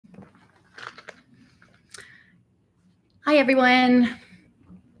Hi, everyone.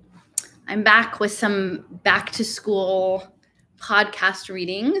 I'm back with some back to school podcast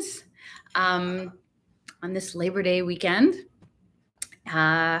readings on this Labor Day weekend.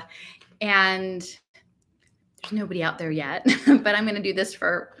 And there's nobody out there yet, but I'm going to do this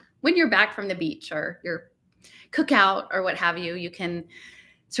for when you're back from the beach or your cookout or what have you. You can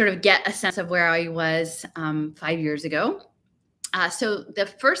sort of get a sense of where I was 5 years ago. So the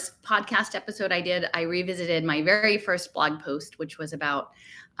first podcast episode I did, I revisited my very first blog post, which was about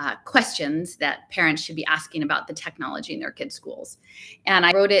questions that parents should be asking about the technology in their kids' schools. And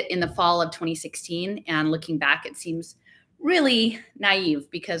I wrote it in the fall of 2016. And looking back, it seems really naive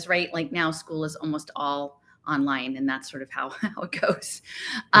because like now school is almost all online, and that's sort of how it goes.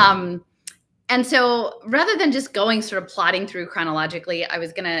 And so rather than just going sort of plotting through chronologically, I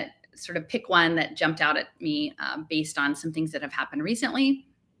was going to sort of pick one that jumped out at me based on some things that have happened recently.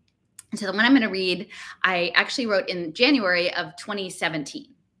 And so the one I'm going to read, I actually wrote in January of 2017.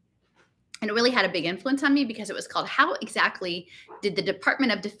 And it really had a big influence on me because it was called "How Exactly Did the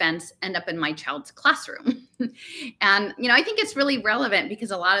Department of Defense End Up in My Child's Classroom?" And, I think it's really relevant because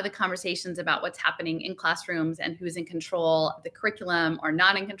a lot of the conversations about what's happening in classrooms and who's in control of the curriculum or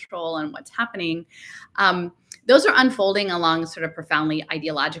not in control and what's happening, those are unfolding along sort of profoundly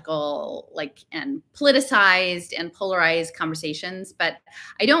ideological, and politicized and polarized conversations. But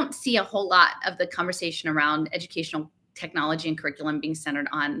I don't see a whole lot of the conversation around educational technology and curriculum being centered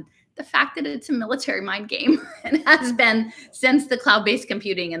on the fact that it's a military mind game and has been since the cloud-based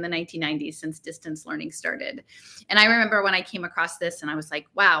computing in the 1990s, since distance learning started. And I remember when I came across this and I was like,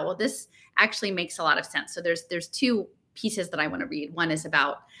 wow, well, this actually makes a lot of sense. So there's two pieces that I want to read. One is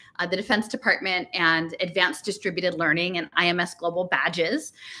about the Defense Department and advanced distributed learning and IMS global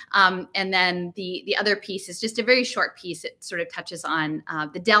badges. And then the other piece is just a very short piece. It sort of touches on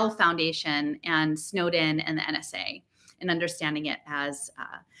the Dell Foundation and Snowden and the NSA and understanding it as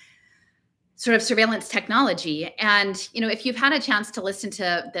sort of surveillance technology. And, if you've had a chance to listen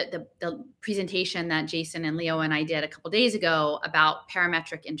to the presentation that Jason and Leo and I did a couple of days ago about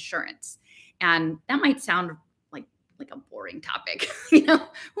parametric insurance, and that might sound like a boring topic, who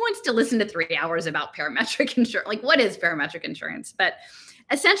wants to listen to 3 hours about parametric insurance? Like, what is parametric insurance? But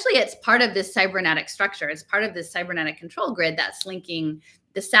essentially, it's part of this cybernetic structure. It's part of this cybernetic control grid that's linking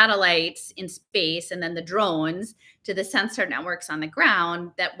the satellites in space and then the drones to the sensor networks on the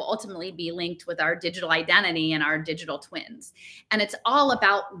ground that will ultimately be linked with our digital identity and our digital twins. And it's all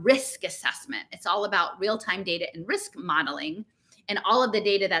about risk assessment. It's all about real-time data and risk modeling. And all of the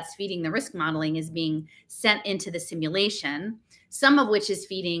data that's feeding the risk modeling is being sent into the simulation, some of which is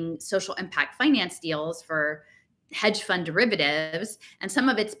feeding social impact finance deals for hedge fund derivatives, and some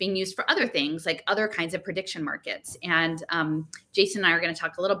of it's being used for other things like other kinds of prediction markets. And Jason and I are going to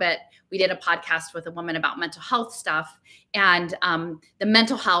talk a little bit. We did a podcast with a woman about mental health stuff, and the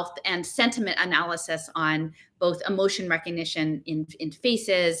mental health and sentiment analysis on both emotion recognition in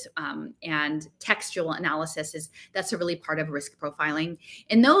faces and textual analysis that's a really part of risk profiling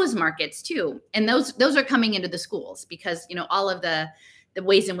in those markets too. And those are coming into the schools because all of the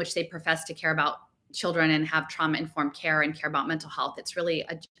ways in which they profess to care about children and have trauma-informed care and care about mental health. It's really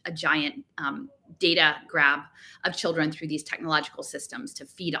a giant data grab of children through these technological systems to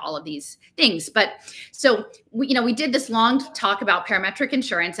feed all of these things. But so we did this long talk about parametric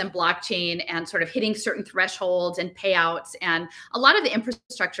insurance and blockchain and sort of hitting certain thresholds and payouts. And a lot of the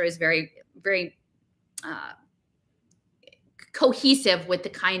infrastructure is very, very cohesive with the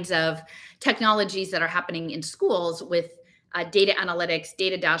kinds of technologies that are happening in schools with data analytics,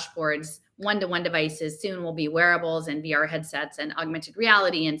 data dashboards, one-to-one devices. Soon will be wearables and VR headsets and augmented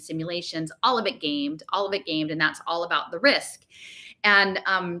reality and simulations, all of it gamed. And that's all about the risk. And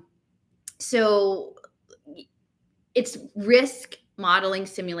so it's risk modeling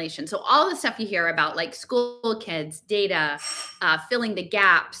simulation. So all the stuff you hear about like school kids, data, filling the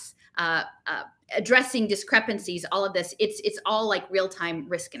gaps, addressing discrepancies, all of this, it's all like real-time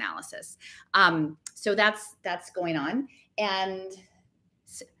risk analysis. So that's going on. And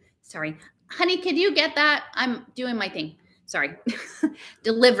sorry, honey, can you get that? I'm doing my thing. Sorry.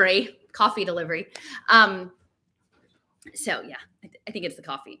 Coffee delivery. So yeah, I think it's the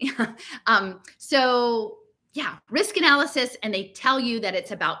coffee. So yeah, risk analysis. And they tell you that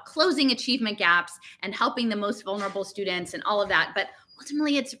it's about closing achievement gaps and helping the most vulnerable students and all of that. But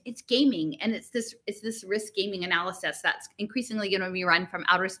ultimately it's gaming, and it's this risk gaming analysis that's increasingly going to be run from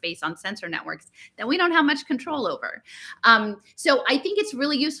outer space on sensor networks that we don't have much control over. So I think it's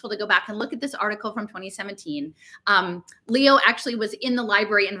really useful to go back and look at this article from 2017. Leo actually was in the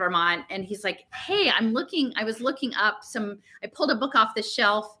library in Vermont, and he's like, hey, I was looking up I pulled a book off the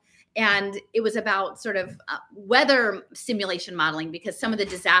shelf, And it was about sort of weather simulation modeling, because some of the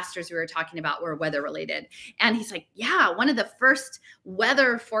disasters we were talking about were weather related. And he's like, yeah, one of the first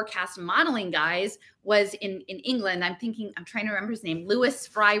weather forecast modeling guys was in England. I'm trying to remember his name, Lewis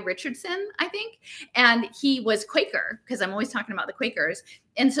Fry Richardson, I think. And he was Quaker, because I'm always talking about the Quakers.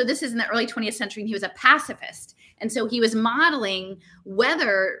 And so this is in the early 20th century, and he was a pacifist. And so he was modeling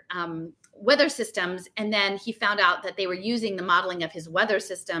weather systems, and then he found out that they were using the modeling of his weather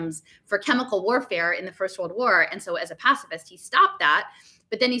systems for chemical warfare in the First World War. And so as a pacifist, he stopped that,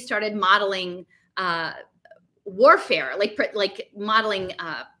 but then he started modeling warfare, like modeling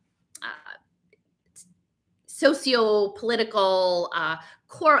socio-political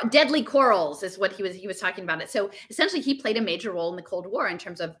deadly quarrels is what he was talking about it. So essentially he played a major role in the Cold War in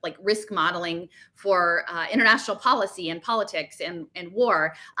terms of like risk modeling for international policy and politics and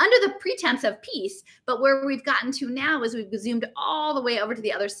war under the pretense of peace. But where we've gotten to now is we've zoomed all the way over to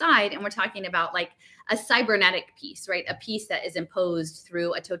the other side, and we're talking about like a cybernetic peace, right? A peace that is imposed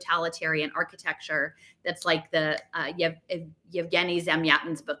through a totalitarian architecture that's like the Yevgeny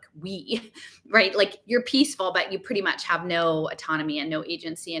Zamyatin's book, We, right? Like you're peaceful, but you pretty much have no autonomy and no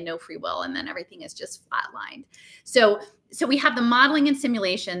agency and no free will, and then everything is just flatlined. So we have the modeling and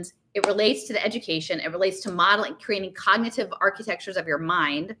simulations. It relates to the education. It relates to modeling, creating cognitive architectures of your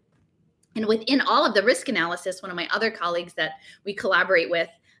mind. And within all of the risk analysis, one of my other colleagues that we collaborate with,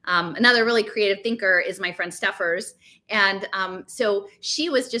 another really creative thinker, is my friend Steffers. And so she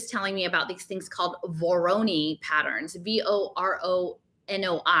was just telling me about these things called Voronoi patterns, Voronoi,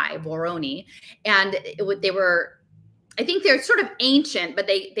 Voronoi. And I think they're sort of ancient, but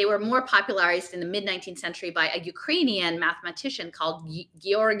they were more popularized in the mid-19th century by a Ukrainian mathematician called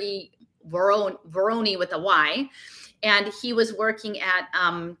Georgy Voronoi with a Y. And he was working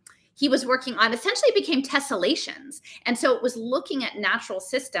on essentially became tessellations. And so it was looking at natural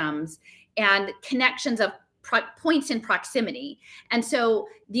systems and connections of points in proximity. And so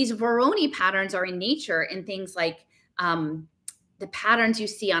these Voronoi patterns are in nature in things like the patterns you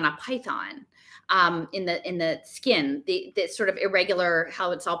see on a python, in the skin, the sort of irregular,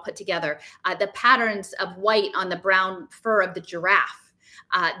 how it's all put together, the patterns of white on the brown fur of the giraffe,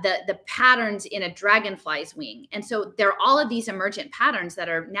 the patterns in a dragonfly's wing. And so there are all of these emergent patterns that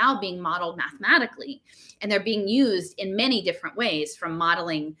are now being modeled mathematically, and they're being used in many different ways, from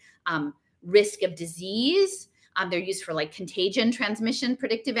modeling risk of disease. They're used for like contagion transmission,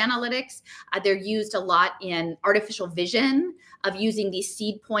 predictive analytics. They're used a lot in artificial vision, of using these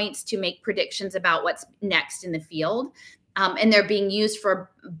seed points to make predictions about what's next in the field. And they're being used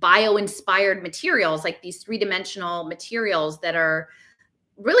for bio-inspired materials, like these three-dimensional materials that are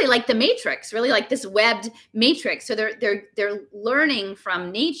really like the matrix, really like this webbed matrix. So they're learning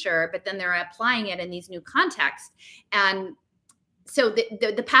from nature, but then they're applying it in these new contexts. And so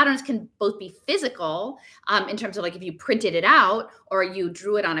the patterns can both be physical, in terms of like if you printed it out or you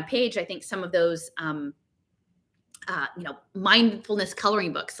drew it on a page. I think some of those mindfulness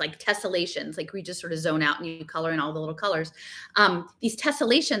coloring books, like tessellations, like we just sort of zone out and you color in all the little colors. These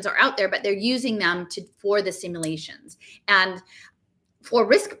tessellations are out there, but they're using them for the simulations and for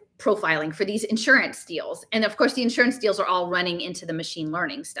risk profiling for these insurance deals. And of course, the insurance deals are all running into the machine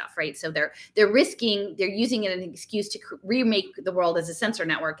learning stuff, right? So they're using it as an excuse to remake the world as a sensor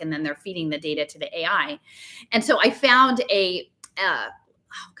network, and then they're feeding the data to the AI. And so I found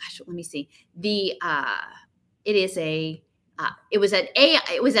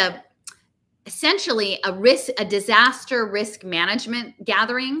essentially a disaster risk management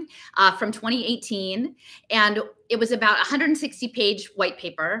gathering from 2018. And it was about a 160-page white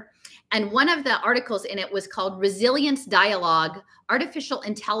paper. And one of the articles in it was called Resilience Dialogue, Artificial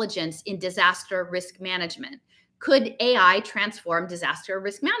Intelligence in Disaster Risk Management. Could AI transform disaster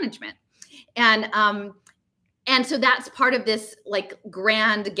risk management? And so that's part of this like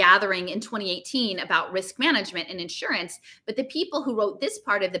grand gathering in 2018 about risk management and insurance. But the people who wrote this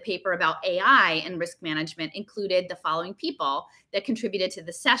part of the paper about AI and risk management included the following people that contributed to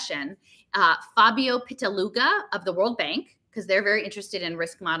the session. Fabio Pittaluga of the World Bank, because they're very interested in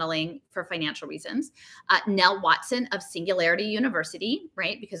risk modeling for financial reasons. Nell Watson of Singularity University,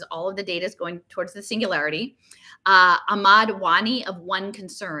 right? Because all of the data is going towards the singularity. Ahmad Wani of One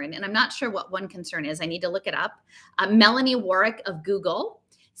Concern. And I'm not sure what One Concern is. I need to look it up. Melanie Warwick of Google.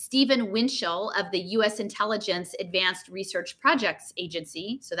 Stephen Winchell of the U.S. Intelligence Advanced Research Projects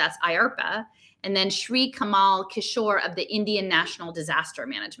Agency. So that's IARPA. and then Shri Kamal Kishore of the Indian National Disaster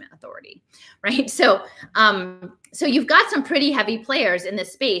Management Authority, right? So you've got some pretty heavy players in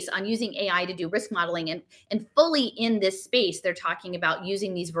this space on using AI to do risk modeling, and fully in this space, they're talking about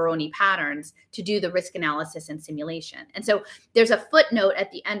using these Voronoi patterns to do the risk analysis and simulation. And so there's a footnote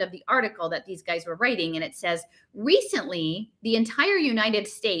at the end of the article that these guys were writing, and it says, recently, the entire United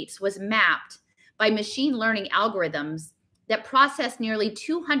States was mapped by machine learning algorithms that process nearly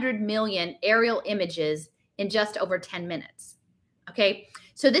 200 million aerial images in just over 10 minutes. Okay,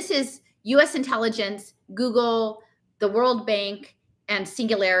 so this is US intelligence, Google, the World Bank, and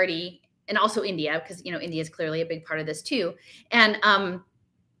Singularity, and also India, because India is clearly a big part of this too.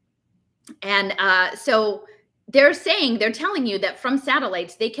 So they're telling you that from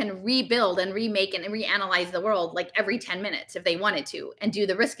satellites, they can rebuild and remake and reanalyze the world like every 10 minutes if they wanted to, and do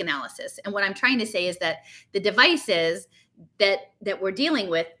the risk analysis. And what I'm trying to say is that the devices that we're dealing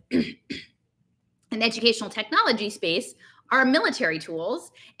with in the educational technology space are military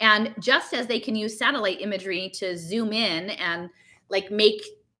tools. And just as they can use satellite imagery to zoom in and make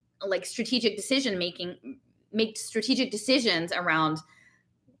strategic decisions around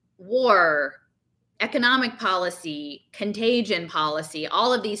war, economic policy, contagion policy,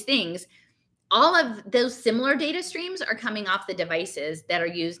 all of these things, all of those similar data streams are coming off the devices that are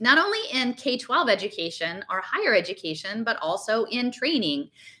used not only in K-12 education or higher education, but also in training,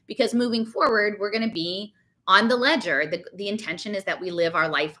 because moving forward, we're going to be on the ledger. The intention is that we live our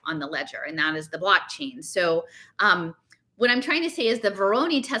life on the ledger, and that is the blockchain. So what I'm trying to say is the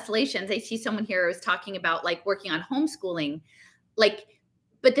Voronoi tessellations, I see someone here is talking about working on homeschooling,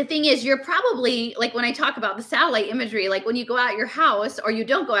 but the thing is, you're probably, when I talk about the satellite imagery, when you go out of your house or you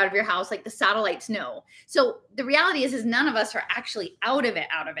don't go out of your house, the satellites know. So the reality is none of us are actually out of it.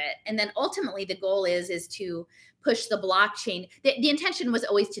 And then ultimately the goal is to push the blockchain. The intention was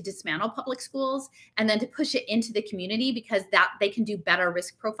always to dismantle public schools and then to push it into the community, because that they can do better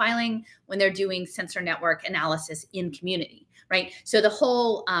risk profiling when they're doing sensor network analysis in community, right? So the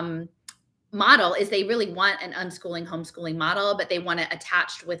whole model is they really want an unschooling, homeschooling model, but they want it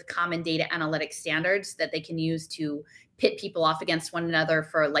attached with common data analytic standards that they can use to pit people off against one another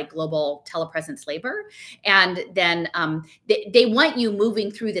for global telepresence labor. And then they want you moving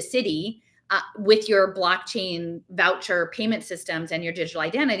through the city with your blockchain voucher payment systems and your digital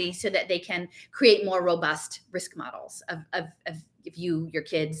identity, so that they can create more robust risk models of you, your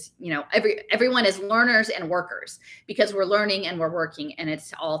kids, everyone is learners and workers, because we're learning and we're working, and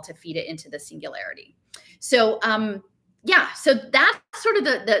it's all to feed it into the singularity. So yeah, so that's sort of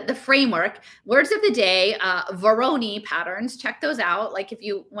the framework. Words of the day, Voronoi patterns, check those out. If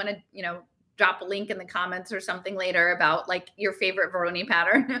you want to, drop a link in the comments or something later about your favorite Voronoi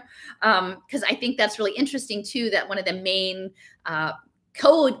pattern. Because I think that's really interesting too, that one of the main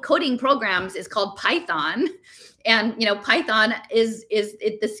coding programs is called Python. And, Python is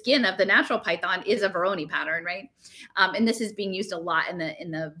the skin of the natural Python is a Voronoi pattern, right? And this is being used a lot in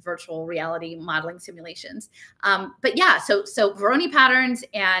the virtual reality modeling simulations. But yeah, so Voronoi patterns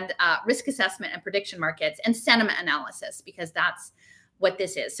and risk assessment and prediction markets and sentiment analysis, because that's what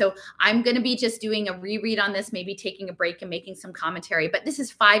this is. So I'm going to be just doing a reread on this, maybe taking a break and making some commentary, but this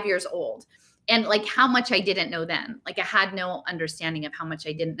is 5 years old. And how much I didn't know then, I had no understanding of how much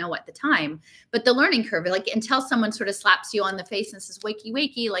I didn't know at the time. But the learning curve, until someone sort of slaps you on the face and says, wakey,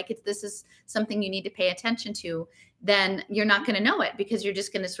 wakey, this is something you need to pay attention to, then you're not going to know it, because you're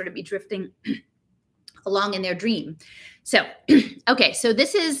just going to sort of be drifting along in their dream. So, okay, so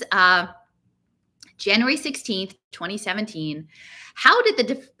this is January 16th, 2017. How did the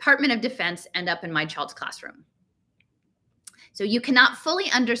Department of Defense end up in my child's classroom? So you cannot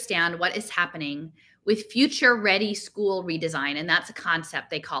fully understand what is happening with future-ready school redesign, and that's a concept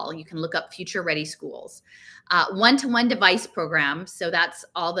they call. You can look up future-ready schools. One-to-one device programs, so that's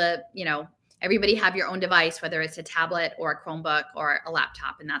all the, everybody have your own device, whether it's a tablet or a Chromebook or a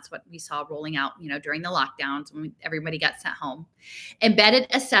laptop, and that's what we saw rolling out, during the lockdowns when everybody got sent home. Embedded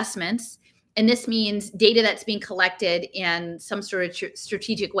assessments, and this means data that's being collected in some sort of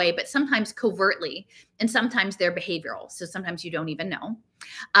strategic way, but sometimes covertly, and sometimes they're behavioral. So sometimes you don't even know.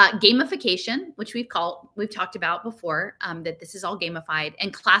 Gamification, which we've talked about before, that this is all gamified,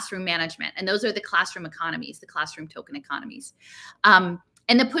 and classroom management. And those are the classroom economies, the classroom token economies. And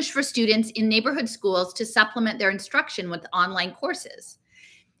the push for students in neighborhood schools to supplement their instruction with online courses.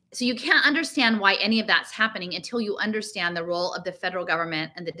 So you can't understand why any of that's happening until you understand the role of the federal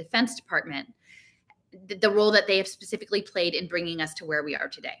government and the Defense Department, the role that they have specifically played in bringing us to where we are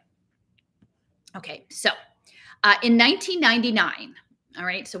today. Okay, so in 1999, all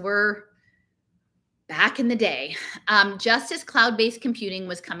right, so we're back in the day, just as cloud-based computing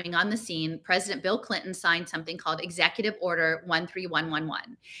was coming on the scene, President Bill Clinton signed something called Executive Order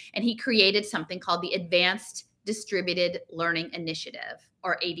 13111, and he created something called the Advanced Distributed Learning Initiative,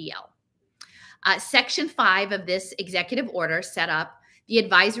 or ADL. Section 5 of this executive order set up the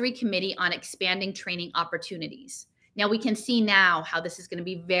Advisory Committee on Expanding Training Opportunities. Now we can see now how this is going to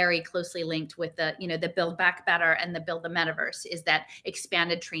be very closely linked with the, the Build Back Better and the Build the Metaverse, is that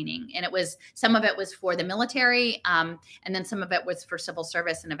expanded training. And some of it was for the military, and then some of it was for civil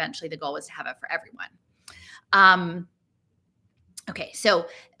service, and eventually the goal was to have it for everyone. Okay, so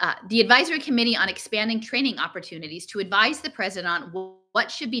the Advisory Committee on Expanding Training Opportunities to advise the president on what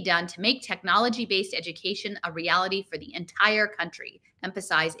should be done to make technology-based education a reality for the entire country.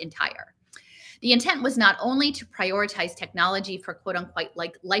 Emphasize entire. The intent was not only to prioritize technology for quote unquote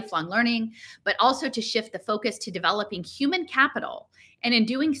like lifelong learning, but also to shift the focus to developing human capital, and in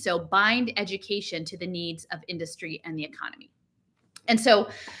doing so, bind education to the needs of industry and the economy. And so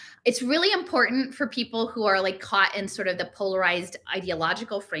it's really important for people who are like caught in sort of the polarized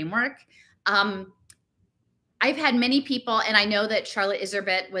ideological framework. I've had many people, and I know that Charlotte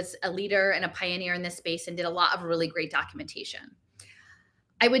Iserbyt was a leader and a pioneer in this space and did a lot of really great documentation.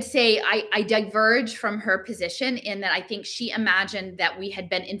 I would say I diverge from her position in that I think she imagined that we had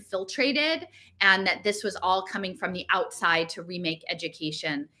been infiltrated and that this was all coming from the outside to remake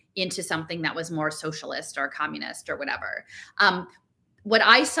education into something that was more socialist or communist or whatever. What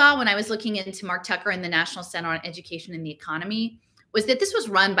I saw when I was looking into Mark Tucker and the National Center on Education and the Economy was that this was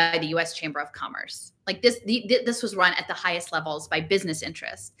run by the U.S. Chamber of Commerce. Like this was run at the highest levels by business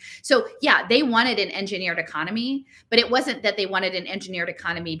interests. So yeah, they wanted an engineered economy, but it wasn't that they wanted an engineered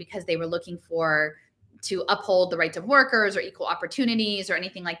economy because they were looking to uphold the rights of workers or equal opportunities or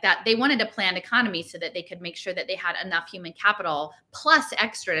anything like that. They wanted a planned economy so that they could make sure that they had enough human capital plus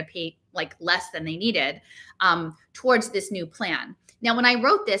extra to pay like less than they needed towards this new plan. Now, when I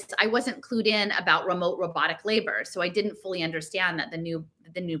wrote this, I wasn't clued in about remote robotic labor. So I didn't fully understand that the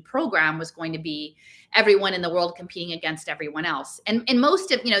new program was going to be everyone in the world competing against everyone else. And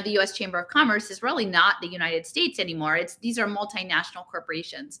most of, the U.S. Chamber of Commerce is really not the United States anymore. These are multinational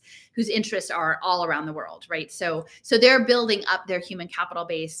corporations whose interests are all around the world, right? So they're building up their human capital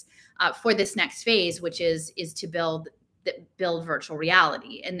base for this next phase, which is to build virtual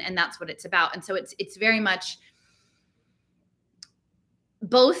reality. And that's what it's about. And so it's very much,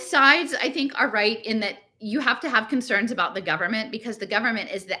 both sides, I think, are right in that you have to have concerns about the government because the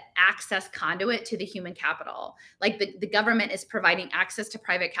government is the access conduit to the human capital. Like the government is providing access to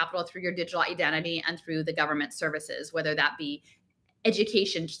private capital through your digital identity and through the government services, whether that be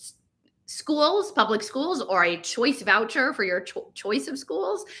education, schools, public schools, or a choice voucher for your choice of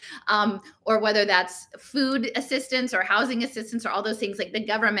schools, or whether that's food assistance or housing assistance or all those things. Like the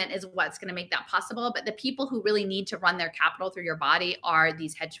government is what's going to make that possible. But the people who really need to run their capital through your body are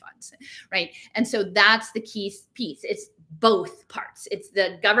these hedge funds, right? And so that's the key piece. It's both parts. It's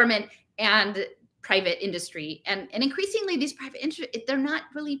the government and private industry. And increasingly these private industry, they're not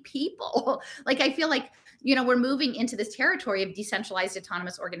really people. Like I feel like, we're moving into this territory of decentralized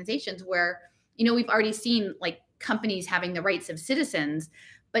autonomous organizations where, we've already seen like companies having the rights of citizens,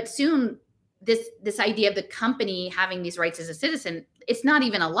 but soon this idea of the company having these rights as a citizen, it's not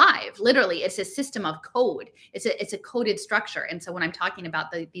even alive. Literally, it's a system of code. It's a coded structure. And so when I'm talking about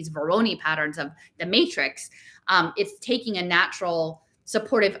these Voronoi patterns of the matrix, it's taking a natural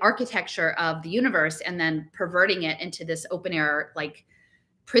supportive architecture of the universe and then perverting it into this open air, like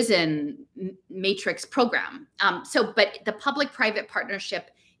prison matrix program. But the public-private partnership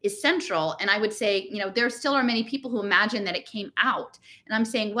is central. And I would say, there still are many people who imagine that it came out. And I'm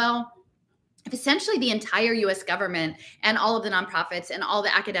saying, well, if essentially the entire US government and all of the nonprofits and all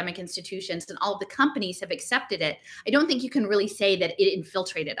the academic institutions and all of the companies have accepted it, I don't think you can really say that it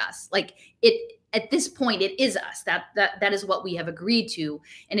infiltrated us. Like at this point, it is us. That is what we have agreed to.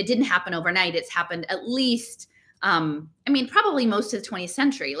 And it didn't happen overnight. It's happened at least probably most of the 20th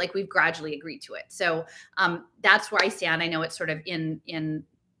century, like we've gradually agreed to it. So that's where I stand. I know it's sort of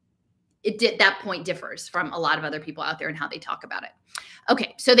that point differs from a lot of other people out there and how they talk about it.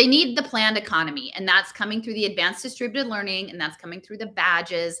 Okay, so they need the planned economy, and that's coming through the advanced distributed learning, and that's coming through the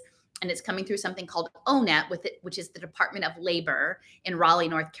badges, and it's coming through something called ONET, which is the Department of Labor in Raleigh,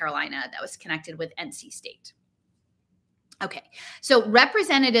 North Carolina, that was connected with NC State. Okay, so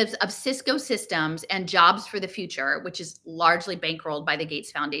representatives of Cisco Systems and Jobs for the Future, which is largely bankrolled by the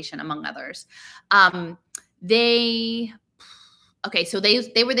Gates Foundation, among others, they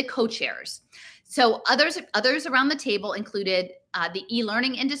were the co-chairs. So others around the table included the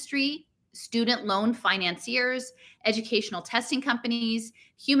e-learning industry, student loan financiers, educational testing companies,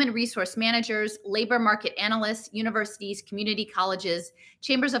 human resource managers, labor market analysts, universities, community colleges,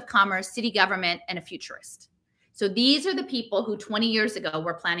 chambers of commerce, city government, and a futurist. So these are the people who 20 years ago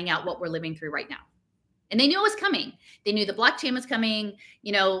were planning out what we're living through right now. And they knew it was coming. They knew the blockchain was coming.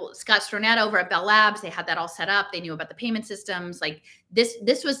 You know, Scott Stornett over at Bell Labs, they had that all set up. They knew about the payment systems. Like this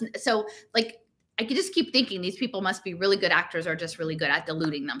was, so like, I could just keep thinking these people must be really good actors or just really good at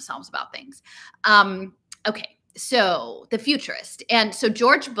deluding themselves about things. Okay, so the futurist. And so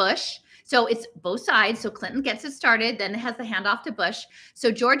George Bush, so it's both sides. So Clinton gets it started, then it has the handoff to Bush.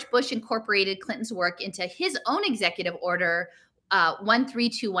 So George Bush incorporated Clinton's work into his own executive order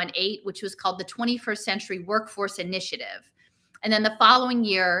 13218, which was called the 21st Century Workforce Initiative. And then the following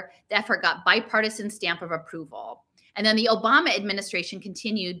year, the effort got bipartisan stamp of approval. And then the Obama administration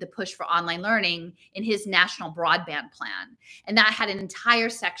continued the push for online learning in his national broadband plan. And that had an entire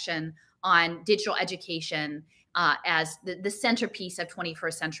section on digital education as the centerpiece of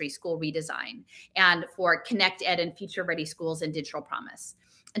 21st century school redesign and for Connect Ed and future ready schools and digital promise.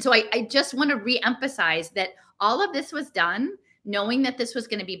 And so I just want to reemphasize that all of this was done knowing that this was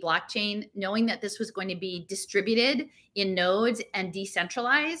going to be blockchain, knowing that this was going to be distributed in nodes and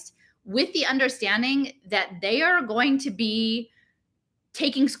decentralized, with the understanding that they are going to be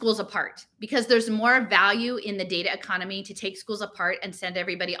taking schools apart because there's more value in the data economy to take schools apart and send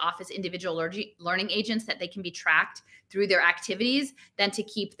everybody off as individual learning agents that they can be tracked through their activities than to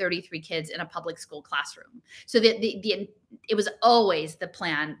keep 33 kids in a public school classroom. So it was always the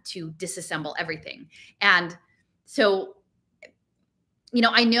plan to disassemble everything. And so, you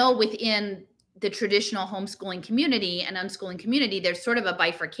know, I know within the traditional homeschooling community and unschooling community, there's sort of a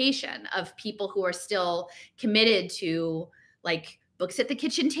bifurcation of people who are still committed to like books at the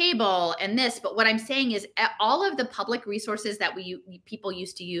kitchen table and this. But what I'm saying is all of the public resources that people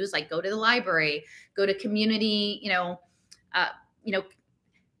used to use, like go to the library, go to community,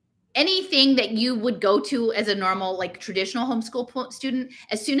 anything that you would go to as a normal, like traditional homeschool student,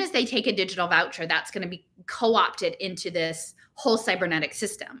 as soon as they take a digital voucher, that's going to be co-opted into this whole cybernetic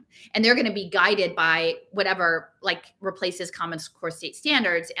system. And they're going to be guided by whatever like replaces Common Core state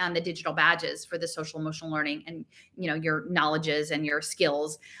standards and the digital badges for the social emotional learning and, you know, your knowledges and your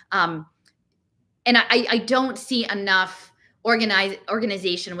skills. And I don't see enough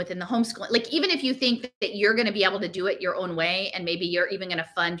organization within the homeschooling. Like, even if you think that you're going to be able to do it your own way, and maybe you're even going to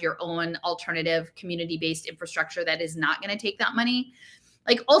fund your own alternative community-based infrastructure that is not going to take that money,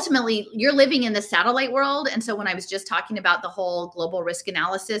 like ultimately you're living in the satellite world. And so when I was just talking about the whole global risk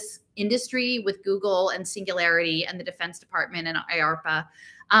analysis industry with Google and Singularity and the Defense Department and IARPA,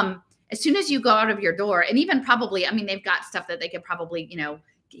 as soon as you go out of your door, and even probably, I mean, they've got stuff that they could probably, you know,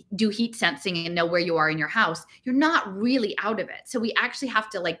 do heat sensing and know where you are in your house, you're not really out of it. So we actually have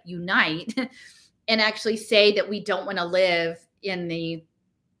to like unite and actually say that we don't want to live in these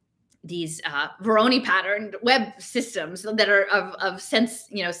Voronoi patterned web systems that are of sense,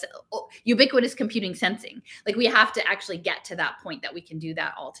 you know, ubiquitous computing sensing. Like we have to actually get to that point that we can do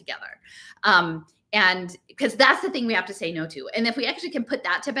that all together. And because that's the thing we have to say no to. And if we actually can put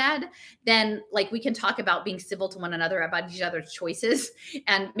that to bed, then like we can talk about being civil to one another about each other's choices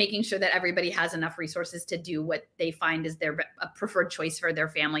and making sure that everybody has enough resources to do what they find is their preferred choice for their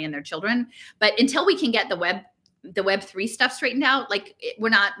family and their children. But until we can get the Web3 stuff straightened out, like we're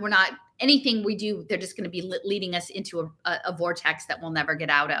not anything we do, they're just going to be leading us into a vortex that we'll never get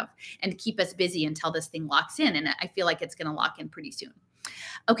out of and keep us busy until this thing locks in. And I feel like it's going to lock in pretty soon.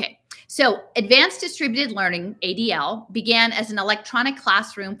 Okay, so Advanced Distributed Learning, ADL, began as an electronic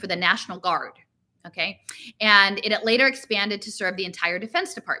classroom for the National Guard, okay? And it later expanded to serve the entire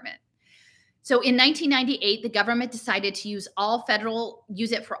Defense Department. So in 1998, the government decided to use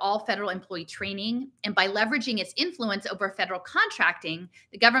it for all federal employee training. And by leveraging its influence over federal contracting,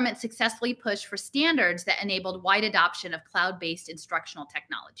 the government successfully pushed for standards that enabled wide adoption of cloud-based instructional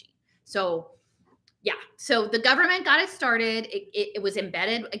technology. So yeah, so the government got it started. It was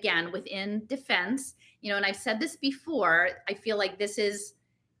embedded again within defense, you know, and I've said this before, I feel like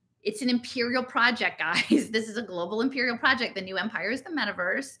it's an imperial project, guys. This is a global imperial project. The new empire is the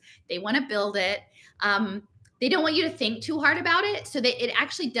metaverse. They want to build it. They don't want you to think too hard about it. So it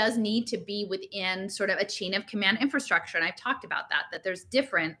actually does need to be within sort of a chain of command infrastructure. And I've talked about that there's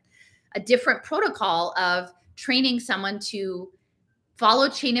a different protocol of training someone to follow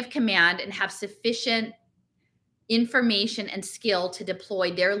chain of command and have sufficient information and skill to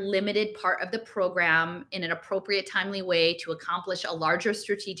deploy their limited part of the program in an appropriate, timely way to accomplish a larger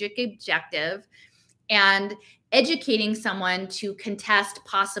strategic objective. And educating someone to contest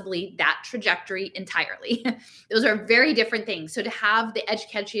possibly that trajectory entirely. Those are very different things. So to have the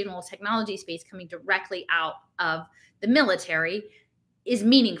educational technology space coming directly out of the military is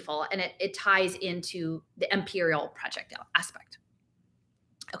meaningful, and it ties into the imperial project aspect.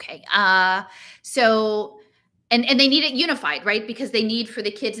 Okay. So and they need it unified, right? Because they need for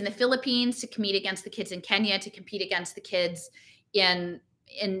the kids in the Philippines to compete against the kids in Kenya, to compete against the kids in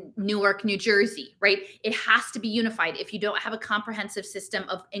Newark, New Jersey, right? It has to be unified. If you don't have a comprehensive system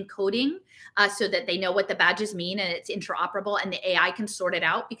of encoding so that they know what the badges mean and it's interoperable and the AI can sort it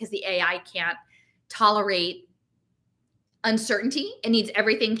out, because the AI can't tolerate uncertainty. It needs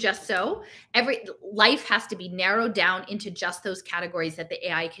everything just so. Every life has to be narrowed down into just those categories that the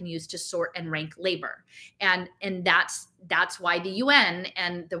AI can use to sort and rank labor. And that's why the UN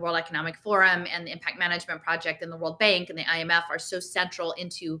and the World Economic Forum and the Impact Management Project and the World Bank and the IMF are so central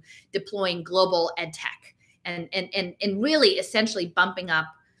into deploying global ed tech and really essentially bumping up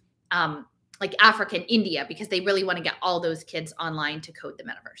like Africa and India, because they really want to get all those kids online to code the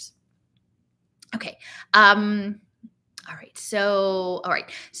metaverse. Okay. All right. So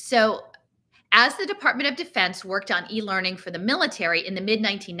as the Department of Defense worked on e-learning for the military in the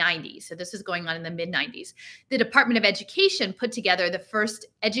mid-1990s, so this is going on in the mid-90s, the Department of Education put together the first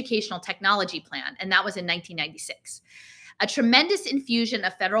educational technology plan, and that was in 1996. A tremendous infusion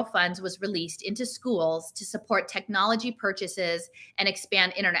of federal funds was released into schools to support technology purchases and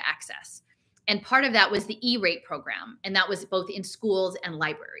expand internet access. And part of that was the E-rate program, and that was both in schools and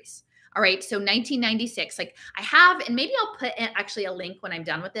libraries. All right. So 1996, like I have, and maybe I'll put actually a link when I'm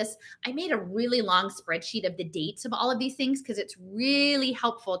done with this. I made a really long spreadsheet of the dates of all of these things, because it's really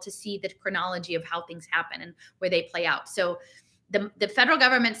helpful to see the chronology of how things happen and where they play out. So the federal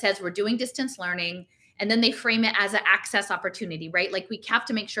government says we're doing distance learning, and then they frame it as an access opportunity, right? Like we have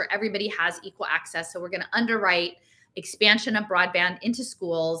to make sure everybody has equal access. So we're going to underwrite expansion of broadband into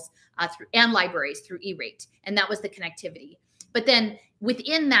schools and libraries through E-rate. And that was the connectivity. But then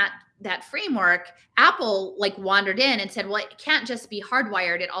within that framework, Apple like wandered in and said, well, it can't just be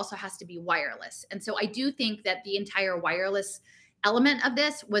hardwired. It also has to be wireless. And so I do think that the entire wireless element of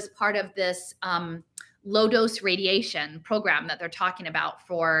this was part of this low dose radiation program that they're talking about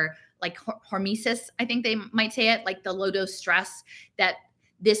for like hormesis, I think they might say it, like the low dose stress, that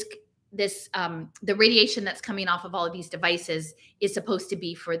the radiation that's coming off of all of these devices is supposed to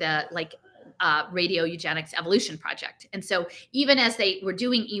be for the like radio eugenics evolution project. And so even as they were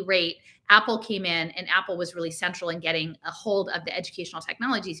doing E-rate, Apple came in, and Apple was really central in getting a hold of the educational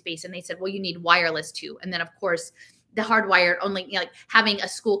technology space. And they said, well, you need wireless too. And then of course the hardwired only, you know, like having a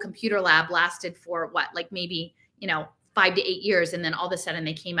school computer lab lasted for what, like maybe, 5 to 8 years. And then all of a sudden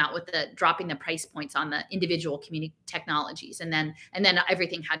they came out with dropping the price points on the individual community technologies. And then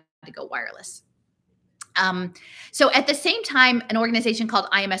everything had to go wireless. So at the same time, an organization called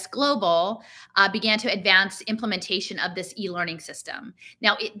IMS Global began to advance implementation of this e-learning system.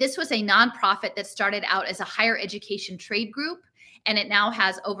 Now, this was a nonprofit that started out as a higher education trade group, and it now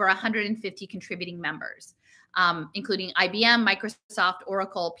has over 150 contributing members, including IBM, Microsoft,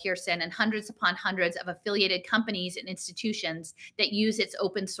 Oracle, Pearson, and hundreds upon hundreds of affiliated companies and institutions that use its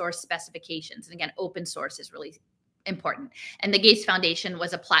open source specifications. And again, open source is really important. And the Gates Foundation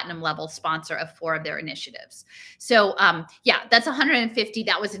was a platinum level sponsor of 4 of their initiatives. So yeah, that's 150.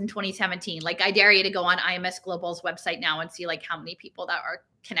 That was in 2017. Like I dare you to go on IMS Global's website now and see like how many people that are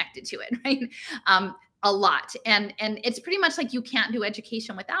connected to it, right? A lot. And it's pretty much like you can't do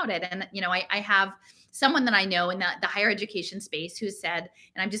education without it. And, I have someone that I know in the higher education space who said,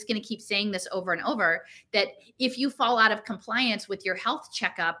 and I'm just going to keep saying this over and over, that if you fall out of compliance with your health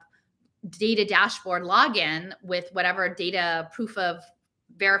checkup data dashboard login with whatever data proof of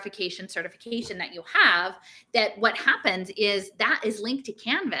verification certification that you have, that what happens is that is linked to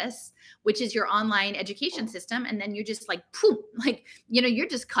Canvas, which is your online education system. And then you're just like, poof, like, you're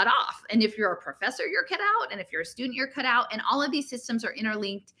just cut off. And if you're a professor, you're cut out. And if you're a student, you're cut out. And all of these systems are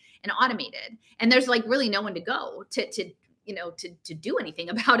interlinked and automated. And there's like really no one to go to do anything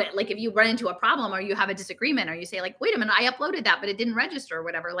about it. Like if you run into a problem or you have a disagreement or you say like, wait a minute, I uploaded that, but it didn't register or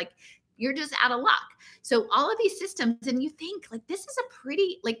whatever, like you're just out of luck. So all of these systems, and you think like, this is a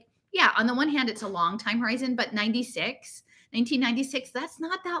pretty, like, yeah, on the one hand, it's a long time horizon, but 1996, that's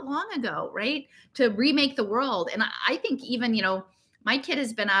not that long ago, right? To remake the world. And I think even, my kid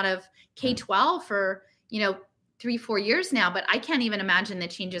has been out of K-12 for, 3-4 years now, but I can't even imagine the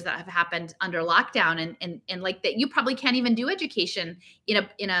changes that have happened under lockdown and like that. You probably can't even do education in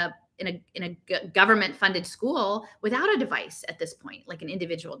a government funded school without a device at this point, like an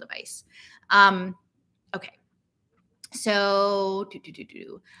individual device. Okay. So,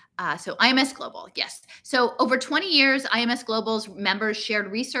 so IMS Global, yes. So over 20 years, IMS Global's members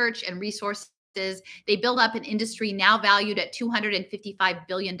shared research and resources. They built up an industry now valued at $255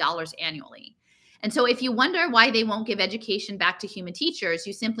 billion annually. And so if you wonder why they won't give education back to human teachers,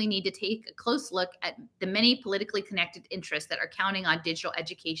 you simply need to take a close look at the many politically connected interests that are counting on digital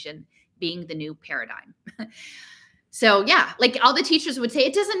education being the new paradigm. So yeah, like all the teachers would say,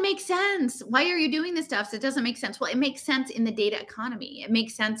 it doesn't make sense. Why are you doing this stuff? So it doesn't make sense. Well, it makes sense in the data economy. It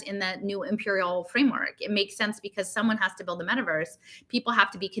makes sense in the new imperial framework. It makes sense because someone has to build the metaverse. People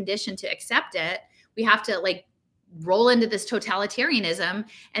have to be conditioned to accept it. We have to like roll into this totalitarianism,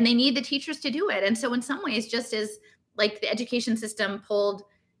 and they need the teachers to do it. And so in some ways, just as like the education system pulled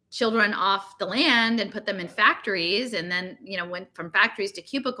children off the land and put them in factories, and then, you know, went from factories to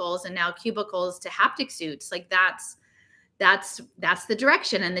cubicles, and now cubicles to haptic suits, like that's the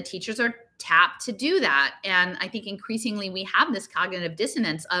direction, and the teachers are tapped to do that. And I think increasingly we have this cognitive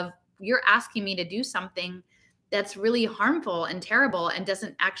dissonance of, you're asking me to do something that's really harmful and terrible and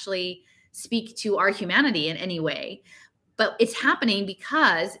doesn't actually speak to our humanity in any way. But it's happening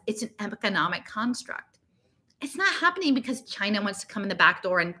because it's an economic construct. It's not happening because China wants to come in the back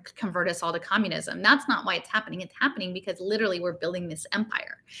door and convert us all to communism. That's not why it's happening. It's happening because literally we're building this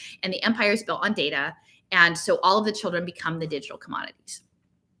empire, and the empire is built on data. And so all of the children become the digital commodities.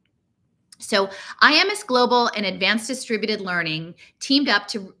 So IMS Global and Advanced Distributed Learning teamed up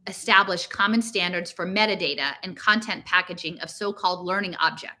to establish common standards for metadata and content packaging of so-called learning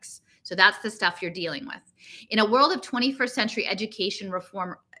objects. So that's the stuff you're dealing with. In a world of 21st century education,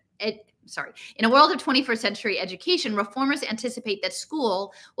 reformers anticipate that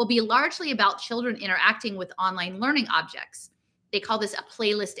school will be largely about children interacting with online learning objects. They call this a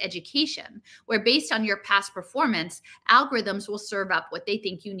playlist education, where based on your past performance, algorithms will serve up what they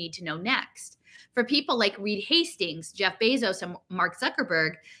think you need to know next. For people like Reed Hastings, Jeff Bezos, and Mark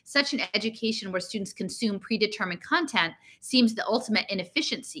Zuckerberg, such an education where students consume predetermined content seems the ultimate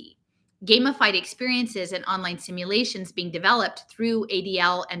inefficiency. Gamified experiences and online simulations being developed through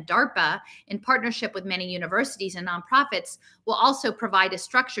ADL and DARPA in partnership with many universities and nonprofits will also provide a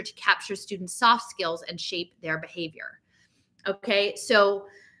structure to capture students' soft skills and shape their behavior. Okay, so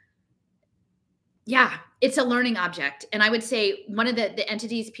yeah, it's a learning object. And I would say one of the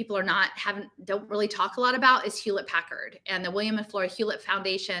entities people don't really talk a lot about is Hewlett Packard and the William and Flora Hewlett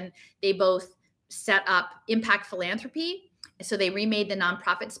Foundation. They both set up impact philanthropy. So they remade the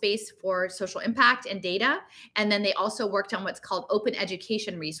nonprofit space for social impact and data. And then they also worked on what's called open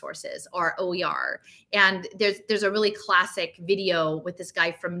education resources, or OER. And there's a really classic video with this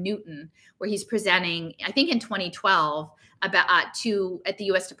guy from Newton where he's presenting, I think in 2012, about at the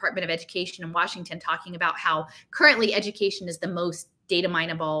U.S. Department of Education in Washington, talking about how currently education is the most data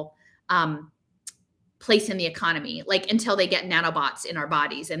mineable place in the economy, like until they get nanobots in our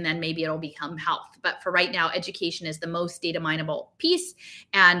bodies, and then maybe it'll become health. But for right now, education is the most data mineable piece.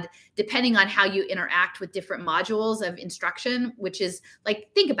 And depending on how you interact with different modules of instruction, which is like,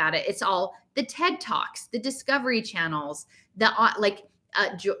 think about it, it's all the TED Talks, the Discovery channels,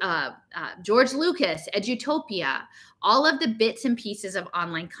 George Lucas, Edutopia, all of the bits and pieces of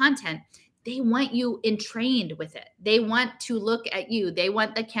online content. They want you entrained with it. They want to look at you. They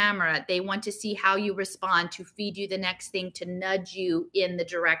want the camera. They want to see how you respond, to feed you the next thing, to nudge you in the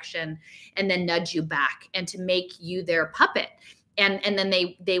direction and then nudge you back, and to make you their puppet. And then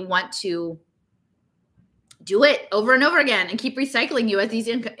they want to do it over and over again and keep recycling you as these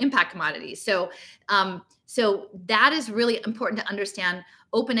impact commodities. So that is really important to understand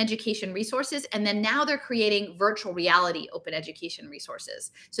open education resources. And then now they're creating virtual reality open education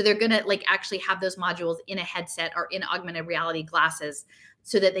resources. So they're going to like actually have those modules in a headset or in augmented reality glasses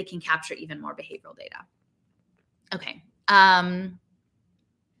so that they can capture even more behavioral data. Okay. And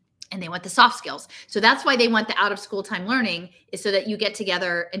they want the soft skills. So that's why they want the out of school time learning, is so that you get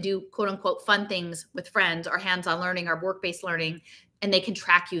together and do quote unquote fun things with friends, or hands-on learning, or work-based learning. And they can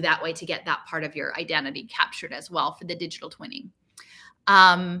track you that way to get that part of your identity captured as well for the digital twinning.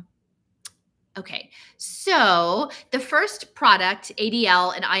 Okay, so the first product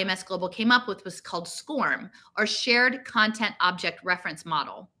ADL and IMS Global came up with was called SCORM, or Shared Content Object Reference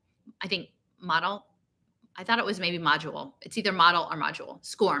Model. I think model. I thought it was maybe module. It's either model or module.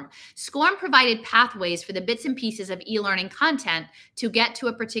 SCORM. SCORM provided pathways for the bits and pieces of e-learning content to get to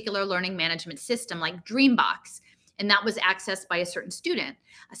a particular learning management system like Dreambox, and that was accessed by a certain student.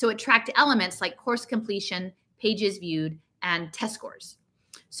 So it tracked elements like course completion, pages viewed, and test scores.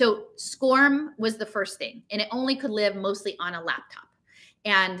 So SCORM was the first thing, and it only could live mostly on a laptop.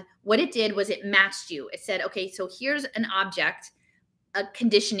 And what it did was it matched you. It said, okay, so here's an object, a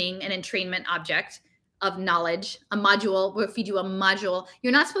conditioning and entrainment object of knowledge, a module. We'll feed you a module.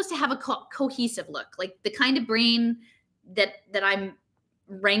 You're not supposed to have a cohesive look. Like the kind of brain that I'm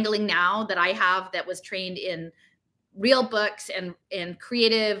wrangling now, that I have, that was trained in real books and in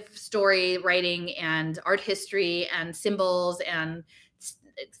creative story writing and art history and symbols and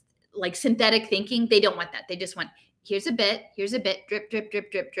like synthetic thinking. They don't want that. They just want, here's a bit, drip, drip,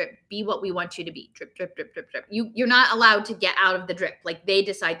 drip, drip, drip. Be what we want you to be. Drip, drip, drip, drip, drip. You're not allowed to get out of the drip. Like they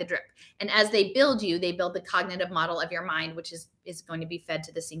decide the drip. And as they build you, they build the cognitive model of your mind, which is going to be fed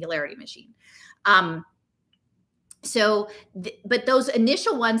to the singularity machine. But those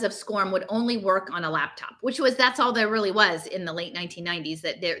initial ones of SCORM would only work on a laptop, that's all there really was in the late 1990s,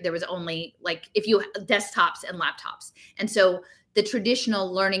 that there was only like, if you desktops and laptops. And so the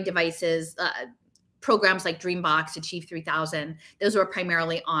traditional learning devices, programs like Dreambox, Achieve 3000, those were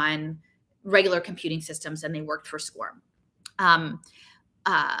primarily on regular computing systems, and they worked for SCORM.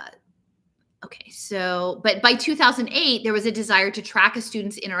 Okay, but by 2008, there was a desire to track a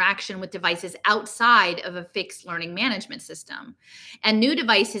student's interaction with devices outside of a fixed learning management system. And new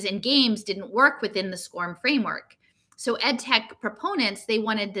devices and games didn't work within the SCORM framework. So EdTech proponents, they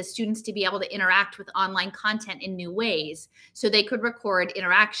wanted the students to be able to interact with online content in new ways, so they could record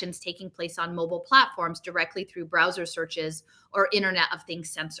interactions taking place on mobile platforms directly through browser searches or Internet of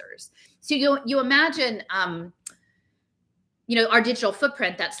Things sensors. So you imagine, our digital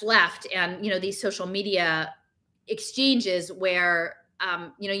footprint that's left, and, these social media exchanges where,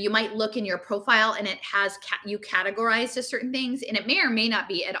 you might look in your profile and it has you categorized as certain things, and it may or may not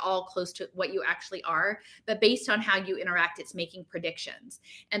be at all close to what you actually are, but based on how you interact, it's making predictions.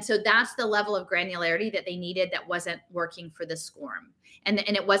 And so that's the level of granularity that they needed that wasn't working for the SCORM. And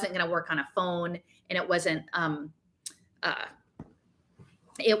it wasn't going to work on a phone, and it wasn't,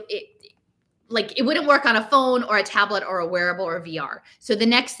 it wouldn't work on a phone or a tablet or a wearable or VR. So the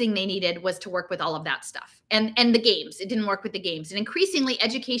next thing they needed was to work with all of that stuff. And the games, it didn't work with the games. And increasingly,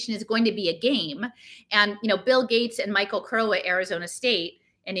 education is going to be a game. And, Bill Gates and Michael Curlow at Arizona State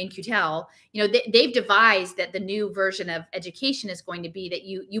and In-Q-Tel, they've devised that the new version of education is going to be that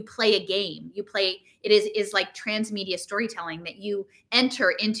you play a game. It is like transmedia storytelling, that you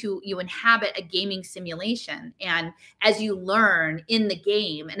inhabit a gaming simulation. And as you learn in the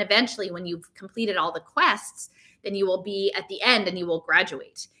game, and eventually when you've completed all the quests, then you will be at the end and you will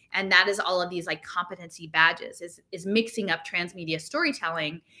graduate. And that is all of these like competency badges, is mixing up transmedia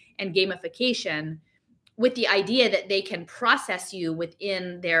storytelling and gamification with the idea that they can process you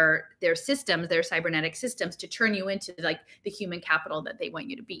within their systems, their cybernetic systems, to turn you into like the human capital that they want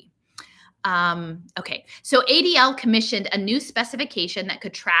you to be. Okay, so ADL commissioned a new specification that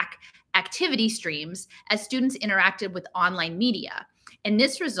could track activity streams as students interacted with online media. And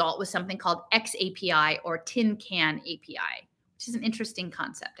this result was something called XAPI, or Tin Can API, which is an interesting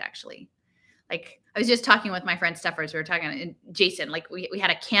concept, actually. Like, I was just talking with my friend Steffers. We were talking, Jason, like we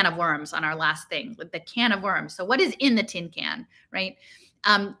had a can of worms on our last thing, with the can of worms. So what is in the tin can, right?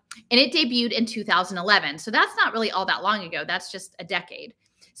 And it debuted in 2011. So that's not really all that long ago. That's just a decade.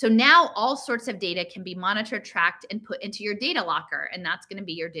 So now all sorts of data can be monitored, tracked, and put into your data locker. And that's going to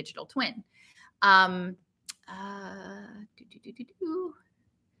be your digital twin.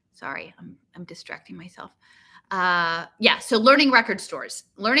 Sorry, I'm distracting myself. So learning record stores.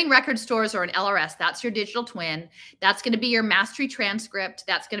 Learning record stores, or an LRS, that's your digital twin. That's going to be your mastery transcript.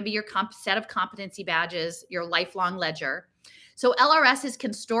 That's going to be your set of competency badges, your lifelong ledger. So LRSs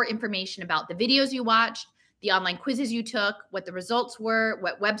can store information about the videos you watched, the online quizzes you took, what the results were,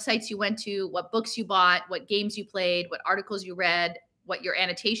 what websites you went to, what books you bought, what games you played, what articles you read, what your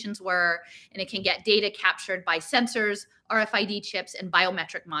annotations were. And it can get data captured by sensors, RFID chips, and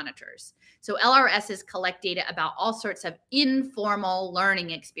biometric monitors. So LRSs collect data about all sorts of informal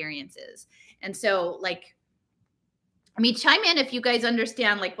learning experiences. And so, chime in if you guys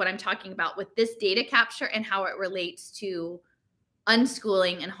understand what I'm talking about with this data capture and how it relates to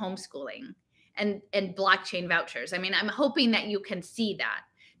unschooling and homeschooling and blockchain vouchers. I'm hoping that you can see that,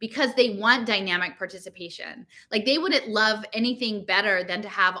 because they want dynamic participation. They wouldn't love anything better than to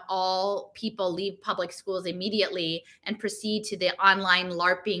have all people leave public schools immediately and proceed to the online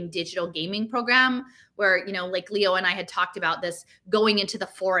LARPing digital gaming program, where, Leo and I had talked about this, going into the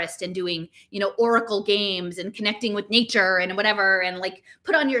forest and doing, oracle games and connecting with nature and whatever, and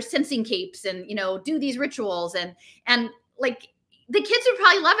put on your sensing capes and, do these rituals and the kids would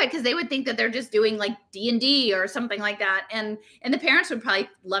probably love it, because they would think that they're just doing D&D or something like that. And the parents would probably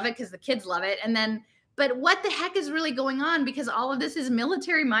love it because the kids love it. And then, but what the heck is really going on? Because all of this is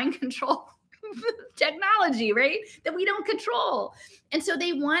military mind control technology, right? That we don't control. And so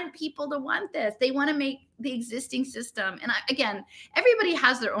they want people to want this. They want to make the existing system. And again, everybody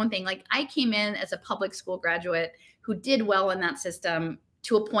has their own thing. Like I came in as a public school graduate who did well in that system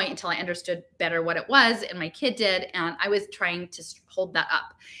to a point until I understood better what it was, and my kid did, and I was trying to hold that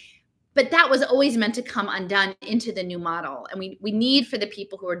up. But that was always meant to come undone into the new model. And we need for the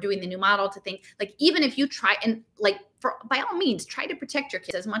people who are doing the new model to think, like, even if you try and like, by all means, try to protect your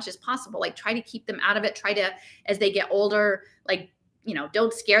kids as much as possible. Like try to keep them out of it. Try to, as they get older, like, you know,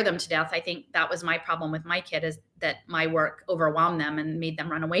 don't scare them to death. I think that was my problem with my kid, is that my work overwhelmed them and made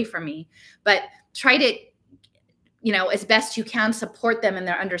them run away from me. But try to, you know, as best you can, support them in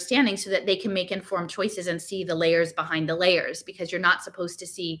their understanding so that they can make informed choices and see the layers behind the layers, because you're not supposed to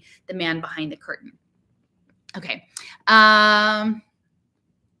see the man behind the curtain. Okay.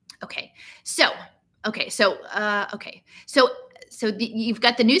 So you've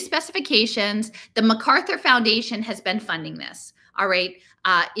got the new specifications. The MacArthur Foundation has been funding this. All right.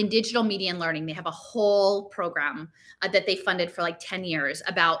 In digital media and learning, they have a whole program that they funded for like 10 years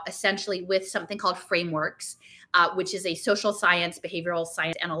about essentially with something called frameworks, which is a social science, behavioral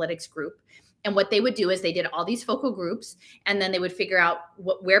science analytics group. And what they would do is they did all these focal groups, and then they would figure out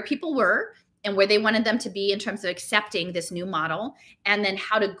where people were and where they wanted them to be in terms of accepting this new model, and then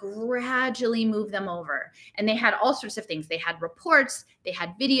how to gradually move them over. And they had all sorts of things. They had reports, they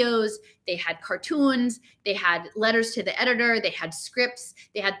had videos, they had cartoons, they had letters to the editor, they had scripts,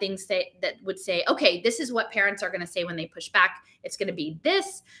 they had things that would say, okay, this is what parents are going to say when they push back. It's going to be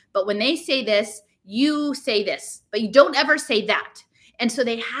this, but when they say this, you say this, but you don't ever say that. And so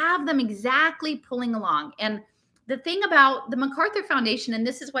they have them exactly pulling along. And the thing about the MacArthur Foundation, and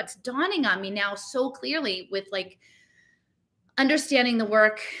this is what's dawning on me now so clearly with like understanding the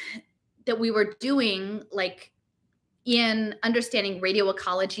work that we were doing, like in understanding radio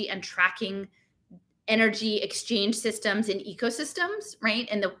ecology and tracking energy exchange systems in ecosystems, right?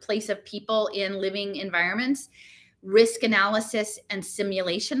 And the place of people in living environments, risk analysis and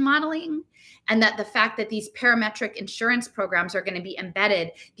simulation modeling. And that the fact that these parametric insurance programs are going to be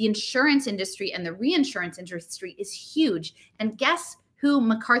embedded, the insurance industry and the reinsurance industry is huge. And guess who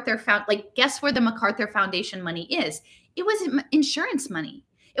MacArthur found, like, guess where the MacArthur Foundation money is? It was insurance money.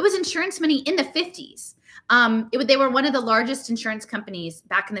 It was insurance money in the 50s. They were one of the largest insurance companies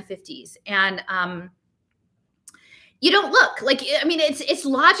back in the 50s. And you don't look like, I mean, it's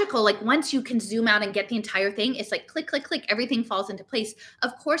logical. Like once you can zoom out and get the entire thing, it's like click, click, click, everything falls into place.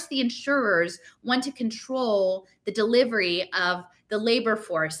 Of course, the insurers want to control the delivery of the labor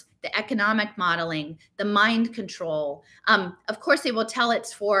force, the economic modeling, the mind control. Of course, they will tell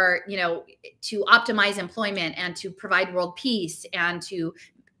it's for, you know, to optimize employment and to provide world peace and to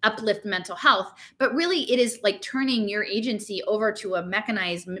uplift mental health. But really, it is like turning your agency over to a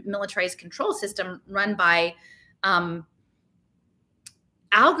mechanized, militarized control system run by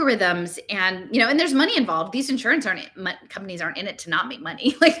algorithms. And, you know, and there's money involved. These insurance companies aren't in it to not make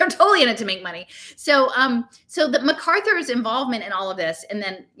money. Like they're totally in it to make money. So, so the MacArthur's involvement in all of this. And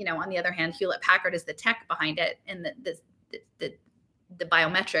then, you know, on the other hand, Hewlett Packard is the tech behind it and the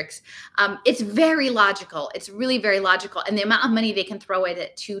biometrics. It's very logical. It's really very logical. And the amount of money they can throw at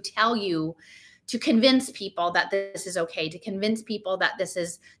it to tell you, to convince people that this is okay, to convince people that this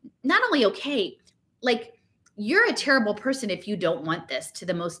is not only okay, like, you're a terrible person if you don't want this to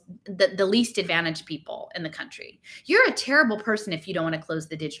the least advantaged people in the country. You're a terrible person if you don't want to close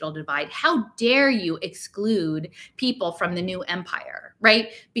the digital divide. How dare you exclude people from the new empire, right?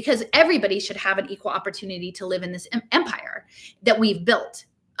 Because everybody should have an equal opportunity to live in this empire that we've built.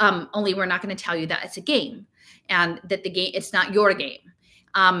 Only we're not going to tell you that it's a game and that the game, it's not your game.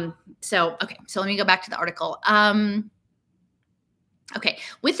 Okay, so let me go back to the article. Okay,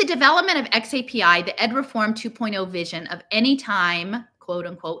 with the development of XAPI, the Ed Reform 2.0 vision of anytime, quote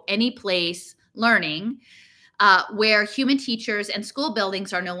unquote, any place learning, where human teachers and school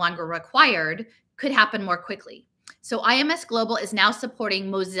buildings are no longer required, could happen more quickly. So IMS Global is now supporting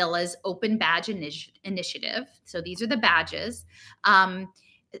Mozilla's Open Badge Initiative. So these are the badges. And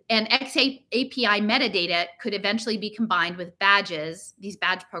XAPI metadata could eventually be combined with badges, these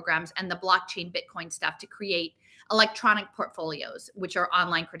badge programs, and the blockchain Bitcoin stuff to create electronic portfolios, which are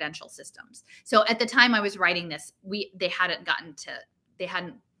online credential systems. So at the time I was writing this, they hadn't gotten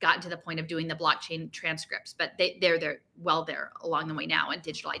to the point of doing the blockchain transcripts, but they're well there along the way now in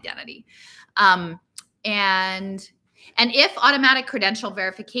digital identity. And if automatic credential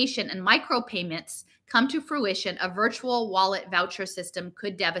verification and micropayments come to fruition, a virtual wallet voucher system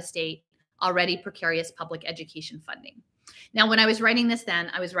could devastate already precarious public education funding. Now, when I was writing this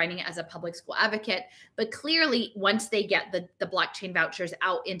then, I was writing it as a public school advocate, but clearly once they get the blockchain vouchers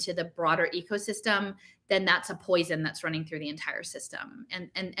out into the broader ecosystem, then that's a poison that's running through the entire system.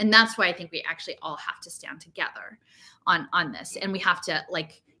 And that's why I think we actually all have to stand together on this. And we have to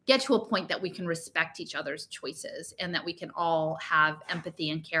like get to a point that we can respect each other's choices and that we can all have empathy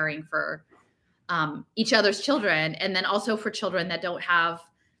and caring for each other's children. And then also for children that don't have,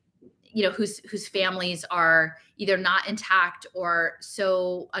 you know, whose families are either not intact or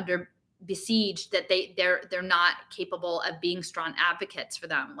so under besieged that they're not capable of being strong advocates for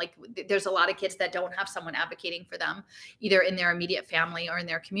them. Like there's a lot of kids that don't have someone advocating for them, either in their immediate family or in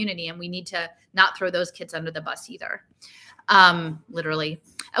their community. And we need to not throw those kids under the bus either. Literally.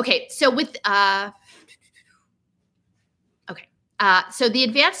 Okay. So with, so the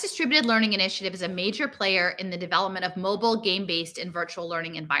Advanced Distributed Learning Initiative is a major player in the development of mobile, game-based, and virtual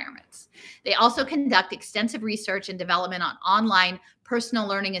learning environments. They also conduct extensive research and development on online personal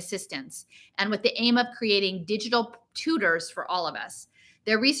learning assistance, and with the aim of creating digital tutors for all of us.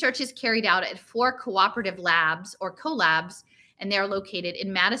 Their research is carried out at 4 cooperative labs or collabs, and they are located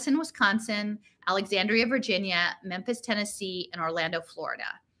in Madison, Wisconsin, Alexandria, Virginia, Memphis, Tennessee, and Orlando, Florida.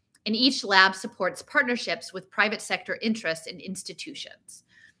 And each lab supports partnerships with private sector interests and institutions.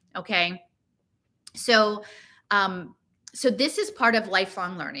 Okay. So, so this is part of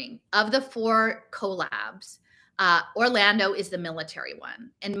lifelong learning. Of the 4 collabs, Orlando is the military one.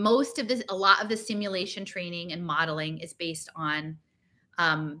 And most of this, a lot of the simulation training and modeling is based on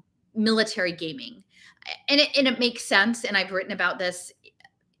military gaming. And it makes sense. And I've written about this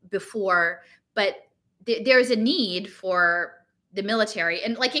before, but there is a need for the military.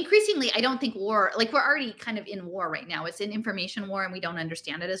 And like increasingly, I don't think war, like we're already kind of in war right now. It's an information war and we don't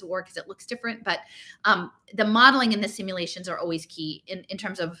understand it as war because it looks different. But the modeling and the simulations are always key in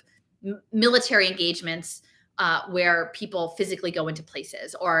terms of military engagements where people physically go into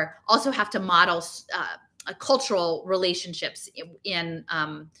places, or also have to model cultural relationships in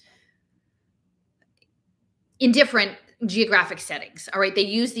different geographic settings. All right. They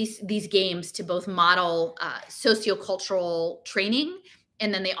use these games to both model sociocultural training,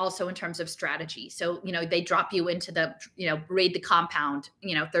 and then they also in terms of strategy. So, you know, they drop you into the, you know, raid the compound,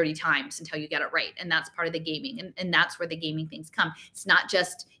 you know, 30 times until you get it right. And that's part of the gaming. And that's where the gaming things come. It's not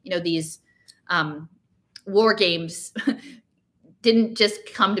just, you know, these war games didn't just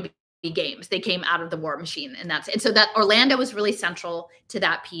come to be games. They came out of the war machine, and so that Orlando was really central to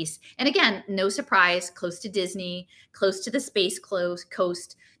that piece. And again, no surprise, close to Disney, close to the space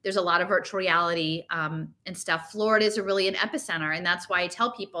coast. There's a lot of virtual reality and stuff. Florida is really an epicenter, and that's why I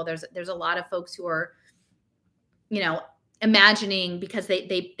tell people there's a lot of folks who are, you know, imagining, because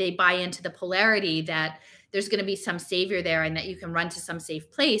they buy into the polarity that there's going to be some savior there and that you can run to some safe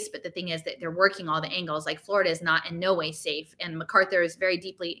place. But the thing is that they're working all the angles. Like Florida is not in no way safe. And MacArthur is very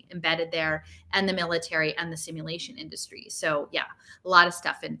deeply embedded there, and the military and the simulation industry. So yeah, a lot of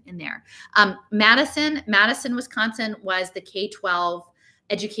stuff in there. Madison, Wisconsin was the K-12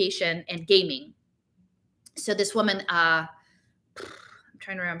 education and gaming. So this woman, I'm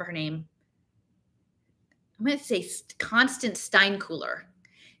trying to remember her name. I'm going to say Constance Steinkuhler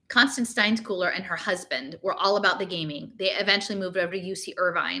and her husband were all about the gaming. They eventually moved over to UC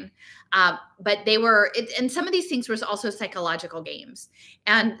Irvine. But they were, and some of these things were also psychological games.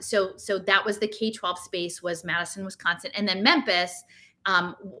 And so that was the K-12 space, was Madison, Wisconsin. And then Memphis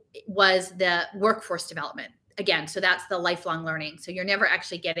was the workforce development. Again, so that's the lifelong learning. So you're never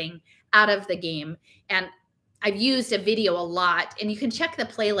actually getting out of the game. And I've used a video a lot, and you can check the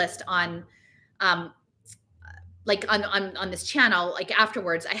playlist on, like on this channel, like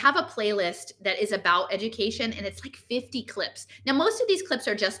afterwards. I have a playlist that is about education, and it's like 50 clips. Now, most of these clips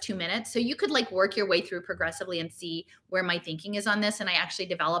are just 2 minutes. So you could like work your way through progressively and see where my thinking is on this. And I actually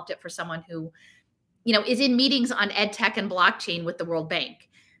developed it for someone who, you know, is in meetings on ed tech and blockchain with the World Bank.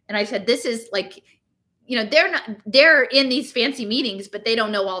 And I said, this is like, you know, they're in these fancy meetings, but they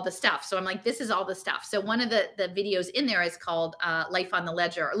don't know all the stuff. So I'm like, this is all the stuff. So one of the videos in there is called Life on the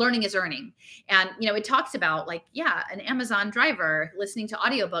Ledger, or Learning is Earning. And, you know, it talks about like, yeah, an Amazon driver listening to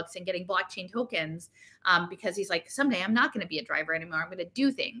audiobooks and getting blockchain tokens because he's like, someday I'm not going to be a driver anymore. I'm going to do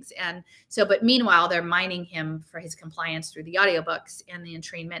things. And so, but meanwhile, they're mining him for his compliance through the audiobooks and the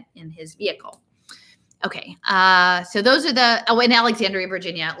entrainment in his vehicle. Okay. So those are in Alexandria,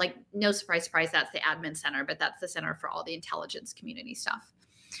 Virginia, like no surprise, that's the admin center, but that's the center for all the intelligence community stuff.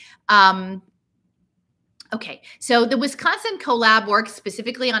 Okay. So the Wisconsin CoLab works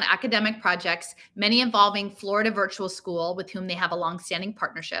specifically on academic projects, many involving Florida Virtual School, with whom they have a longstanding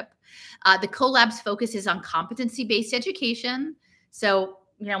partnership. The CoLab's focus is on competency-based education. So,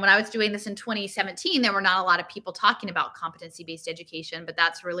 when I was doing this in 2017, there were not a lot of people talking about competency-based education, but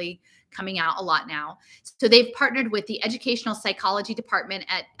that's really coming out a lot now. So they've partnered with the Educational Psychology Department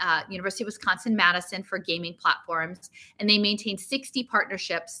at University of Wisconsin-Madison for gaming platforms, and they maintain 60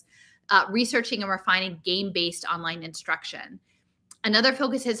 partnerships researching and refining game-based online instruction. Another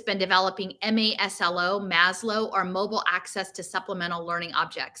focus has been developing MASLO, or Mobile Access to Supplemental Learning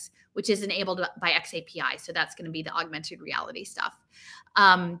Objects, which is enabled by XAPI. So that's going to be the augmented reality stuff.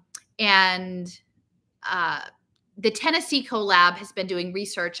 The Tennessee CoLab has been doing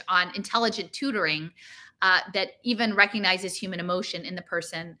research on intelligent tutoring that even recognizes human emotion in the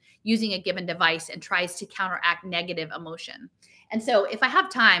person using a given device and tries to counteract negative emotion. And so if I have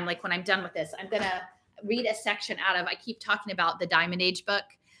time, like when I'm done with this, I'm going to read a section out of, I keep talking about the Diamond Age book,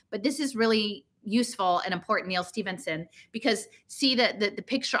 but this is really useful and important, Neil Stevenson, because see the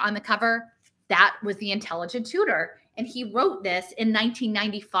picture on the cover, that was the intelligent tutor. And he wrote this in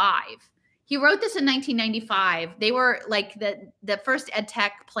 1995. He wrote this in 1995. They were like the first ed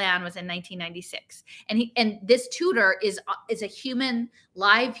tech plan was in 1996. And this tutor is a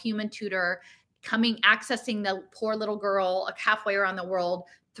live human tutor accessing the poor little girl halfway around the world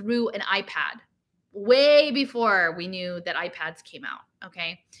through an iPad, way before we knew that iPads came out.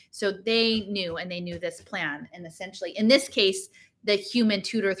 Okay. So they knew this plan. And essentially in this case, the human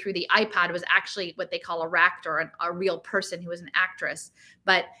tutor through the iPad was actually what they call a ractor, a real person who was an actress.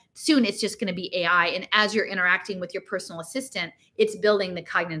 But soon it's just going to be AI. And as you're interacting with your personal assistant, it's building the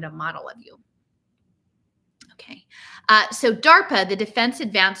cognitive model of you. Okay. So DARPA, the Defense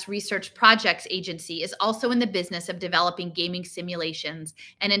Advanced Research Projects Agency, is also in the business of developing gaming simulations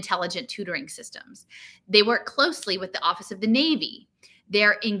and intelligent tutoring systems. They work closely with the Office of the Navy.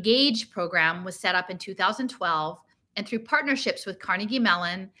 Their ENGAGE program was set up in 2012, and through partnerships with Carnegie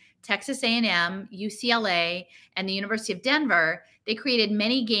Mellon, Texas A&M, UCLA, and the University of Denver, they created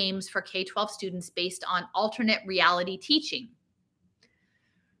many games for K-12 students based on alternate reality teaching,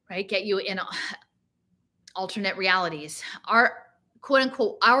 right? Get you in alternate realities, our quote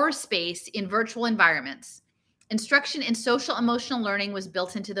unquote, our space in virtual environments. Instruction in social emotional learning was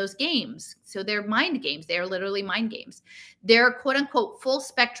built into those games. So they're mind games. They are literally mind games. Their quote unquote full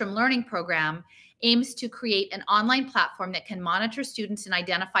spectrum learning program aims to create an online platform that can monitor students and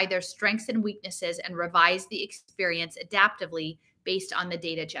identify their strengths and weaknesses and revise the experience adaptively based on the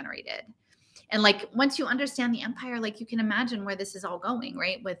data generated. And like, once you understand the empire, like you can imagine where this is all going,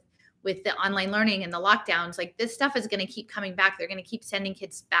 right? With the online learning and the lockdowns, like this stuff is going to keep coming back. They're going to keep sending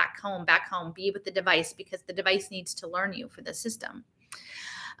kids back home, be with the device because the device needs to learn you for the system.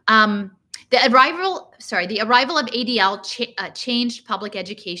 The arrival of ADL changed public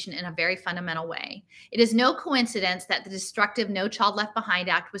education in a very fundamental way. It is no coincidence that the destructive No Child Left Behind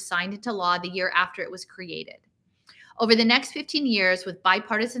Act was signed into law the year after it was created. Over the next 15 years, with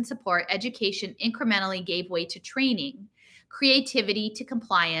bipartisan support, education incrementally gave way to training, creativity to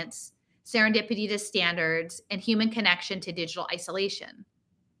compliance, serendipity to standards, and human connection to digital isolation.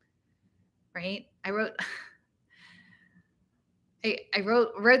 Right? I wrote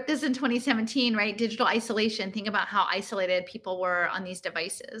this in 2017, right? Digital isolation. Think about how isolated people were on these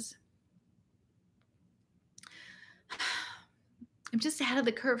devices. I'm just ahead of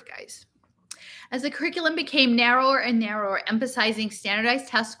the curve, guys. As the curriculum became narrower and narrower, emphasizing standardized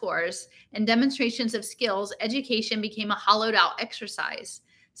test scores and demonstrations of skills, education became a hollowed out exercise,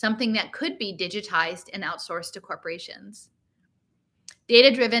 something that could be digitized and outsourced to corporations.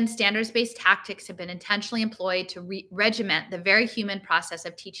 Data-driven, standards-based tactics have been intentionally employed to regiment the very human process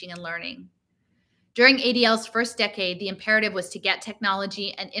of teaching and learning. During ADL's first decade, the imperative was to get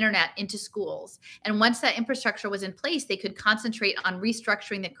technology and internet into schools. And once that infrastructure was in place, they could concentrate on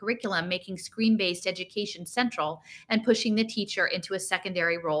restructuring the curriculum, making screen-based education central and pushing the teacher into a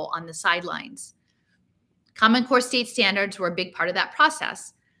secondary role on the sidelines. Common Core state standards were a big part of that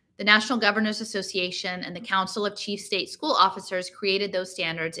process. The National Governors Association and the Council of Chief State School Officers created those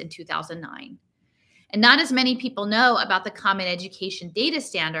standards in 2009. And not as many people know about the Common Education Data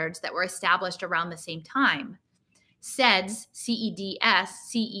Standards that were established around the same time. CEDS,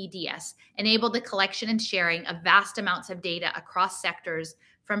 CEDS, enabled the collection and sharing of vast amounts of data across sectors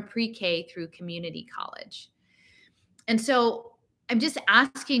from pre-K through community college. And so I'm just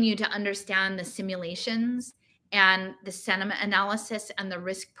asking you to understand the simulations and the sentiment analysis and the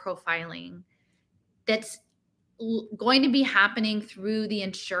risk profiling that's going to be happening through the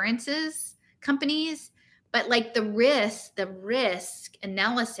insurances companies, but like the risk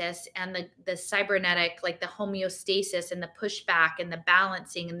analysis and the cybernetic, like the homeostasis and the pushback and the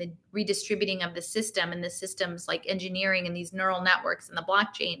balancing and the redistributing of the system and the systems like engineering and these neural networks and the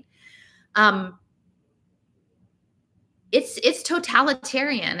blockchain. It's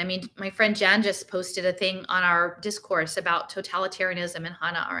totalitarian. I mean, my friend Jan just posted a thing on our discourse about totalitarianism and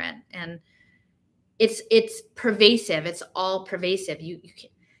Hannah Arendt, and it's pervasive. It's all pervasive. You can,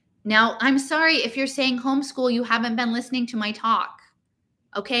 now, I'm sorry if you're saying homeschool, you haven't been listening to my talk.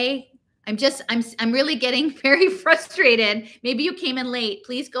 Okay? I'm really getting very frustrated. Maybe you came in late.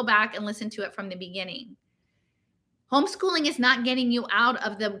 Please go back and listen to it from the beginning. Homeschooling is not getting you out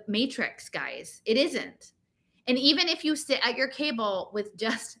of the matrix, guys. It isn't. And even if you sit at your cable with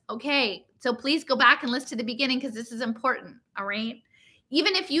just, okay, so please go back and listen to the beginning because this is important, all right?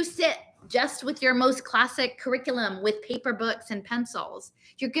 Even if you sit just with your most classic curriculum with paper books and pencils,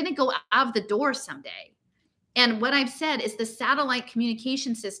 you're going to go out of the door someday. And what I've said is the satellite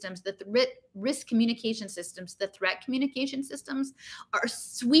communication systems, the risk communication systems, the threat communication systems are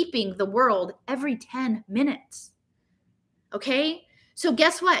sweeping the world every 10 minutes. Okay? So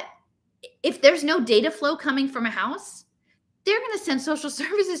guess what? If there's no data flow coming from a house, they're going to send social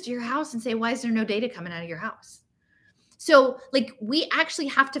services to your house and say, why is there no data coming out of your house? So like we actually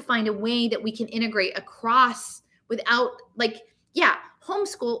have to find a way that we can integrate across without like, yeah,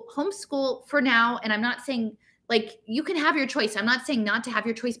 homeschool for now. And I'm not saying like you can have your choice. I'm not saying not to have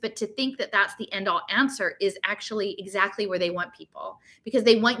your choice, but to think that that's the end all answer is actually exactly where they want people, because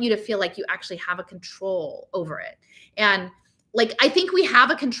they want you to feel like you actually have a control over it. And like, I think we have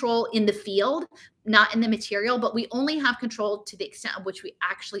a control in the field, not in the material, but we only have control to the extent of which we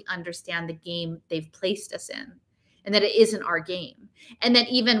actually understand the game they've placed us in, and that it isn't our game. And that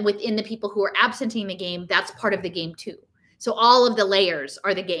even within the people who are absenting the game, that's part of the game too. So all of the layers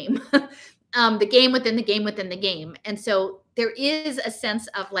are the game, the game within the game within the game. And so there is a sense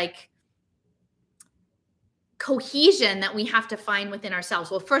of like cohesion that we have to find within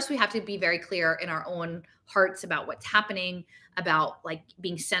ourselves. Well, first we have to be very clear in our own hearts about what's happening, about like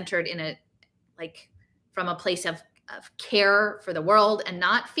being centered in a, like from a place of care for the world and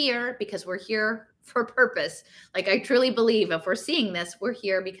not fear, because we're here for purpose. Like I truly believe if we're seeing this, we're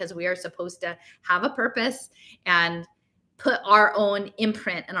here because we are supposed to have a purpose and put our own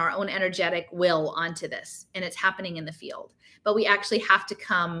imprint and our own energetic will onto this. And it's happening in the field. But we actually have to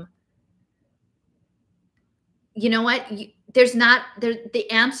come, you know what? There's not,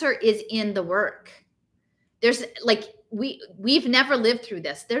 the answer is in the work. There's like, we've never lived through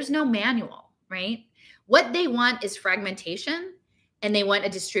this. There's no manual, right? What they want is fragmentation, and they want a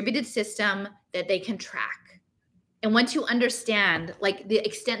distributed system that they can track. And once you understand like the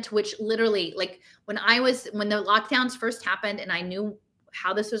extent to which literally, like when the lockdowns first happened and I knew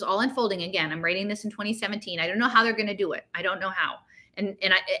how this was all unfolding, again, I'm writing this in 2017. I don't know how they're going to do it. I don't know how. And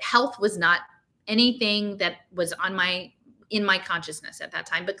health was not anything that was in my consciousness at that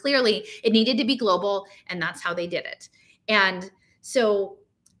time, but clearly it needed to be global, and that's how they did it. And so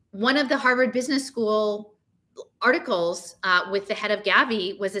one of the Harvard Business School articles with the head of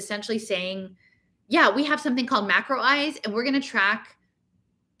Gavi was essentially saying, yeah, we have something called macro eyes, and we're going to track,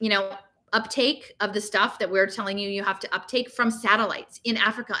 uptake of the stuff that we're telling you have to uptake from satellites in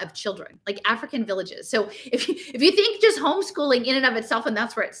Africa of children, like African villages. So if you think just homeschooling in and of itself and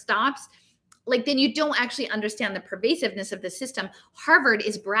that's where it stops, like then you don't actually understand the pervasiveness of the system. Harvard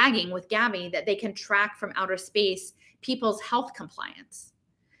is bragging with Gavi that they can track from outer space people's health compliance.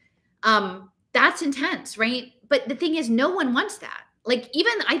 That's intense, right? But the thing is, no one wants that. Like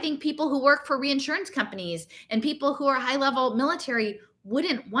even I think people who work for reinsurance companies and people who are high-level military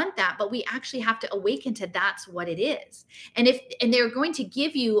wouldn't want that, but we actually have to awaken to that's what it is. And they're going to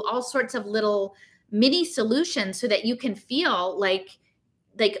give you all sorts of little mini solutions so that you can feel like,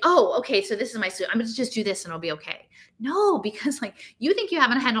 oh, okay, so this is my solution. I'm going to just do this and it'll be okay. No, because like you think you have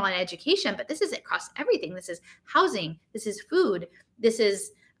a handle on education, but this is across everything. This is housing. This is food. This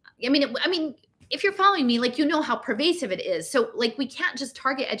is, I mean, if you're following me, like, you know how pervasive it is. So like, we can't just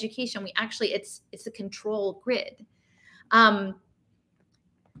target education. We actually, it's a control grid.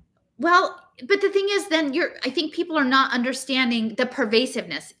 Well, but the thing is then I think people are not understanding the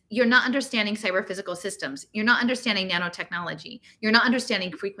pervasiveness. You're not understanding cyber physical systems. You're not understanding nanotechnology. You're not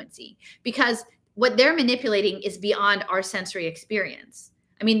understanding frequency, because what they're manipulating is beyond our sensory experience.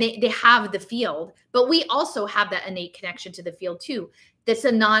 I mean, they have the field, but we also have that innate connection to the field too.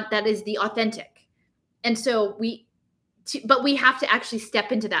 That is the authentic. And so but we have to actually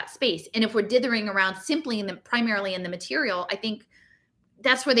step into that space. And if we're dithering around simply primarily in the material, I think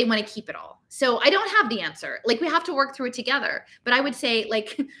that's where they want to keep it all. So I don't have the answer. Like, we have to work through it together. But I would say,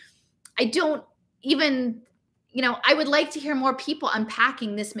 like, I don't even, I would like to hear more people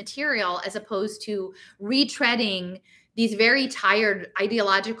unpacking this material as opposed to retreading these very tired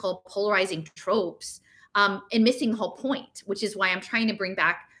ideological polarizing tropes and missing the whole point, which is why I'm trying to bring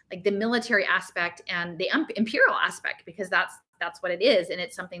back like the military aspect and the imperial aspect, because that's what it is. And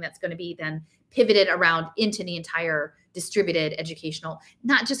it's something that's going to be then pivoted around into the entire distributed educational,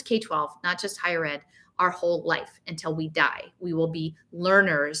 not just K-12, not just higher ed, our whole life until we die. We will be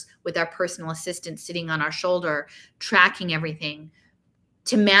learners with our personal assistant sitting on our shoulder, tracking everything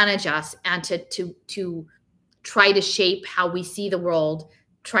to manage us and to try to shape how we see the world,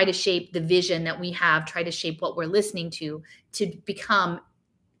 try to shape the vision that we have, try to shape what we're listening to become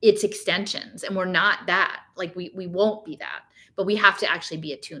its extensions. And we're not that. Like we won't be that, but we have to actually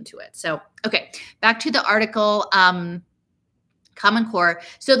be attuned to it. So, okay, back to the article, Common Core.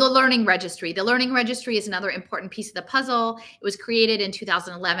 So the Learning Registry. The Learning Registry is another important piece of the puzzle. It was created in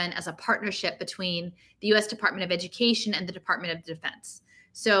 2011 as a partnership between the U.S. Department of Education and the Department of Defense.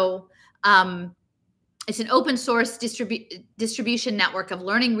 So it's an open source distribution network of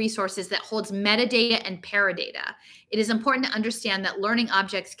learning resources that holds metadata and paradata. It is important to understand that learning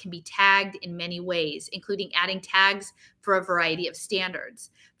objects can be tagged in many ways, including adding tags for a variety of standards.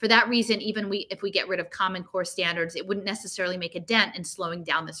 For that reason, even if we get rid of Common Core standards, it wouldn't necessarily make a dent in slowing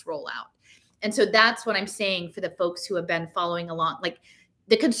down this rollout. And so that's what I'm saying for the folks who have been following along. Like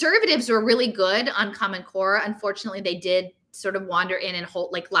the conservatives were really good on Common Core. Unfortunately, they did sort of wander in and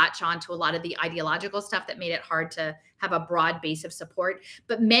latch on to a lot of the ideological stuff that made it hard to have a broad base of support.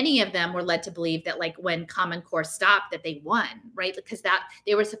 But many of them were led to believe that like when Common Core stopped, that they won, right? Because that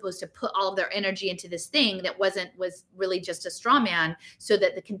they were supposed to put all of their energy into this thing that was really just a straw man, so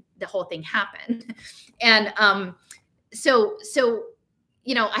that the whole thing happened. And so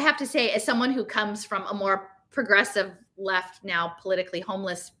you know, I have to say, as someone who comes from a more progressive left, now politically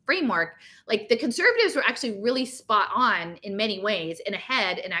homeless framework, like the conservatives were actually really spot on in many ways and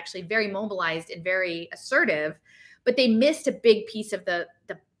ahead and actually very mobilized and very assertive, but they missed a big piece of the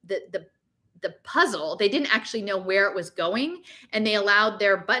puzzle. They didn't actually know where it was going, and they allowed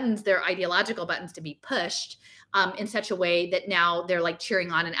their ideological buttons to be pushed in such a way that now they're like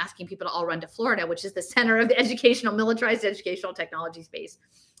cheering on and asking people to all run to Florida, which is the center of the militarized educational technology space.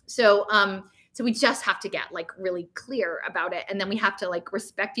 So we just have to get like really clear about it. And then we have to like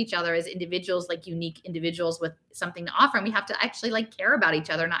respect each other as individuals, like unique individuals with something to offer. And we have to actually like care about each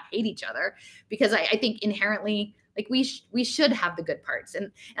other, not hate each other, because I think inherently like we should have the good parts.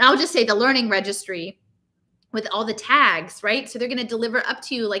 And I'll just say the Learning Registry with all the tags, right? So they're going to deliver up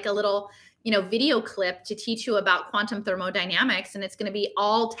to you like a little, you know, video clip to teach you about quantum thermodynamics. And it's going to be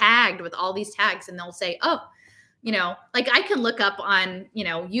all tagged with all these tags. And they'll say, oh, you know, like I can look up on, you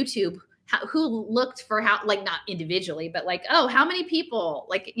know, YouTube who looked for how, like not individually, but like, oh, how many people,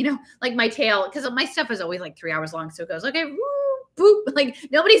 like, you know, like my tail, because my stuff is always like 3 hours long. So it goes, okay, woo, boop, like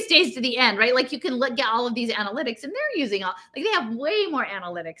nobody stays to the end, right? Like you can get all of these analytics, and they're using like they have way more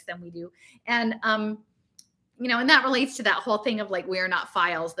analytics than we do. And, you know, and that relates to that whole thing of like, we're not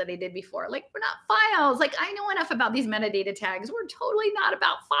files that I did before. Like, we're not files. Like, I know enough about these metadata tags. We're totally not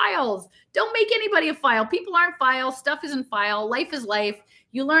about files. Don't make anybody a file. People aren't files. Stuff isn't file. Life is life.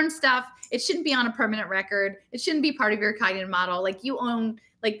 You learn stuff. It shouldn't be on a permanent record. It shouldn't be part of your cognitive model. Like you own,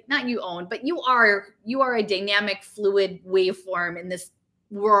 like not you own, but you are a dynamic, fluid waveform in this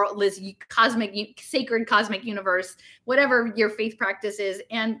world, this sacred cosmic universe, whatever your faith practice is.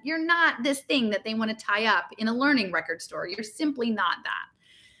 And you're not this thing that they want to tie up in a learning record store. You're simply not that.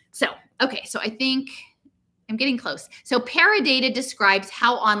 So, okay. So I think I'm getting close. So paradata describes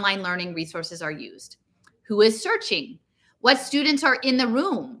how online learning resources are used. Who is searching? What students are in the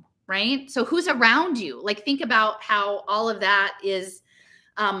room, right? So who's around you? Like think about how all of that is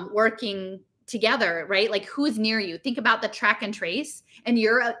working together, right? Like who's near you? Think about the track and trace, and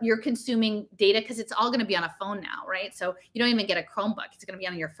you're consuming data because it's all going to be on a phone now, right? So you don't even get a Chromebook. It's going to be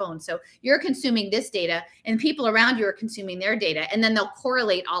on your phone. So you're consuming this data, and people around you are consuming their data, and then they'll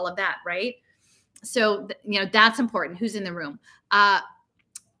correlate all of that, right? So, you know, that's important. Who's in the room?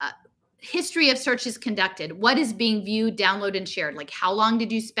 History of searches conducted. What is being viewed, downloaded, and shared? Like how long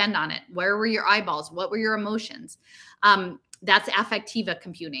did you spend on it? Where were your eyeballs? What were your emotions? That's affectiva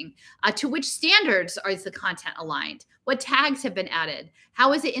computing. To which standards is the content aligned? What tags have been added?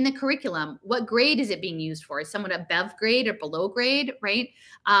 How is it in the curriculum? What grade is it being used for? Is someone a bev grade or below grade, right?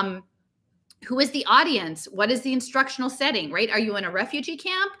 Who is the audience? What is the instructional setting, right? Are you in a refugee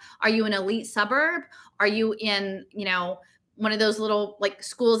camp? Are you in an elite suburb? Are you in, you know, one of those little like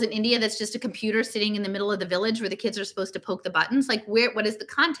schools in India that's just a computer sitting in the middle of the village where the kids are supposed to poke the buttons? Like what is the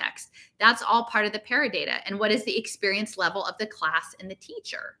context? That's all part of the paradata. And what is the experience level of the class and the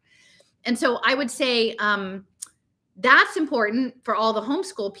teacher? And so I would say that's important for all the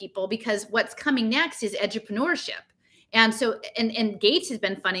homeschool people, because what's coming next is edupreneurship. And so, and Gates has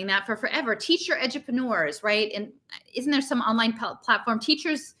been funding that for forever. Teacher edupreneurs, right? And isn't there some online platform?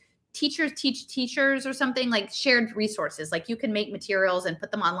 Teachers teachers teach teachers or something, like shared resources. Like you can make materials and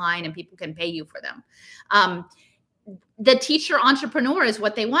put them online and people can pay you for them. The teacher entrepreneur is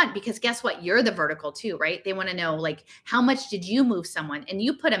what they want, because guess what? You're the vertical too, right? They want to know, like, how much did you move someone? And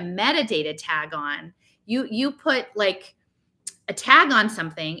you put a metadata tag on, you put like a tag on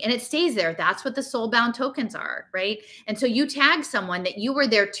something and it stays there. That's what the soul-bound tokens are, right? And so you tag someone that you were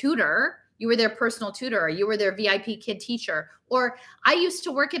their tutor, you were their personal tutor, or you were their VIP kid teacher. Or I used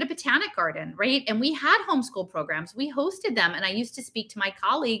to work at a botanic garden, right? And we had homeschool programs. We hosted them. And I used to speak to my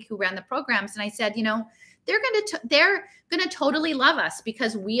colleague who ran the programs. And I said, you know, they're going to totally love us,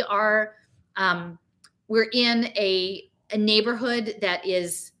 because we are, we're in a neighborhood that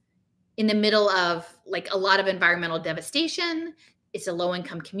is in the middle of like a lot of environmental devastation. It's a low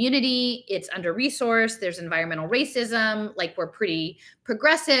income community. It's under resourced. There's environmental racism. Like, we're pretty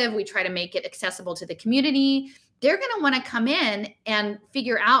progressive. We try to make it accessible to the community. They're going to want to come in and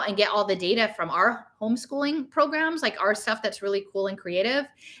figure out and get all the data from our homeschooling programs, like our stuff that's really cool and creative.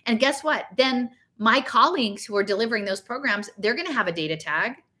 And guess what? Then my colleagues who are delivering those programs, they're going to have a data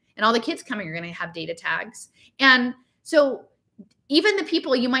tag, and all the kids coming are going to have data tags. And so even the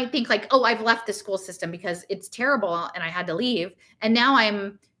people you might think like, oh, I've left the school system because it's terrible and I had to leave, and now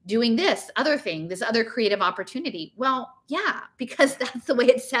I'm doing this other thing, this other creative opportunity. Well, yeah, because that's the way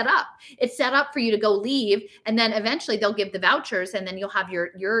it's set up. It's set up for you to go leave, and then eventually they'll give the vouchers, and then you'll have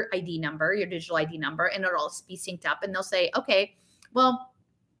your ID number, your digital ID number, and it'll all be synced up, and they'll say, okay, well,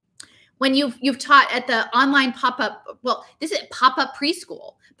 when you've taught at the online pop-up, well, this is pop-up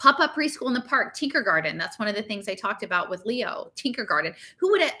preschool in the park, Tinkergarten. That's one of the things I talked about with Leo, Tinkergarten.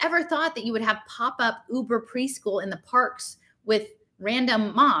 Who would have ever thought that you would have pop-up Uber preschool in the parks with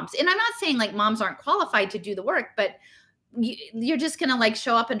random moms? And I'm not saying like moms aren't qualified to do the work, but you're just going to like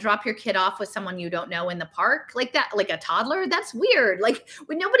show up and drop your kid off with someone you don't know in the park like that, like a toddler. That's weird. Like,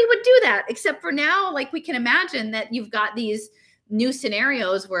 nobody would do that, except for now, like we can imagine that you've got these new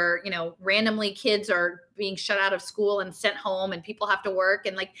scenarios where, you know, randomly kids are being shut out of school and sent home, and people have to work.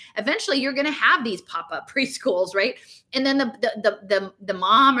 And like, eventually you're going to have these pop-up preschools, right? And then the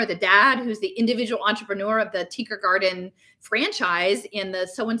mom or the dad, who's the individual entrepreneur of the Tinkergarten franchise in the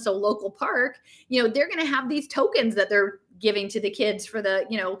so-and-so local park, you know, they're going to have these tokens that they're giving to the kids for the,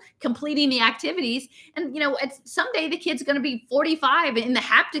 you know, completing the activities. And, you know, it's someday the kid's going to be 45 in the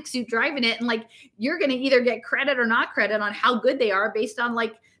haptic suit driving it. And like, you're going to either get credit or not credit on how good they are based on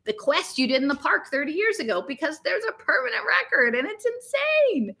like the quest you did in the park 30 years ago, because there's a permanent record, and it's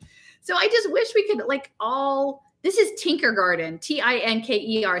insane. So I just wish we could like this is Tinkergarten,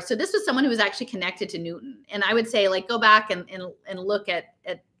 Tinker. So this was someone who was actually connected to Newton. And I would say like, go back and look at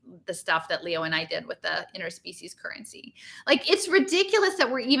the stuff that Leo and I did with the interspecies currency. Like, it's ridiculous that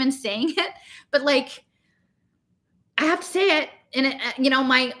we're even saying it, but like, I have to say it. And it, you know,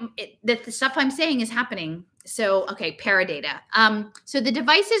 the stuff I'm saying is happening. So, okay, paradata. So the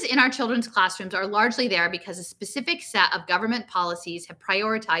devices in our children's classrooms are largely there because a specific set of government policies have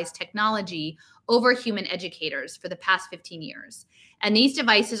prioritized technology over human educators for the past 15 years. And these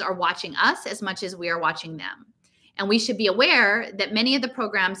devices are watching us as much as we are watching them. And we should be aware that many of the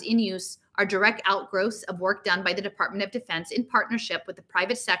programs in use are direct outgrowths of work done by the Department of Defense in partnership with the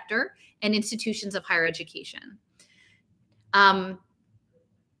private sector and institutions of higher education.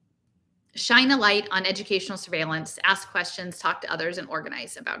 Shine a light on educational surveillance, ask questions, talk to others, and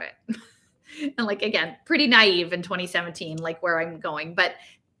organize about it. And like, again, pretty naive in 2017, like where I'm going, but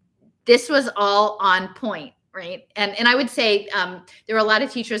this was all on point, right? And I would say there were a lot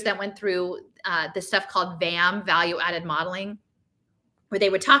of teachers that went through this stuff called VAM, value added modeling, where they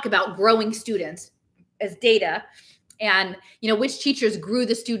would talk about growing students as data and, you know, which teachers grew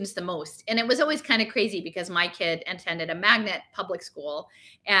the students the most. And it was always kind of crazy because my kid attended a magnet public school,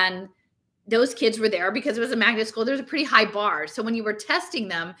 and those kids were there because it was a magnet school. There's a pretty high bar. So when you were testing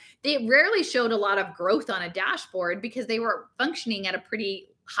them, they rarely showed a lot of growth on a dashboard because they were functioning at a pretty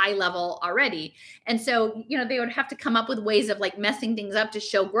high level already. And so, you know, they would have to come up with ways of like messing things up to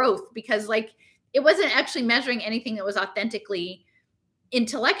show growth, because like it wasn't actually measuring anything that was authentically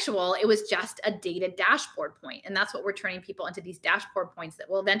intellectual. It was just a data dashboard point. And that's what we're turning people into, these dashboard points that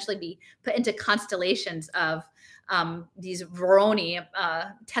will eventually be put into constellations of these Voronoi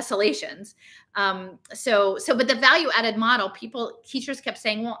tessellations. But the value added model, teachers kept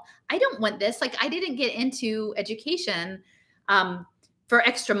saying, well, I don't want this. Like, I didn't get into education for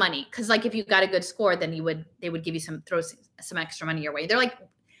extra money. Cause like, if you got a good score, then they would give you throw some extra money your way. They're like,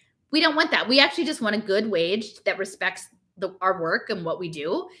 we don't want that. We actually just want a good wage that respects our work and what we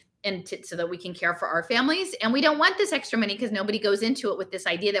do. so that we can care for our families. And we don't want this extra money because nobody goes into it with this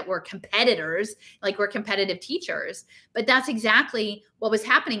idea that we're competitors, like we're competitive teachers. But that's exactly what was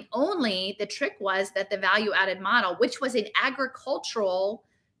happening. Only the trick was that the value added model, which was an agricultural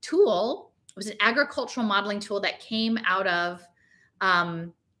tool, was an agricultural modeling tool that came out of,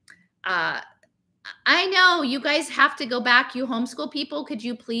 I know you guys have to go back. You homeschool people, could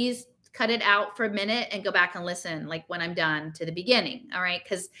you please cut it out for a minute and go back and listen, like when I'm done, to the beginning. All right.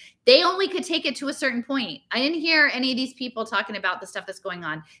 Because they only could take it to a certain point. I didn't hear any of these people talking about the stuff that's going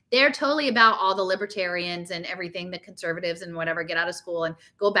on. They're totally about all the libertarians and everything, the conservatives and whatever, get out of school and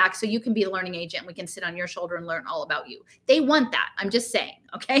go back so you can be a learning agent. We can sit on your shoulder and learn all about you. They want that. I'm just saying.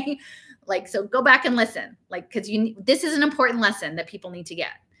 Okay. Like, so go back and listen, like, because this is an important lesson that people need to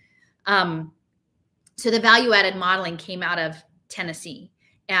get. So the value added modeling came out of Tennessee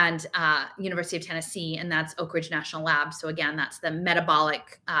and University of Tennessee, and that's Oak Ridge National Lab. So again, that's the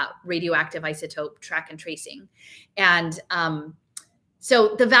metabolic radioactive isotope track and tracing. And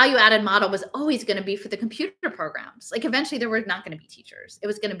so the value added model was always going to be for the computer programs. Like eventually there were not going to be teachers. It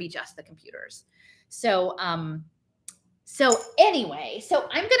was going to be just the computers. So, anyway, so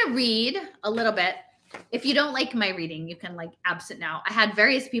I'm going to read a little bit. If you don't like my reading, you can like absent now. I had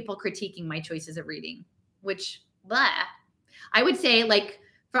various people critiquing my choices of reading, which blah. I would say, like,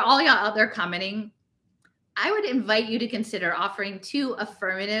 for all y'all out there commenting, I would invite you to consider offering 2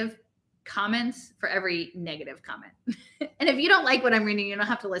 affirmative comments for every negative comment. And if you don't like what I'm reading, you don't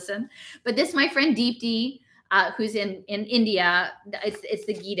have to listen. But this, my friend Deepti, who's in India, it's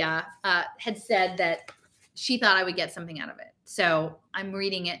the Gita, had said that she thought I would get something out of it. So I'm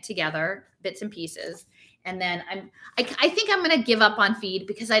reading it together, bits and pieces. And then I think I'm going to give up on feed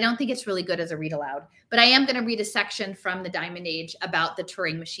because I don't think it's really good as a read aloud. But I am going to read a section from the Diamond Age about the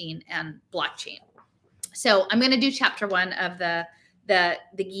Turing machine and blockchain. So I'm going to do chapter 1 of the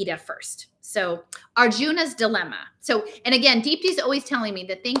Gita first. So Arjuna's dilemma. So, and again, Deepti's always telling me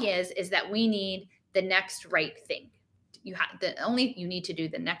the thing is that we need the next right thing. You need to do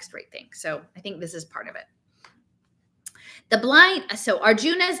the next right thing. So I think this is part of it. So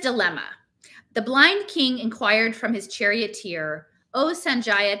Arjuna's dilemma. The blind king inquired from his charioteer, "O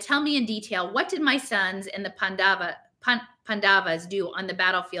Sanjaya, tell me in detail, what did my sons and the Pandavas do on the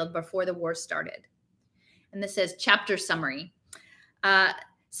battlefield before the war started?" And this says chapter summary.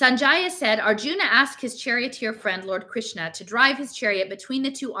 Sanjaya said, Arjuna asked his charioteer friend, Lord Krishna, to drive his chariot between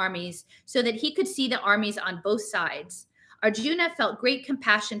the 2 armies so that he could see the armies on both sides. Arjuna felt great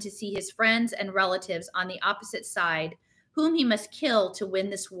compassion to see his friends and relatives on the opposite side, whom he must kill to win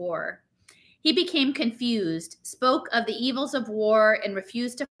this war. He became confused, spoke of the evils of war, and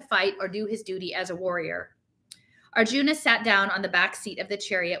refused to fight or do his duty as a warrior. Arjuna sat down on the back seat of the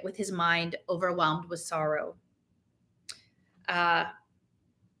chariot with his mind overwhelmed with sorrow.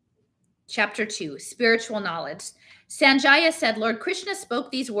 Chapter 2, Spiritual Knowledge. Sanjaya said, Lord Krishna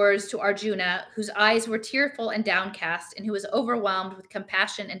spoke these words to Arjuna, whose eyes were tearful and downcast, and who was overwhelmed with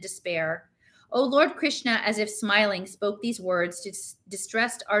compassion and despair. O Lord Krishna, as if smiling, spoke these words to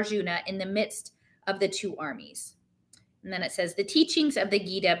distressed Arjuna in the midst of the 2 armies. And then it says, the teachings of the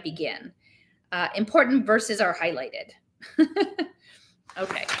Gita begin. Important verses are highlighted.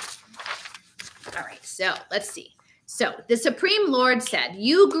 Okay. All right. So let's see. So the Supreme Lord said,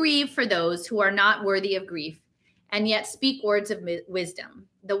 you grieve for those who are not worthy of grief, and yet speak words of wisdom.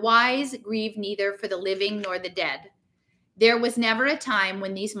 The wise grieve neither for the living nor the dead. There was never a time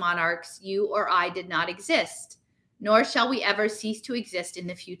when these monarchs, you or I, did not exist, nor shall we ever cease to exist in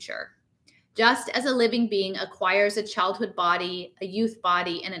the future. Just as a living being acquires a childhood body, a youth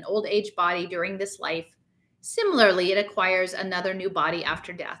body, and an old age body during this life, similarly it acquires another new body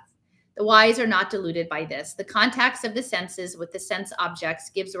after death. The wise are not deluded by this. The contacts of the senses with the sense objects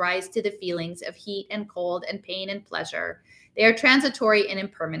gives rise to the feelings of heat and cold and pain and pleasure. They are transitory and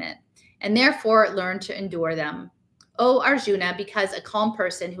impermanent, and therefore learn to endure them. O Arjuna, because a calm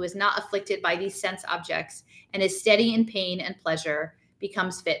person who is not afflicted by these sense objects and is steady in pain and pleasure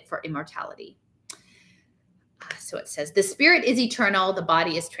becomes fit for immortality. So it says, the spirit is eternal, the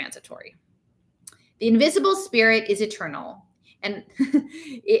body is transitory. The invisible spirit is eternal, and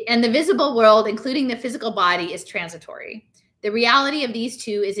the visible world, including the physical body, is transitory. The reality of these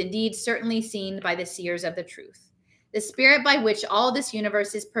 2 is indeed certainly seen by the seers of the truth. The spirit by which all this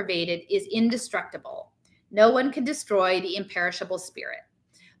universe is pervaded is indestructible. No one can destroy the imperishable spirit.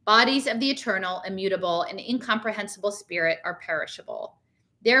 Bodies of the eternal, immutable, and incomprehensible spirit are perishable.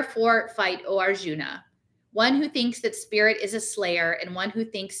 Therefore, fight, O Arjuna. One who thinks that spirit is a slayer and one who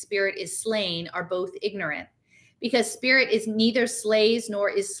thinks spirit is slain are both ignorant, because spirit is neither slays nor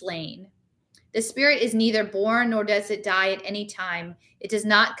is slain. The spirit is neither born nor does it die at any time. It does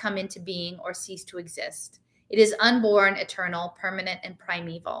not come into being or cease to exist. It is unborn, eternal, permanent, and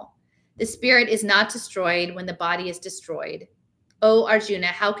primeval. The spirit is not destroyed when the body is destroyed. O Arjuna,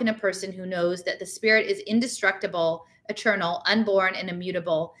 how can a person who knows that the spirit is indestructible, eternal, unborn, and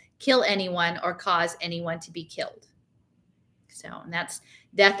immutable kill anyone or cause anyone to be killed? So, and that's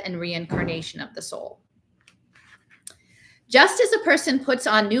death and reincarnation of the soul. Just as a person puts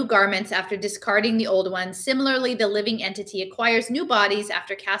on new garments after discarding the old ones, similarly, the living entity acquires new bodies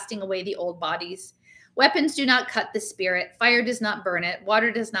after casting away the old bodies. Weapons do not cut the spirit, fire does not burn it,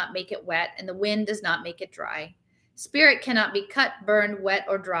 water does not make it wet, and the wind does not make it dry. Spirit cannot be cut, burned, wet,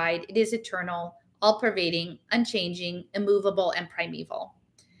 or dried. It is eternal, all-pervading, unchanging, immovable, and primeval.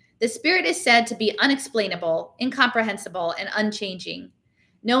 The spirit is said to be unexplainable, incomprehensible, and unchanging.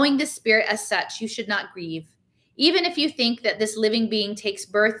 Knowing the spirit as such, you should not grieve. Even if you think that this living being takes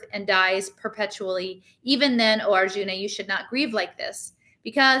birth and dies perpetually, even then, O Arjuna, you should not grieve like this,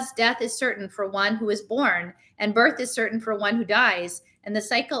 because death is certain for one who is born, and birth is certain for one who dies, and the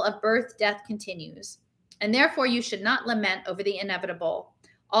cycle of birth, death continues. And therefore you should not lament over the inevitable.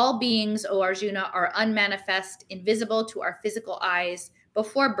 All beings, O Arjuna, are unmanifest, invisible to our physical eyes,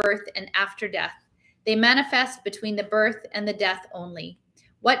 before birth and after death. They manifest between the birth and the death only.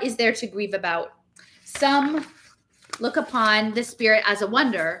 What is there to grieve about? Some look upon the spirit as a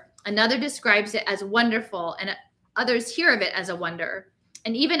wonder. Another describes it as wonderful, and others hear of it as a wonder.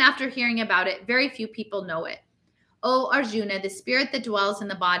 And even after hearing about it, very few people know it. O Arjuna, the spirit that dwells in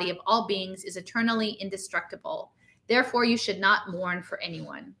the body of all beings is eternally indestructible. Therefore, you should not mourn for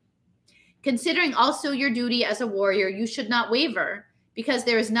anyone. Considering also your duty as a warrior, you should not waver, because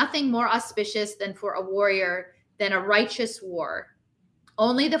there is nothing more auspicious than for a warrior than a righteous war.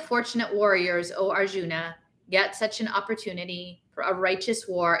 Only the fortunate warriors, O Arjuna, get such an opportunity for a righteous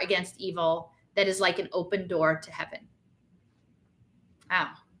war against evil that is like an open door to heaven.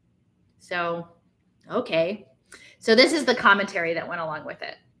 Wow. So, okay. So this is the commentary that went along with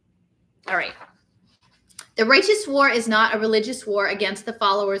it. All right. The righteous war is not a religious war against the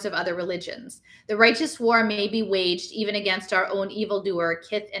followers of other religions. The righteous war may be waged even against our own evildoer,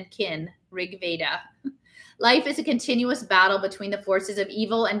 kith and kin, Rig Veda. Life is a continuous battle between the forces of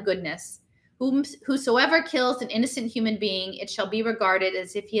evil and goodness. Whosoever kills an innocent human being, it shall be regarded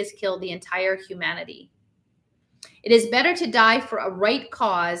as if he has killed the entire humanity. It is better to die for a right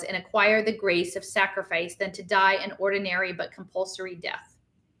cause and acquire the grace of sacrifice than to die an ordinary but compulsory death.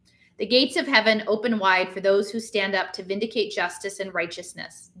 The gates of heaven open wide for those who stand up to vindicate justice and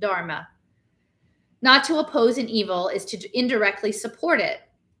righteousness, dharma. Not to oppose an evil is to indirectly support it.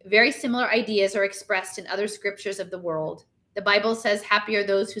 Very similar ideas are expressed in other scriptures of the world. The Bible says, happy are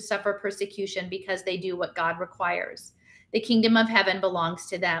those who suffer persecution because they do what God requires. The kingdom of heaven belongs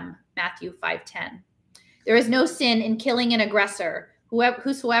to them, Matthew 5:10. There is no sin in killing an aggressor.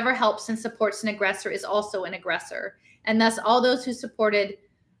 Whosoever helps and supports an aggressor is also an aggressor. And thus all those who supported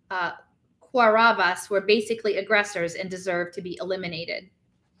Kauravas were basically aggressors and deserve to be eliminated.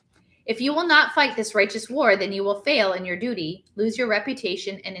 If you will not fight this righteous war, then you will fail in your duty, lose your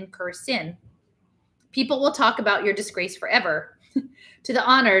reputation, and incur sin. People will talk about your disgrace forever. To the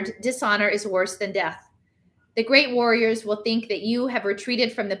honored, dishonor is worse than death. The great warriors will think that you have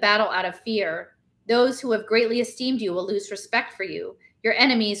retreated from the battle out of fear. Those who have greatly esteemed you will lose respect for you. Your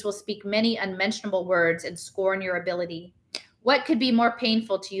enemies will speak many unmentionable words and scorn your ability. What could be more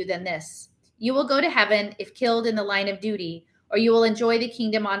painful to you than this? You will go to heaven if killed in the line of duty, or you will enjoy the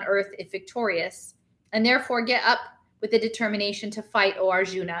kingdom on earth if victorious. And therefore get up with the determination to fight, O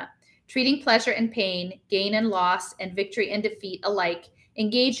Arjuna. Treating pleasure and pain, gain and loss, and victory and defeat alike,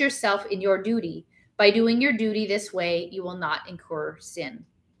 engage yourself in your duty. By doing your duty this way, you will not incur sin.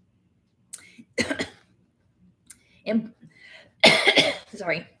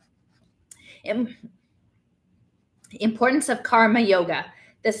 Importance of karma yoga,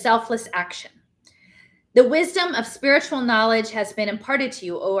 the selfless action. The wisdom of spiritual knowledge has been imparted to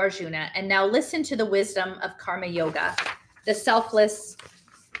you, O Arjuna, and now listen to the wisdom of karma yoga, the selfless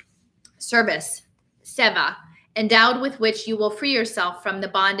service, seva, endowed with which you will free yourself from the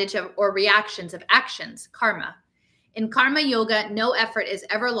bondage of or reactions of actions, karma. In karma yoga, no effort is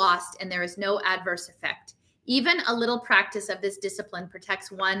ever lost and there is no adverse effect. Even a little practice of this discipline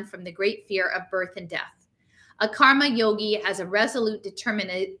protects one from the great fear of birth and death. A karma yogi has a resolute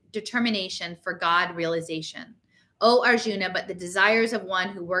determination for God realization. O Arjuna, but the desires of one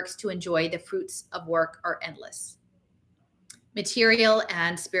who works to enjoy the fruits of work are endless. Material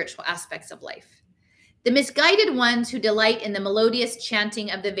and spiritual aspects of life. The misguided ones who delight in the melodious chanting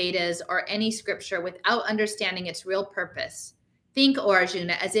of the Vedas or any scripture without understanding its real purpose Think, O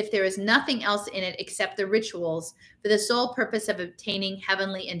Arjuna, as if there is nothing else in it except the rituals for the sole purpose of obtaining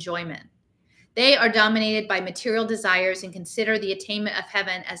heavenly enjoyment. They are dominated by material desires and consider the attainment of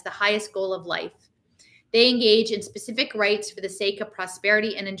heaven as the highest goal of life. They engage in specific rites for the sake of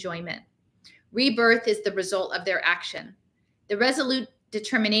prosperity and enjoyment. Rebirth is the result of their action. The resolute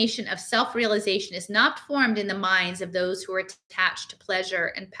determination of self-realization is not formed in the minds of those who are attached to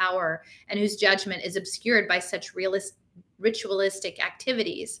pleasure and power and whose judgment is obscured by such ritualistic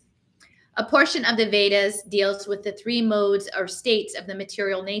activities. A portion of the Vedas deals with the three modes or states of the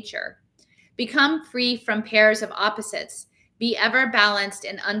material nature. Become free from pairs of opposites. Be ever balanced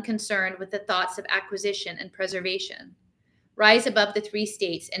and unconcerned with the thoughts of acquisition and preservation. Rise above the three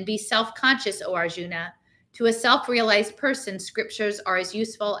states and be self-conscious, O Arjuna. To a self-realized person, scriptures are as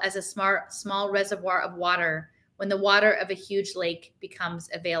useful as a small reservoir of water when the water of a huge lake becomes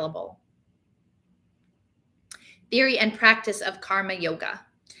available. Theory and practice of karma yoga.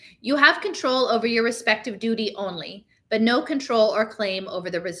 You have control over your respective duty only, but no control or claim over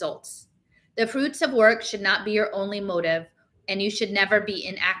the results. The fruits of work should not be your only motive, and you should never be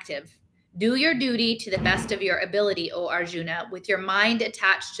inactive. Do your duty to the best of your ability, O Arjuna, with your mind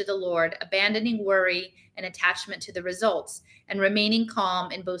attached to the Lord, abandoning worry and attachment to the results, and remaining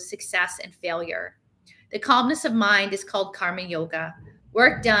calm in both success and failure. The calmness of mind is called karma yoga.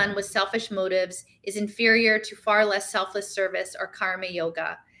 Work done with selfish motives is inferior to far less selfless service or karma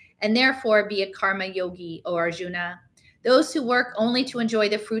yoga, and therefore be a karma yogi, O Arjuna. Those who work only to enjoy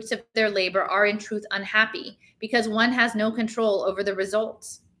the fruits of their labor are in truth unhappy, because one has no control over the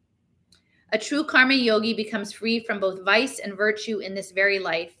results. A true karma yogi becomes free from both vice and virtue in this very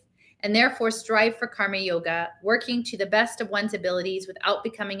life, and therefore strive for karma yoga. Working to the best of one's abilities without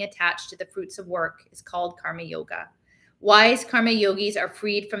becoming attached to the fruits of work is called karma yoga. Wise karma yogis are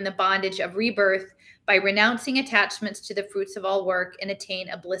freed from the bondage of rebirth by renouncing attachments to the fruits of all work and attain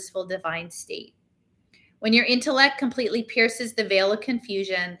a blissful divine state. When your intellect completely pierces the veil of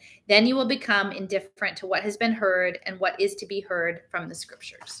confusion, then you will become indifferent to what has been heard and what is to be heard from the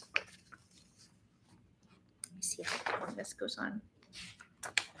scriptures. Let me see how long this goes on.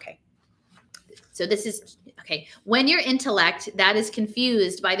 Okay. So this is, okay. When your intellect that is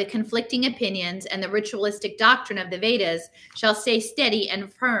confused by the conflicting opinions and the ritualistic doctrine of the Vedas shall stay steady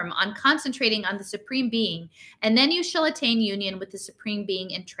and firm on concentrating on the Supreme Being, and then you shall attain union with the Supreme Being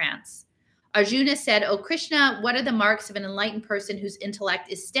in trance. Arjuna said, O Krishna, what are the marks of an enlightened person whose intellect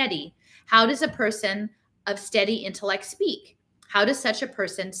is steady? How does a person of steady intellect speak? How does such a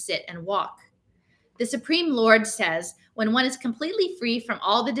person sit and walk? The Supreme Lord says, when one is completely free from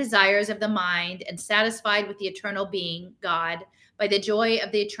all the desires of the mind and satisfied with the eternal being, God, by the joy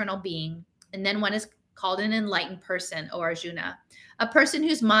of the eternal being, and then one is called an enlightened person, O Arjuna. A person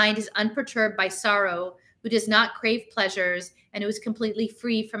whose mind is unperturbed by sorrow, who does not crave pleasures, and who is completely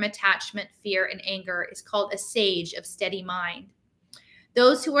free from attachment, fear, and anger is called a sage of steady mind.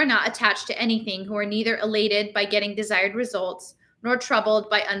 Those who are not attached to anything, who are neither elated by getting desired results, nor troubled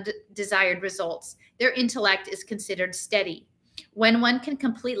by undesired results, their intellect is considered steady. When one can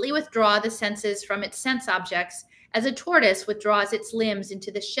completely withdraw the senses from its sense objects, as a tortoise withdraws its limbs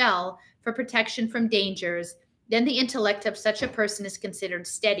into the shell for protection from dangers, then the intellect of such a person is considered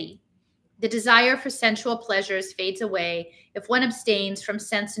steady. The desire for sensual pleasures fades away if one abstains from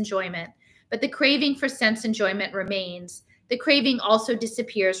sense enjoyment, but the craving for sense enjoyment remains. The craving also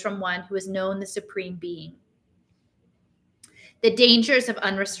disappears from one who has known the Supreme Being. The dangers of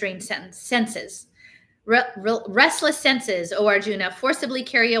unrestrained senses. Restless senses, O Arjuna, forcibly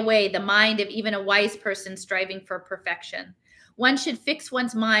carry away the mind of even a wise person striving for perfection. One should fix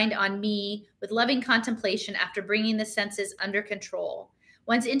one's mind on me with loving contemplation after bringing the senses under control.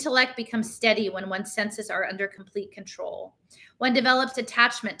 One's intellect becomes steady when one's senses are under complete control. One develops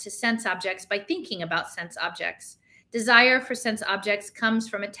attachment to sense objects by thinking about sense objects. Desire for sense objects comes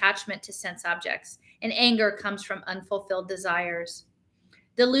from attachment to sense objects, and anger comes from unfulfilled desires.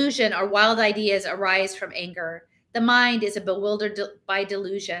 Delusion or wild ideas arise from anger. The mind is bewildered by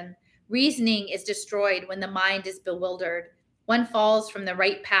delusion. Reasoning is destroyed when the mind is bewildered. One falls from the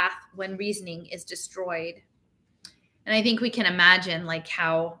right path when reasoning is destroyed. And I think we can imagine like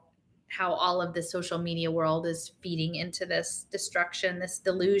how all of the social media world is feeding into this destruction, this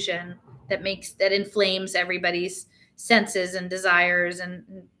delusion that inflames everybody's senses and desires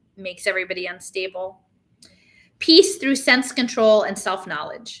and makes everybody unstable. Peace through sense control and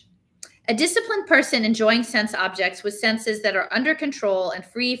self-knowledge. A disciplined person enjoying sense objects with senses that are under control and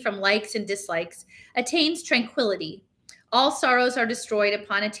free from likes and dislikes attains tranquility. All sorrows are destroyed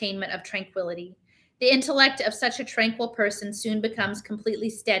upon attainment of tranquility. The intellect of such a tranquil person soon becomes completely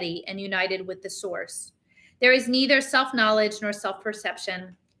steady and united with the source. There is neither self-knowledge nor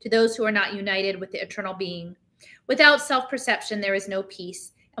self-perception to those who are not united with the eternal being. Without self-perception, there is no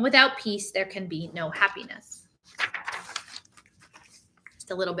peace, and without peace, there can be no happiness.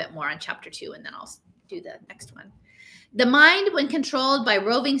 Just a little bit more on chapter 2, and then I'll do the next one. The mind, when controlled by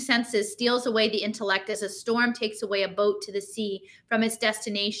roving senses, steals away the intellect as a storm takes away a boat to the sea from its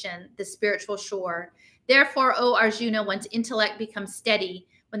destination, the spiritual shore. Therefore, O Arjuna, one's intellect becomes steady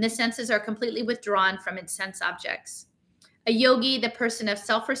when the senses are completely withdrawn from its sense objects. A yogi, the person of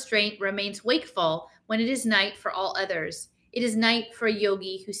self-restraint, remains wakeful when it is night for all others. It is night for a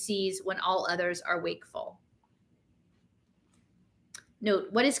yogi who sees when all others are wakeful. Note,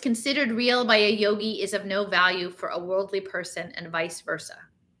 what is considered real by a yogi is of no value for a worldly person and vice versa.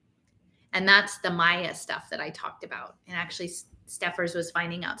 And that's the Maya stuff that I talked about. And actually, Steffers was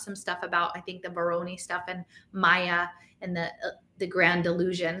finding out some stuff about, I think, the Varoni stuff and Maya and the grand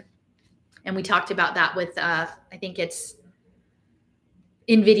delusion. And we talked about that with, I think it's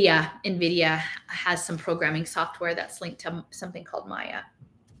NVIDIA. NVIDIA has some programming software that's linked to something called Maya.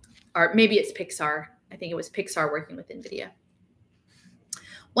 Or maybe it's Pixar. I think it was Pixar working with NVIDIA.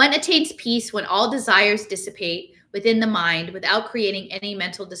 One attains peace when all desires dissipate within the mind without creating any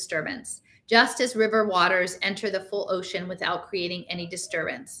mental disturbance, just as river waters enter the full ocean without creating any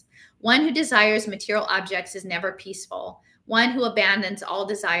disturbance. One who desires material objects is never peaceful. One who abandons all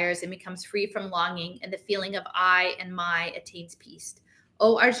desires and becomes free from longing and the feeling of I and my attains peace.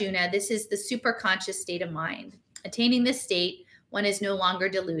 O Arjuna, this is the superconscious state of mind. Attaining this state, one is no longer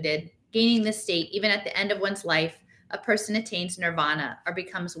deluded. Gaining this state, even at the end of one's life, a person attains nirvana or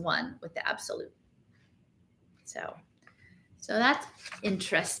becomes one with the absolute. So that's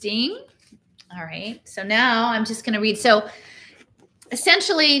interesting. All right. So now I'm just going to read. So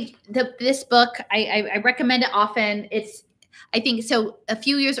essentially, this book, I recommend it often. I think, so a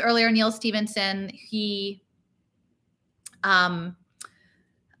few years earlier, Neil Stephenson, he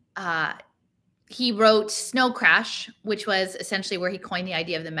wrote Snow Crash, which was essentially where he coined the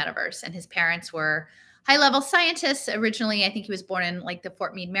idea of the metaverse. And his parents were high-level scientists. Originally, I think he was born in like the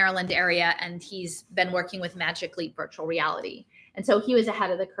Fort Meade, Maryland area, and he's been working with Magic Leap virtual reality. And so he was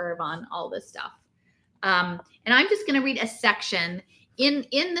ahead of the curve on all this stuff. And I'm just going to read a section.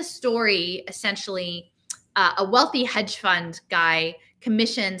 In the story, essentially, a wealthy hedge fund guy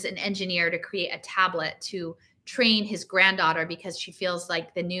commissions an engineer to create a tablet to train his granddaughter because she feels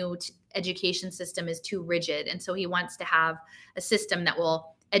like the new education system is too rigid. And so he wants to have a system that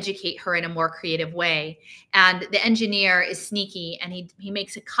will educate her in a more creative way. And the engineer is sneaky and he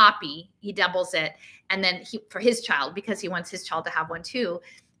makes a copy, he doubles it, and then for his child, because he wants his child to have one too.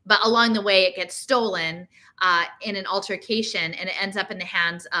 But along the way, it gets stolen in an altercation, and it ends up in the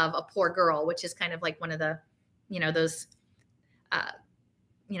hands of a poor girl, which is kind of like one of the, those,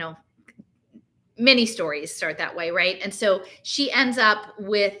 many stories start that way, right? And so she ends up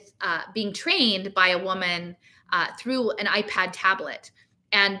with being trained by a woman through an iPad tablet.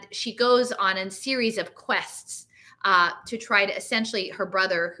 And she goes on a series of quests to try to, essentially, her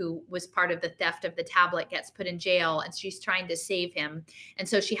brother, who was part of the theft of the tablet, gets put in jail, and she's trying to save him. And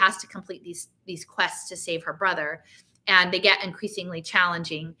so she has to complete these quests to save her brother. And they get increasingly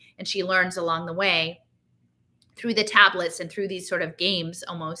challenging, and she learns along the way through the tablets and through these sort of games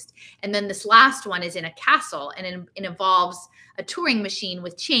almost. And then this last one is in a castle, and it involves a Turing machine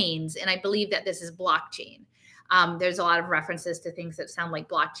with chains. And I believe that this is blockchain. There's a lot of references to things that sound like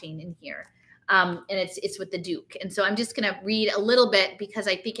blockchain in here. And it's with the Duke. And so I'm just going to read a little bit because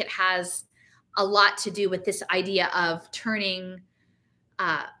I think it has a lot to do with this idea of turning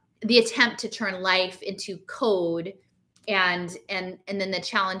the attempt to turn life into code and then the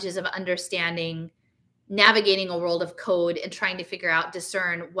challenges of understanding, navigating a world of code and trying to figure out,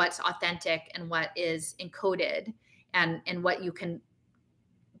 discern what's authentic and what is encoded and what you can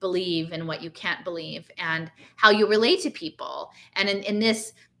believe and what you can't believe, and how you relate to people. And in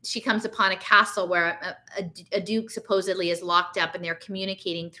this, she comes upon a castle where a duke supposedly is locked up, and they're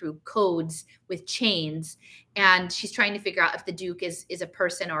communicating through codes with chains. And she's trying to figure out if the duke is a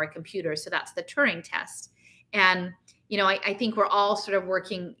person or a computer. So that's the Turing test. And, I think we're all sort of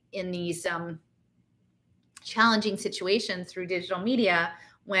working in these challenging situations through digital media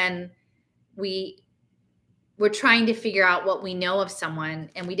when we're trying to figure out what we know of someone,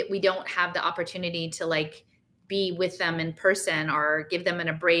 and we don't have the opportunity to like be with them in person or give them an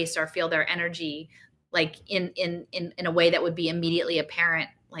embrace or feel their energy, like in a way that would be immediately apparent,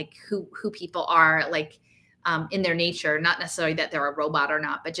 like who people are, like in their nature, not necessarily that they're a robot or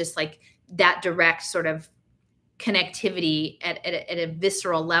not, but just like that direct sort of connectivity at a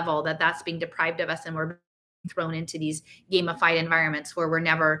visceral level that's being deprived of us, and we're thrown into these gamified environments where we're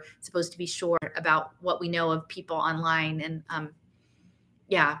never supposed to be sure about what we know of people online. And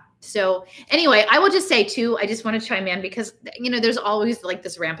yeah. So anyway, I will just say too, I just want to chime in because, there's always like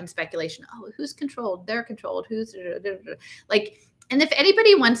this rampant speculation. Oh, who's controlled? They're controlled. Who's like, and if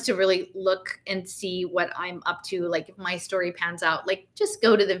anybody wants to really look and see what I'm up to, like if my story pans out, like just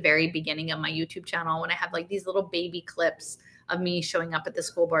go to the very beginning of my YouTube channel when I have like these little baby clips of me showing up at the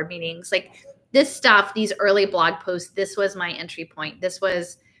school board meetings. Like this stuff, these early blog posts, this was my entry point. This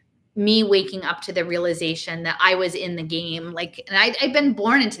was me waking up to the realization that I was in the game. Like, and I'd been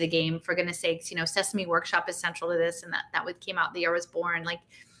born into the game, for goodness sakes. Sesame Workshop is central to this, and that came out the year I was born. Like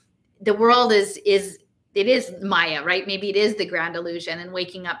the world is Maya, right? Maybe it is the grand illusion, and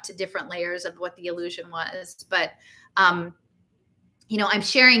waking up to different layers of what the illusion was. But I'm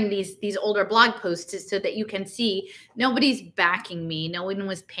sharing these older blog posts so that you can see nobody's backing me. No one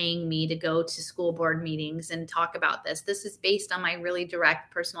was paying me to go to school board meetings and talk about this. This is based on my really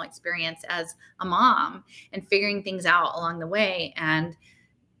direct personal experience as a mom and figuring things out along the way and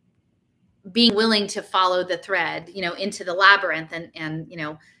being willing to follow the thread, into the labyrinth and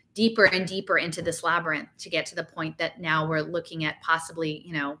deeper and deeper into this labyrinth to get to the point that now we're looking at possibly,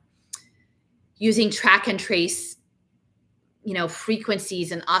 using track and trace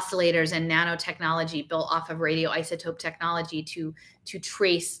frequencies and oscillators and nanotechnology built off of radioisotope technology to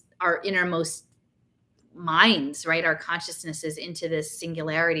trace our innermost minds, right? Our consciousnesses into this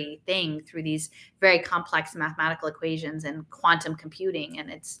singularity thing through these very complex mathematical equations and quantum computing. And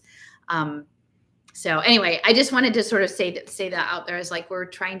it's, so anyway, I just wanted to sort of say that out there as like, we're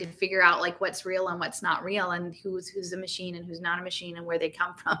trying to figure out like what's real and what's not real and who's a machine and who's not a machine and where they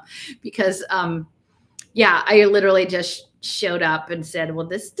come from. Because, yeah, I literally just showed up and said, well,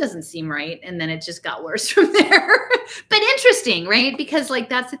 this doesn't seem right. And then it just got worse from there. But interesting, right? Because like,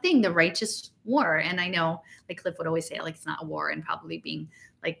 that's the thing, the righteous war. And I know like Cliff would always say, like, it's not a war, and probably being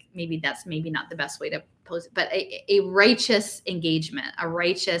like, maybe not the best way to pose it, but a righteous engagement, a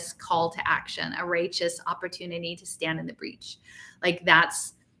righteous call to action, a righteous opportunity to stand in the breach. Like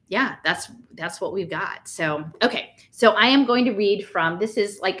that's what we've got. So, okay. So I am going to read from, this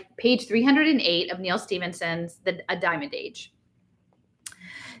is like page 308 of Neil Stephenson's A Diamond Age.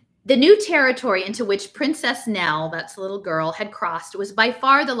 The new territory into which Princess Nell, that's the little girl, had crossed was by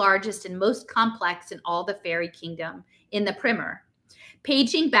far the largest and most complex in all the fairy kingdom in the primer.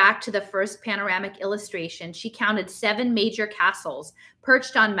 Paging back to the first panoramic illustration, she counted 7 major castles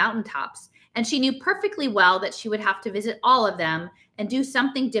perched on mountaintops, and she knew perfectly well that she would have to visit all of them and do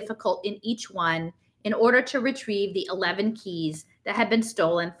something difficult in each one in order to retrieve the 11 keys that had been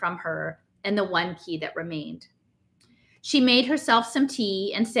stolen from her and the 1 key that remained. She made herself some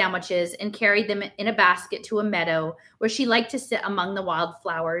tea and sandwiches and carried them in a basket to a meadow where she liked to sit among the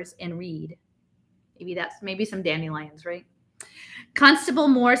wildflowers and read. Maybe some dandelions, right? Constable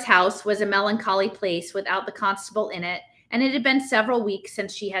Moore's house was a melancholy place without the constable in it, and it had been several weeks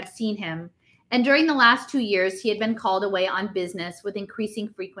since she had seen him. And during the last 2 years, he had been called away on business with increasing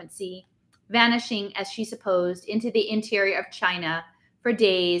frequency, vanishing, as she supposed, into the interior of China for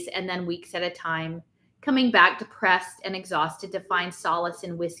days and then weeks at a time, coming back depressed and exhausted to find solace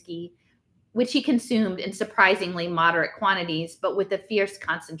in whiskey, which he consumed in surprisingly moderate quantities, but with a fierce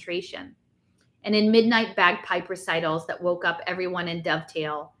concentration, and in midnight bagpipe recitals that woke up everyone in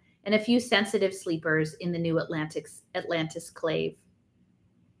Dovetail, and a few sensitive sleepers in the new Atlantis clave.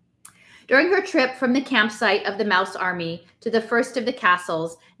 During her trip from the campsite of the Mouse Army to the first of the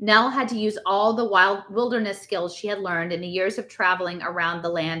castles, Nell had to use all the wilderness skills she had learned in the years of traveling around the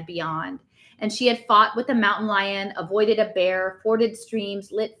land beyond. And she had fought with a mountain lion, avoided a bear, forded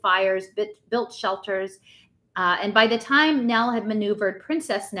streams, lit fires, built shelters. And by the time Nell had maneuvered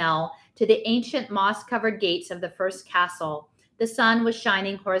Princess Nell to the ancient moss-covered gates of the first castle, the sun was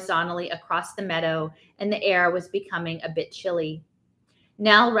shining horizontally across the meadow, and the air was becoming a bit chilly.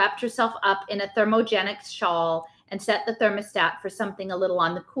 Nell wrapped herself up in a thermogenic shawl and set the thermostat for something a little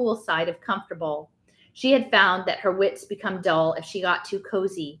on the cool side of comfortable. She had found that her wits become dull if she got too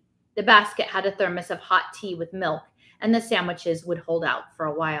cozy. The basket had a thermos of hot tea with milk, and the sandwiches would hold out for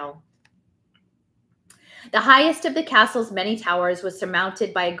a while. The highest of the castle's many towers was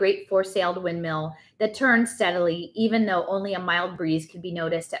surmounted by a great four-sailed windmill that turned steadily, even though only a mild breeze could be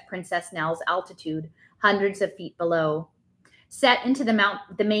noticed at Princess Nell's altitude, hundreds of feet below. Set into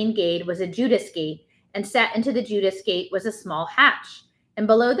the main gate was a Judas gate, and set into the Judas gate was a small hatch, and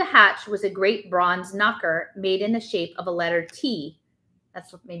below the hatch was a great bronze knocker made in the shape of a letter T.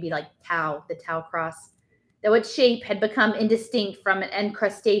 That's maybe like Tau, the Tau cross, though its shape had become indistinct from an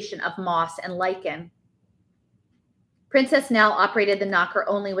encrustation of moss and lichen. Princess Nell operated the knocker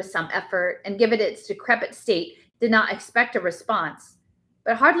only with some effort, and given its decrepit state, did not expect a response.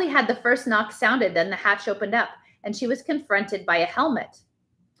 But hardly had the first knock sounded than the hatch opened up, and she was confronted by a helmet.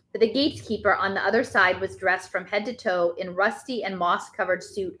 But the gatekeeper on the other side was dressed from head to toe in rusty and moss-covered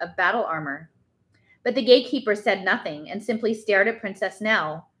suit of battle armor. But the gatekeeper said nothing and simply stared at Princess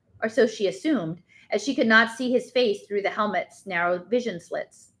Nell, or so she assumed, as she could not see his face through the helmet's narrow vision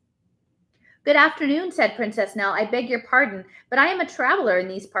slits. "Good afternoon," said Princess Nell. "I beg your pardon, but I am a traveler in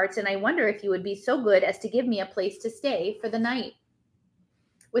these parts, and I wonder if you would be so good as to give me a place to stay for the night."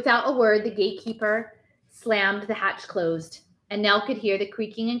 Without a word, the gatekeeper slammed the hatch closed, and Nell could hear the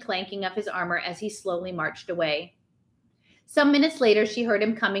creaking and clanking of his armor as he slowly marched away. Some minutes later, she heard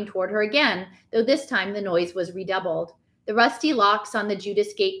him coming toward her again, though this time the noise was redoubled. The rusty locks on the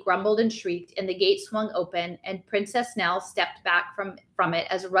Judas gate grumbled and shrieked, and the gate swung open, and Princess Nell stepped back from it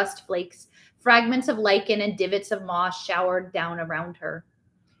as rust flakes, fragments of lichen, and divots of moss showered down around her.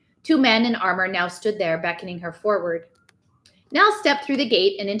 Two men in armor now stood there, beckoning her forward. Nell stepped through the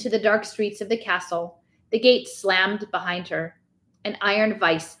gate and into the dark streets of the castle. The gate slammed behind her. An iron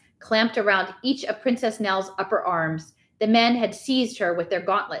vice clamped around each of Princess Nell's upper arms. The men had seized her with their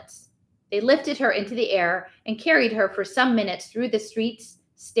gauntlets. They lifted her into the air and carried her for some minutes through the streets,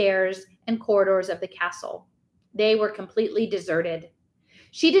 stairs, and corridors of the castle. They were completely deserted.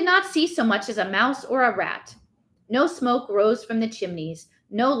 She did not see so much as a mouse or a rat. No smoke rose from the chimneys.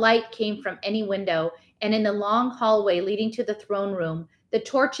 No light came from any window, and in the long hallway leading to the throne room, the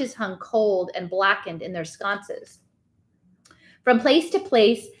torches hung cold and blackened in their sconces. From place to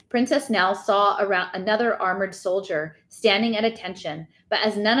place, Princess Nell saw around another armored soldier standing at attention, but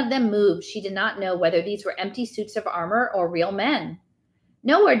as none of them moved, she did not know whether these were empty suits of armor or real men.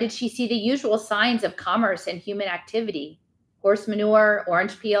 Nowhere did she see the usual signs of commerce and human activity: horse manure,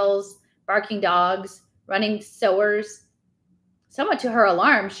 orange peels, barking dogs, running sewers. Somewhat to her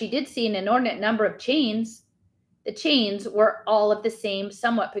alarm, she did see an inordinate number of chains. The chains were all of the same,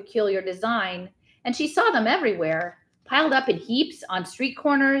 somewhat peculiar design, and she saw them everywhere, piled up in heaps on street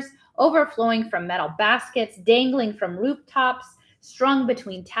corners, overflowing from metal baskets, dangling from rooftops, strung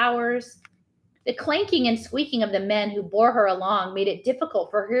between towers. The clanking and squeaking of the men who bore her along made it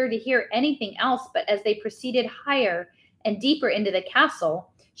difficult for her to hear anything else, but as they proceeded higher and deeper into the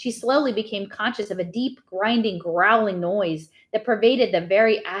castle, she slowly became conscious of a deep, grinding, growling noise that pervaded the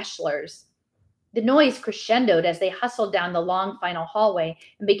very ashlars. The noise crescendoed as they hustled down the long final hallway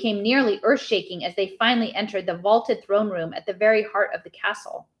and became nearly earth-shaking as they finally entered the vaulted throne room at the very heart of the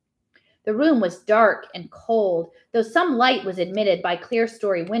castle. The room was dark and cold, though some light was admitted by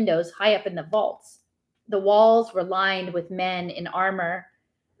clear-story windows high up in the vaults. The walls were lined with men in armor.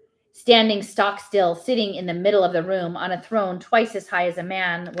 Standing stock still, sitting in the middle of the room on a throne twice as high as a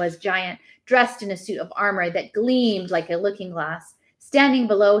man, was Giant, dressed in a suit of armor that gleamed like a looking-glass. Standing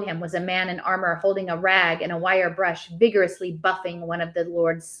below him was a man in armor holding a rag and a wire brush, vigorously buffing one of the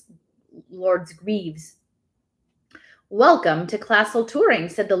Lord's greaves. "Welcome to Castle Turing,"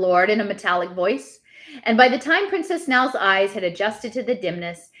 said the Lord in a metallic voice. And by the time Princess Nell's eyes had adjusted to the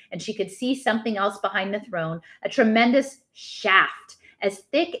dimness and she could see something else behind the throne, a tremendous shaft, as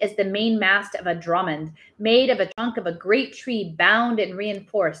thick as the main mast of a Drummond, made of a trunk of a great tree bound and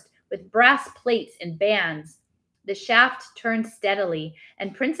reinforced with brass plates and bands. The shaft turned steadily,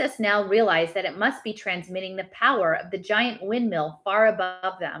 and Princess Nell realized that it must be transmitting the power of the giant windmill far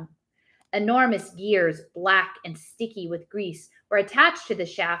above them. Enormous gears, black and sticky with grease, were attached to the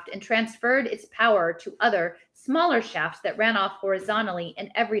shaft and transferred its power to other, smaller shafts that ran off horizontally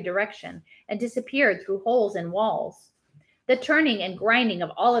in every direction and disappeared through holes in walls. The turning and grinding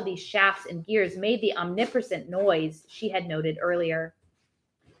of all of these shafts and gears made the omnipresent noise she had noted earlier.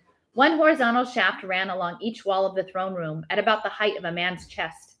 One horizontal shaft ran along each wall of the throne room at about the height of a man's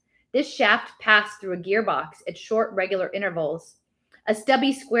chest. This shaft passed through a gearbox at short, regular intervals. A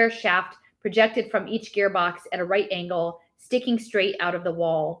stubby square shaft projected from each gearbox at a right angle, sticking straight out of the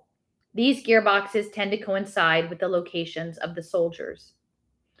wall. These gearboxes tend to coincide with the locations of the soldiers.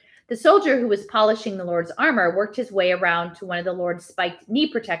 The soldier who was polishing the Lord's armor worked his way around to one of the Lord's spiked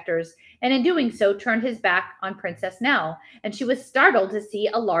knee protectors, and in doing so turned his back on Princess Nell, and she was startled to see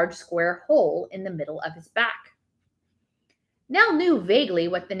a large square hole in the middle of his back. Nell knew vaguely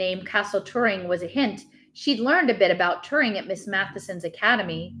what the name Castle Turing was a hint. She'd learned a bit about Turing at Miss Matheson's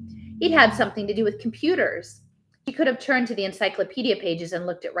academy. He'd had something to do with computers. She could have turned to the encyclopedia pages and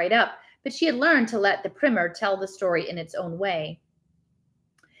looked it right up, but she had learned to let the primer tell the story in its own way.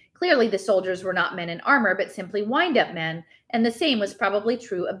 Clearly, the soldiers were not men in armor, but simply wind-up men, and the same was probably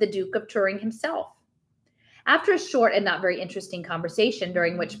true of the Duke of Turing himself. After a short and not very interesting conversation,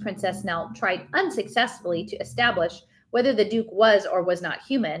 during which Princess Nell tried unsuccessfully to establish whether the Duke was or was not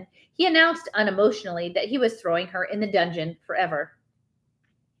human, he announced unemotionally that he was throwing her in the dungeon forever.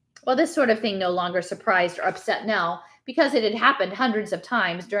 Well, this sort of thing no longer surprised or upset Nell, because it had happened hundreds of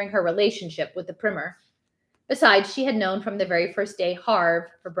times during her relationship with the primer. Besides, she had known from the very first day Harv,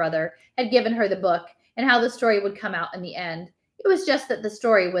 her brother, had given her the book and how the story would come out in the end. It was just that the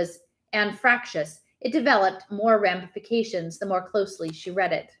story was anfractious. It developed more ramifications the more closely she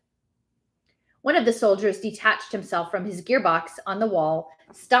read it. One of the soldiers detached himself from his gearbox on the wall,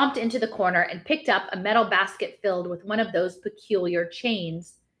 stomped into the corner, and picked up a metal basket filled with one of those peculiar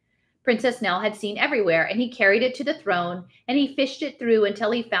chains Princess Nell had seen everywhere, and he carried it to the throne, and he fished it through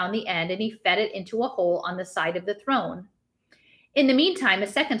until he found the end, and he fed it into a hole on the side of the throne. In the meantime, a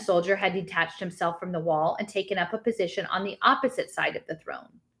second soldier had detached himself from the wall and taken up a position on the opposite side of the throne.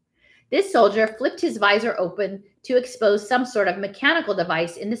 This soldier flipped his visor open to expose some sort of mechanical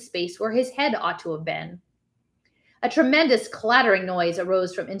device in the space where his head ought to have been. A tremendous clattering noise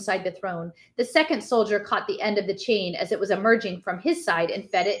arose from inside the throne. The second soldier caught the end of the chain as it was emerging from his side and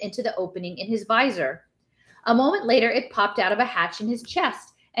fed it into the opening in his visor. A moment later, it popped out of a hatch in his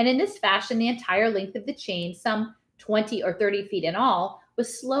chest, and in this fashion, the entire length of the chain, some 20 or 30 feet in all,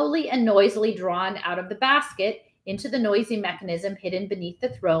 was slowly and noisily drawn out of the basket into the noisy mechanism hidden beneath the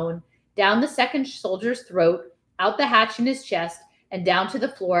throne, down the second soldier's throat, out the hatch in his chest, and down to the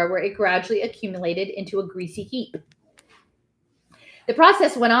floor, where it gradually accumulated into a greasy heap. The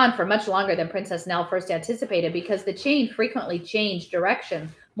process went on for much longer than Princess Nell first anticipated, because the chain frequently changed direction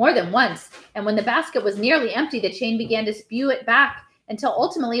more than once, and when the basket was nearly empty, the chain began to spew it back until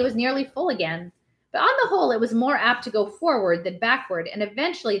ultimately it was nearly full again. But on the whole, it was more apt to go forward than backward, and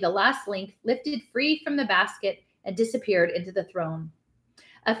eventually the last link lifted free from the basket and disappeared into the throne.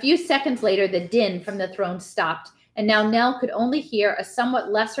 A few seconds later, the din from the throne stopped, and now Nell could only hear a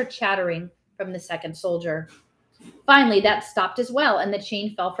somewhat lesser chattering from the second soldier. Finally, that stopped as well, and the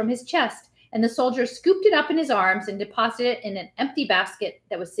chain fell from his chest, and the soldier scooped it up in his arms and deposited it in an empty basket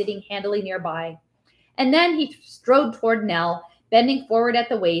that was sitting handily nearby. And then he strode toward Nell, bending forward at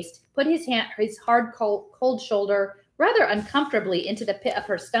the waist, put his hard, cold shoulder rather uncomfortably into the pit of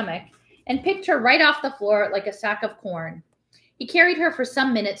her stomach, and picked her right off the floor like a sack of corn. He carried her for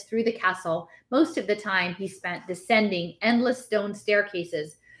some minutes through the castle, most of the time he spent descending endless stone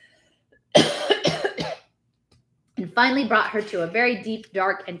staircases, and finally brought her to a very deep,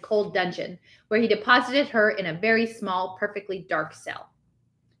 dark, and cold dungeon, where he deposited her in a very small, perfectly dark cell.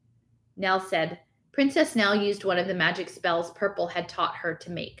 Nell said, Princess Nell used one of the magic spells Purple had taught her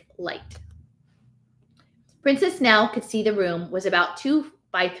to make light. Princess Nell could see the room was about 2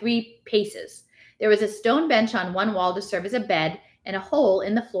 by 3 paces. There was a stone bench on one wall to serve as a bed, and a hole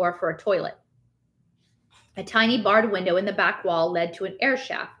in the floor for a toilet. A tiny barred window in the back wall led to an air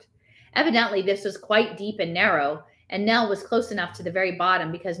shaft. Evidently, this was quite deep and narrow, and Nell was close enough to the very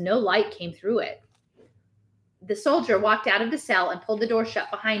bottom because no light came through it. The soldier walked out of the cell and pulled the door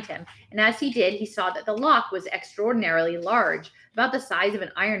shut behind him, and as he did, he saw that the lock was extraordinarily large, about the size of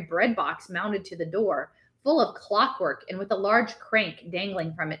an iron bread box mounted to the door, full of clockwork and with a large crank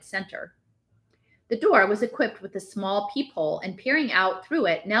dangling from its center. The door was equipped with a small peephole, and peering out through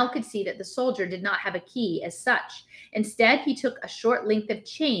it, Nell could see that the soldier did not have a key as such. Instead, he took a short length of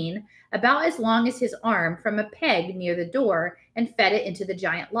chain, about as long as his arm, from a peg near the door and fed it into the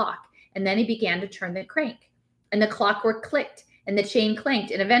giant lock, and then he began to turn the crank. And the clockwork clicked, and the chain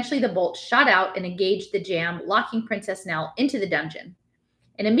clanked, and eventually the bolt shot out and engaged the jam, locking Princess Nell into the dungeon.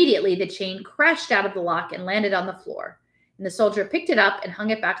 And immediately the chain crashed out of the lock and landed on the floor, and the soldier picked it up and hung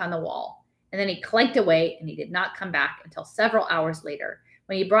it back on the wall. And then he clanked away, and he did not come back until several hours later,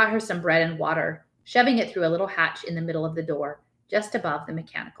 when he brought her some bread and water, shoving it through a little hatch in the middle of the door, just above the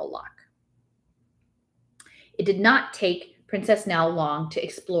mechanical lock. It did not take Princess Nell long to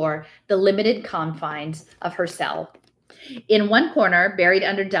explore the limited confines of her cell. In one corner, buried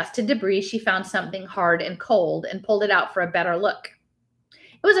under dust and debris, she found something hard and cold and pulled it out for a better look.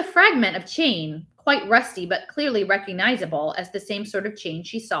 It was a fragment of chain, quite rusty, but clearly recognizable as the same sort of chain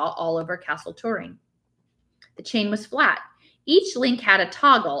she saw all over Castle Turing. The chain was flat. Each link had a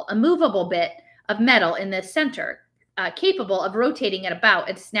toggle, a movable bit of metal in the center, capable of rotating it about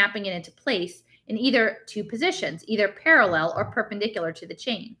and snapping it into place in either 2 positions, either parallel or perpendicular to the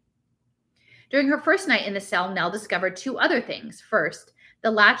chain. During her first night in the cell, Nell discovered 2 other things. First, the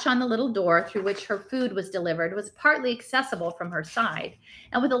latch on the little door through which her food was delivered was partly accessible from her side,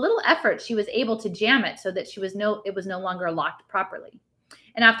 and with a little effort, she was able to jam it so that it was no longer locked properly.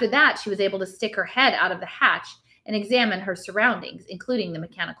 And after that, she was able to stick her head out of the hatch and examine her surroundings, including the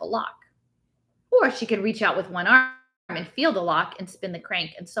mechanical lock. Or she could reach out with one arm and feel the lock and spin the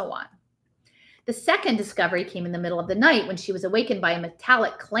crank, and so on. The second discovery came in the middle of the night when she was awakened by a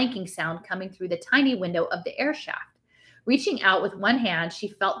metallic clanking sound coming through the tiny window of the air shaft. Reaching out with one hand, she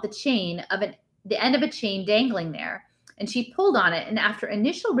felt the end of a chain dangling there, and she pulled on it, and after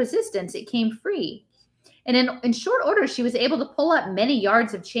initial resistance, it came free. And in short order, she was able to pull up many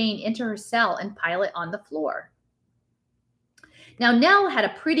yards of chain into her cell and pile it on the floor. Now, Nell had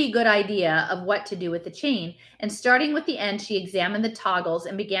a pretty good idea of what to do with the chain, and starting with the end, she examined the toggles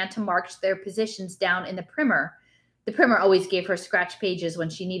and began to mark their positions down in the primer. The primer always gave her scratch pages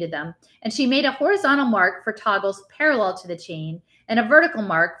when she needed them, and she made a horizontal mark for toggles parallel to the chain and a vertical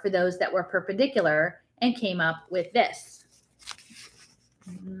mark for those that were perpendicular, and came up with this.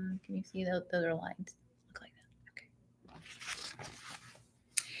 Can you see those are lines? Look like that. Okay.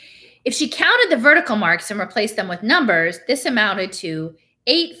 If she counted the vertical marks and replaced them with numbers, this amounted to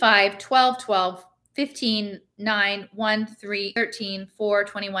 8, 5, 12, 12, 15, 9, 1, 3, 13, 4,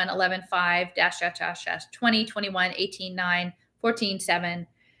 21, 11, 5, dash, dash, dash, dash, 20, 21, 18, 9, 14, 7.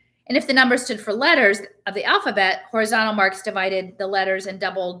 And if the numbers stood for letters of the alphabet, horizontal marks divided the letters and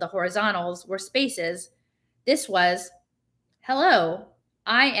doubled the horizontals were spaces. This was, hello,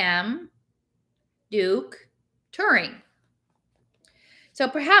 I am Duke Turing. So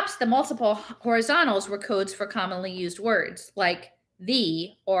perhaps the multiple horizontals were codes for commonly used words like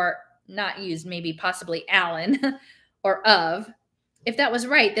the, or not used, maybe possibly Alan, or of. If that was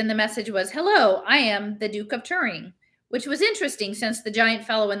right, then the message was, hello, I am the Duke of Turing, which was interesting since the giant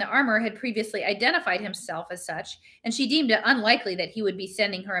fellow in the armor had previously identified himself as such, and she deemed it unlikely that he would be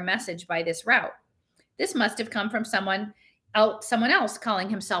sending her a message by this route. This must have come from someone else calling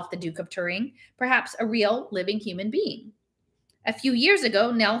himself the Duke of Turing, perhaps a real living human being. A few years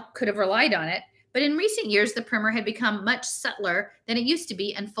ago, Nell could have relied on it, but in recent years, the primer had become much subtler than it used to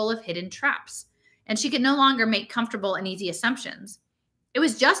be and full of hidden traps, and she could no longer make comfortable and easy assumptions. It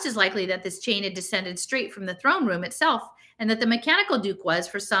was just as likely that this chain had descended straight from the throne room itself, and that the mechanical Duke was,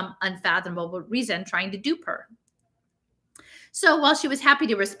 for some unfathomable reason, trying to dupe her. So while she was happy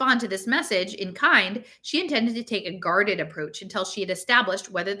to respond to this message in kind, she intended to take a guarded approach until she had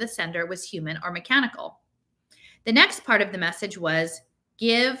established whether the sender was human or mechanical. The next part of the message was,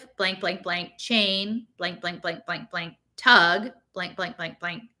 give blank, blank, blank, chain, blank, blank, blank, blank, blank, tug, blank, blank, blank,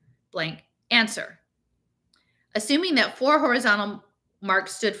 blank, blank, answer. Assuming that 4 horizontal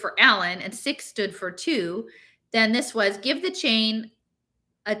marks stood for Alan and 6 stood for 2, then this was, give the chain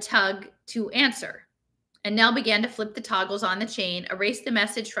a tug to answer. And Nell began to flip the toggles on the chain, erased the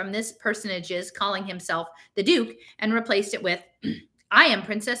message from this personage's calling himself the Duke, and replaced it with, I am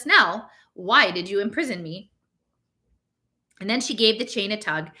Princess Nell. Why did you imprison me? And then she gave the chain a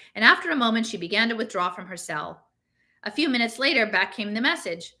tug, and after a moment, she began to withdraw from her cell. A few minutes later, back came the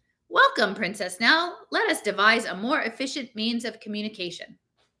message. Welcome, Princess Nell. Let us devise a more efficient means of communication.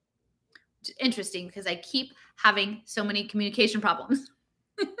 Which is interesting because I keep having so many communication problems.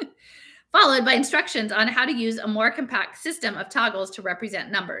 Followed by instructions on how to use a more compact system of toggles to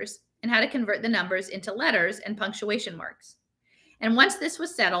represent numbers, and how to convert the numbers into letters and punctuation marks. And once this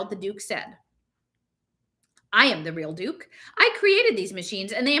was settled, the Duke said, I am the real Duke. I created these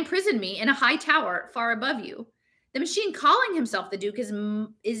machines, and they imprisoned me in a high tower far above you. The machine calling himself the Duke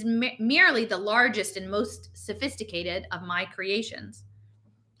is merely the largest and most sophisticated of my creations.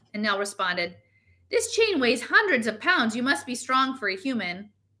 And Nell responded, this chain weighs hundreds of pounds. You must be strong for a human.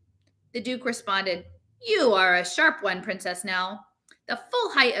 The Duke responded, you are a sharp one, Princess Nell. The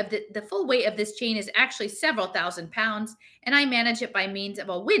full weight of this chain is actually several thousand pounds, and I manage it by means of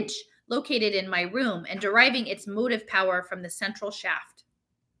a winch located in my room and deriving its motive power from the central shaft.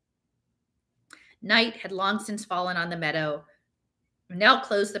 Night had long since fallen on the meadow. Nell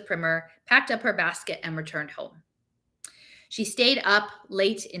closed the primer, packed up her basket, and returned home. She stayed up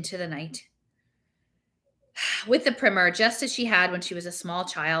late into the night with the primer, just as she had when she was a small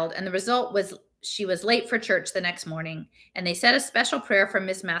child, and the result was she was late for church the next morning, and they said a special prayer for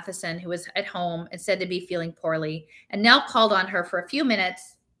Miss Matheson, who was at home and said to be feeling poorly, and Nell called on her for a few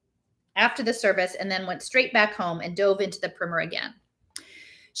minutes after the service and then went straight back home and dove into the primer again.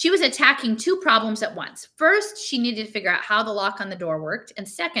 She was attacking 2 problems at once. First, she needed to figure out how the lock on the door worked, and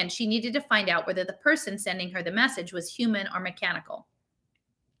second, she needed to find out whether the person sending her the message was human or mechanical.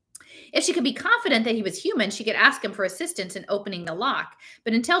 If she could be confident that he was human, she could ask him for assistance in opening the lock,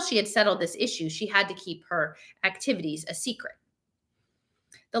 but until she had settled this issue, she had to keep her activities a secret.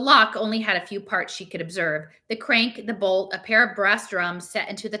 The lock only had a few parts she could observe: the crank, the bolt, a pair of brass drums set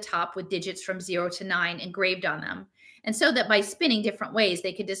into the top with digits from 0 to 9 engraved on them, and so that by spinning different ways,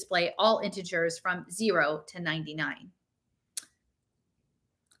 they could display all integers from 0 to 99.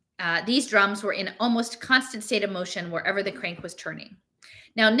 These drums were in almost constant state of motion wherever the crank was turning.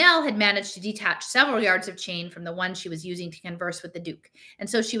 Now, Nell had managed to detach several yards of chain from the one she was using to converse with the Duke, and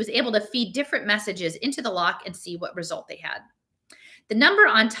so she was able to feed different messages into the lock and see what result they had. The number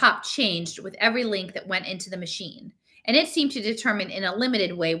on top changed with every link that went into the machine, and it seemed to determine in a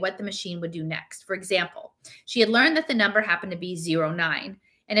limited way what the machine would do next. For example, she had learned that the number happened to be 09,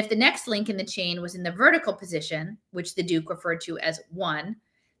 and if the next link in the chain was in the vertical position, which the Duke referred to as 1,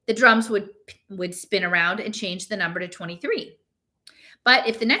 the drums would spin around and change the number to 23. But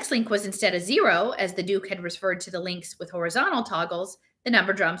if the next link was instead a 0, as the Duke had referred to the links with horizontal toggles, the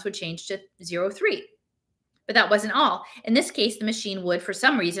number drums would change to 03. But that wasn't all. In this case, the machine would, for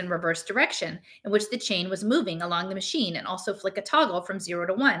some reason, reverse direction, in which the chain was moving along the machine and also flick a toggle from 0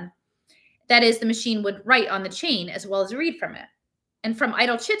 to 1. That is, the machine would write on the chain as well as read from it. And from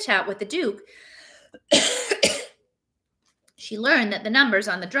idle chit-chat with the Duke, she learned that the numbers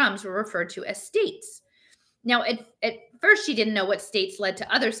on the drums were referred to as states. Now, at first, she didn't know what states led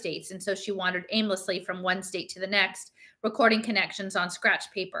to other states, and so she wandered aimlessly from one state to the next, recording connections on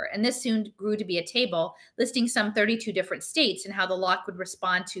scratch paper. And this soon grew to be a table listing some 32 different states and how the lock would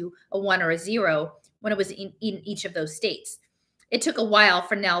respond to a 1 or a 0 when it was in each of those states. It took a while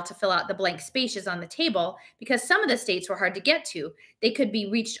for Nell to fill out the blank spaces on the table because some of the states were hard to get to. They could be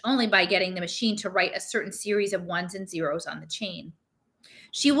reached only by getting the machine to write a certain series of 1s and 0s on the chain.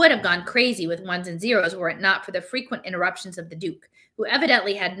 She would have gone crazy with 1s and 0s were it not for the frequent interruptions of the Duke, who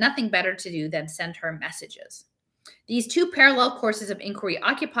evidently had nothing better to do than send her messages. These two parallel courses of inquiry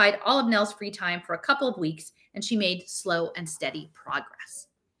occupied all of Nell's free time for a couple of weeks, and she made slow and steady progress.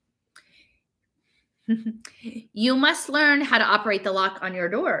 You must learn how to operate the lock on your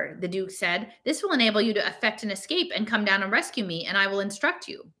door, the Duke said. This will enable you to effect an escape and come down and rescue me, and I will instruct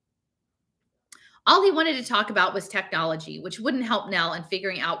you. All he wanted to talk about was technology, which wouldn't help Nell in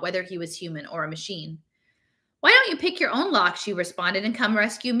figuring out whether he was human or a machine. Why don't you pick your own lock, she responded, and come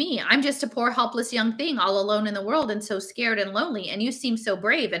rescue me? I'm just a poor, helpless young thing all alone in the world and so scared and lonely, and you seem so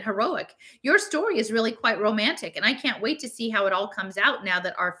brave and heroic. Your story is really quite romantic, and I can't wait to see how it all comes out now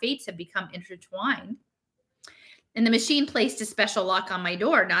that our fates have become intertwined. And the machine placed a special lock on my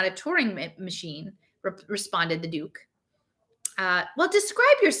door, not a Turing machine, responded the Duke. Well,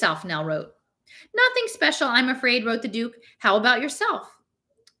 describe yourself, Nell wrote. Nothing special, I'm afraid, wrote the Duke. How about yourself?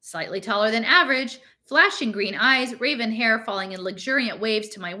 Slightly taller than average, flashing green eyes, raven hair falling in luxuriant waves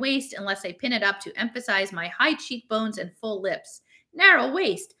to my waist unless I pin it up to emphasize my high cheekbones and full lips. Narrow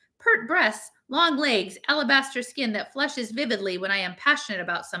waist, pert breasts, long legs, alabaster skin that flushes vividly when I am passionate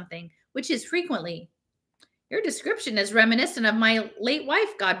about something, which is frequently. Your description is reminiscent of my late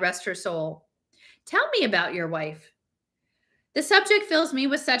wife, God rest her soul. Tell me about your wife. The subject fills me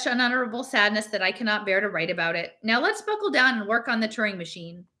with such unutterable sadness that I cannot bear to write about it. Now let's buckle down and work on the Turing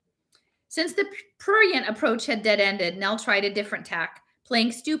machine. Since the prurient approach had dead-ended, Nell tried a different tack,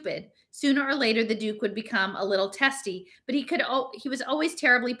 playing stupid. Sooner or later, the Duke would become a little testy, but he was always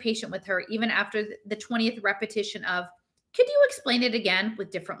terribly patient with her, even after the 20th repetition of, could you explain it again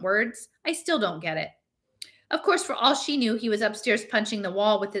with different words? I still don't get it. Of course, for all she knew, he was upstairs punching the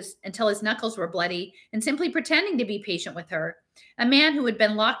wall until his knuckles were bloody and simply pretending to be patient with her. A man who had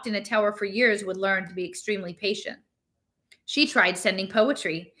been locked in a tower for years would learn to be extremely patient. She tried sending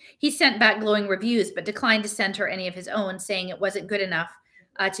poetry. He sent back glowing reviews, but declined to send her any of his own, saying it wasn't good enough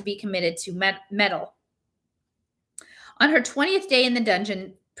to be committed to metal. On her 20th day in the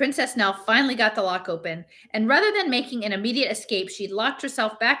dungeon, Princess Nell finally got the lock open, and rather than making an immediate escape, she locked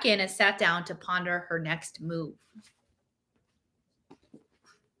herself back in and sat down to ponder her next move.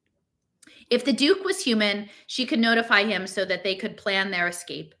 If the Duke was human, she could notify him so that they could plan their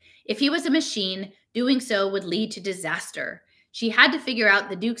escape. If he was a machine, doing so would lead to disaster. She had to figure out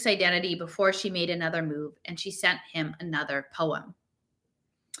the Duke's identity before she made another move, and she sent him another poem.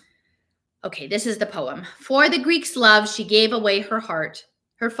 Okay, this is the poem. For the Greeks' love, she gave away her heart,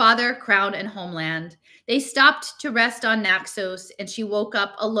 her father, crown, and homeland. They stopped to rest on Naxos, and she woke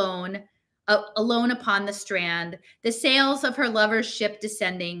up alone upon the strand, the sails of her lover's ship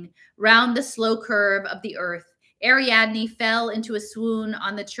descending round the slow curve of the earth. Ariadne fell into a swoon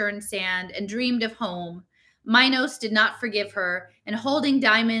on the churned sand and dreamed of home. Minos did not forgive her, and holding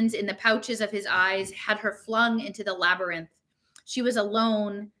diamonds in the pouches of his eyes, had her flung into the labyrinth. She was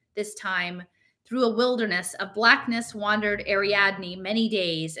alone this time. Through a wilderness of blackness wandered Ariadne many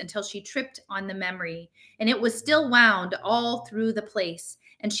days until she tripped on the memory, and it was still wound all through the place.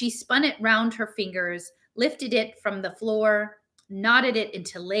 And she spun it round her fingers, lifted it from the floor, knotted it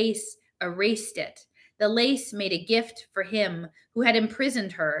into lace, erased it. The lace made a gift for him who had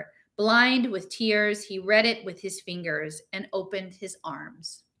imprisoned her. Blind with tears, he read it with his fingers and opened his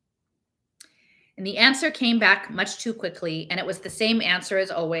arms. And the answer came back much too quickly, and it was the same answer as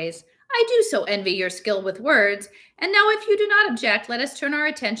always. I do so envy your skill with words. And now, if you do not object, let us turn our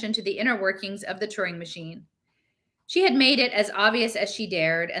attention to the inner workings of the Turing machine. She had made it as obvious as she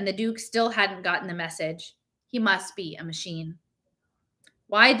dared, and the Duke still hadn't gotten the message. He must be a machine.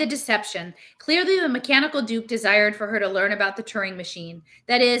 Why the deception? Clearly, the mechanical Duke desired for her to learn about the Turing machine.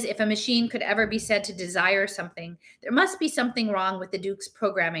 That is, if a machine could ever be said to desire something, there must be something wrong with the Duke's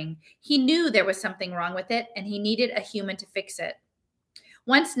programming. He knew there was something wrong with it, and he needed a human to fix it.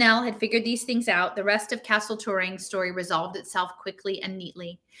 Once Nell had figured these things out, the rest of Castle Turing's story resolved itself quickly and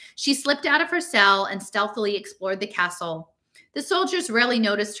neatly. She slipped out of her cell and stealthily explored the castle. The soldiers rarely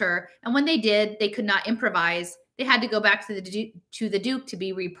noticed her, and when they did, they could not improvise. They had to go back to the Duke to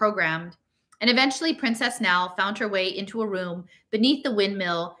be reprogrammed. And eventually, Princess Nell found her way into a room beneath the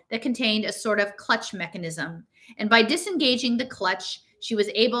windmill that contained a sort of clutch mechanism. And by disengaging the clutch, she was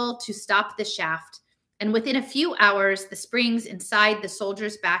able to stop the shaft. And within a few hours, the springs inside the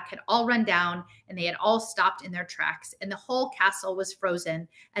soldier's back had all run down, and they had all stopped in their tracks, and the whole castle was frozen,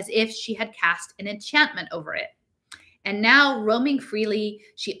 as if she had cast an enchantment over it. And now, roaming freely,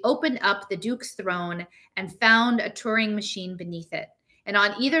 she opened up the Duke's throne and found a Turing machine beneath it. And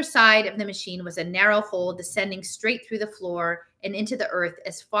on either side of the machine was a narrow hole descending straight through the floor and into the earth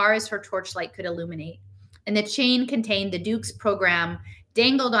as far as her torchlight could illuminate. And the chain contained the Duke's program,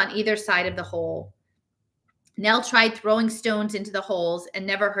 dangled on either side of the hole. Nell tried throwing stones into the holes and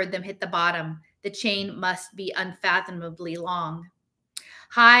never heard them hit the bottom. The chain must be unfathomably long.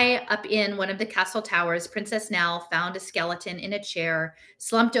 High up in one of the castle towers, Princess Nell found a skeleton in a chair,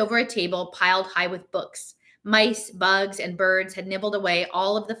 slumped over a table piled high with books. Mice, bugs, and birds had nibbled away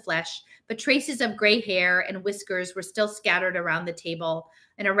all of the flesh, but traces of gray hair and whiskers were still scattered around the table,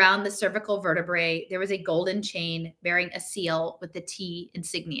 and around the cervical vertebrae, there was a golden chain bearing a seal with the T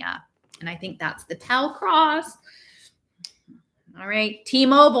insignia. And I think that's the Tau cross. All right,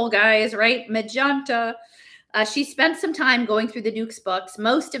 T-Mobile, guys, right? Magenta. She spent some time going through the Duke's books.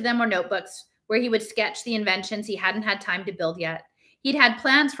 Most of them were notebooks where he would sketch the inventions he hadn't had time to build yet. He'd had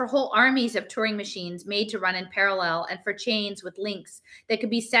plans for whole armies of Turing machines made to run in parallel, and for chains with links that could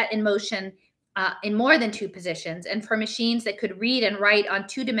be set in motion in more than two positions, and for machines that could read and write on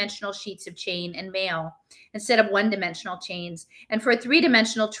two-dimensional sheets of chain and mail instead of one-dimensional chains, and for a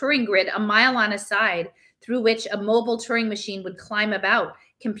three-dimensional Turing grid a mile on a side through which a mobile Turing machine would climb about,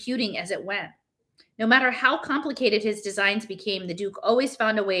 computing as it went. No matter how complicated his designs became, the Duke always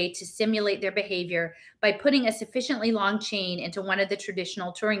found a way to simulate their behavior by putting a sufficiently long chain into one of the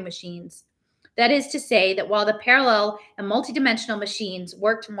traditional Turing machines. That is to say that while the parallel and multidimensional machines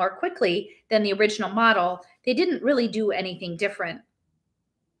worked more quickly than the original model, they didn't really do anything different.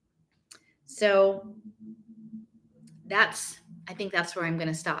 So I think that's where I'm going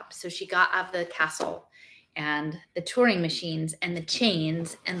to stop. So she got out of the castle and the Turing machines and the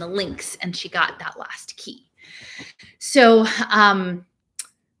chains and the links, and she got that last key. So,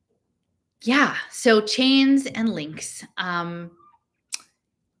 yeah, so chains and links,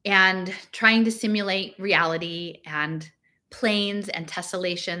 and trying to simulate reality and planes and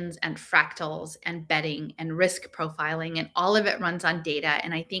tessellations and fractals and betting and risk profiling, and all of it runs on data.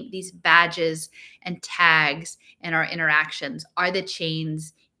 And I think these badges and tags and our interactions are the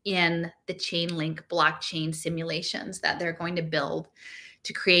chains in the chain link blockchain simulations that they're going to build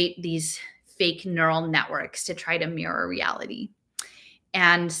to create these fake neural networks to try to mirror reality.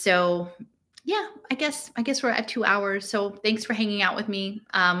 And so, yeah, I guess we're at 2 hours. So thanks for hanging out with me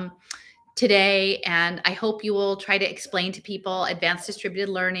today. And I hope you will try to explain to people advanced distributed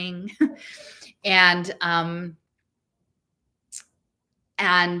learning and the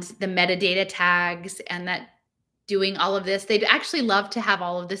metadata tags, and that doing all of this. They'd actually love to have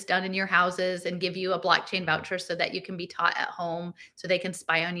all of this done in your houses and give you a blockchain voucher so that you can be taught at home, so they can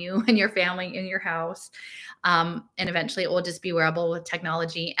spy on you and your family in your house. And eventually it will just be wearable with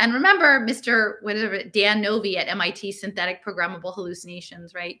technology. And remember, Dan Novi at MIT, synthetic programmable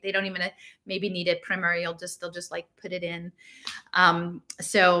hallucinations, right? They don't even maybe need a primer. They'll just like put it in.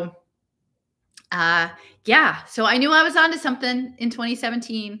 Yeah, so I knew I was onto something in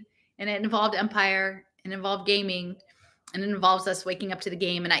 2017, and it involved Empire, and involved gaming, and it involves us waking up to the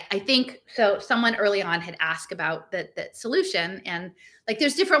game. And I think, so someone early on had asked about the solution, and like,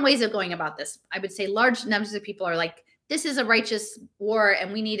 there's different ways of going about this. I would say large numbers of people are like, this is a righteous war,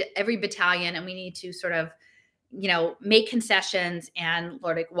 and we need every battalion, and we need to sort of, make concessions and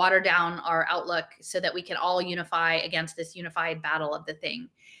like water down our outlook so that we can all unify against this unified battle of the thing.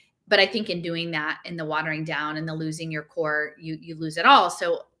 But I think in doing that, in the watering down and the losing your core, you lose it all.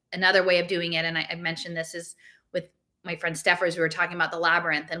 So another way of doing it, and I mentioned this, is with my friend Steffers, we were talking about the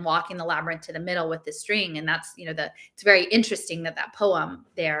labyrinth and walking the labyrinth to the middle with the string. And that's, it's very interesting that that poem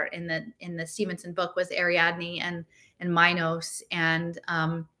there in the Stevenson book was Ariadne and Minos, and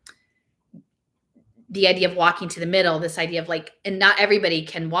the idea of walking to the middle, this idea of like, and not everybody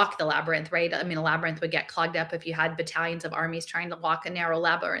can walk the labyrinth, right? I mean, a labyrinth would get clogged up if you had battalions of armies trying to walk a narrow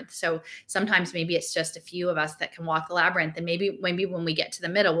labyrinth. So sometimes maybe it's just a few of us that can walk the labyrinth. And maybe when we get to the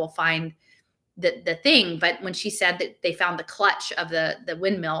middle, we'll find the thing. But when she said that they found the clutch of the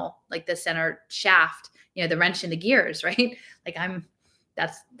windmill, like the center shaft, the wrench in the gears, right? Like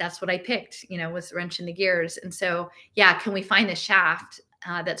that's what I picked, was wrench in the gears. And so, yeah, can we find the shaft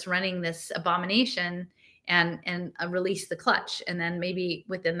that's running this abomination and release the clutch, and then maybe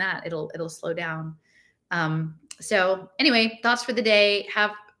within that it'll slow down. So anyway, thoughts for the day.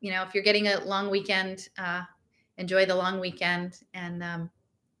 Have, if you're getting a long weekend, enjoy the long weekend, and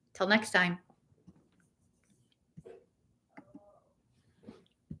till next time.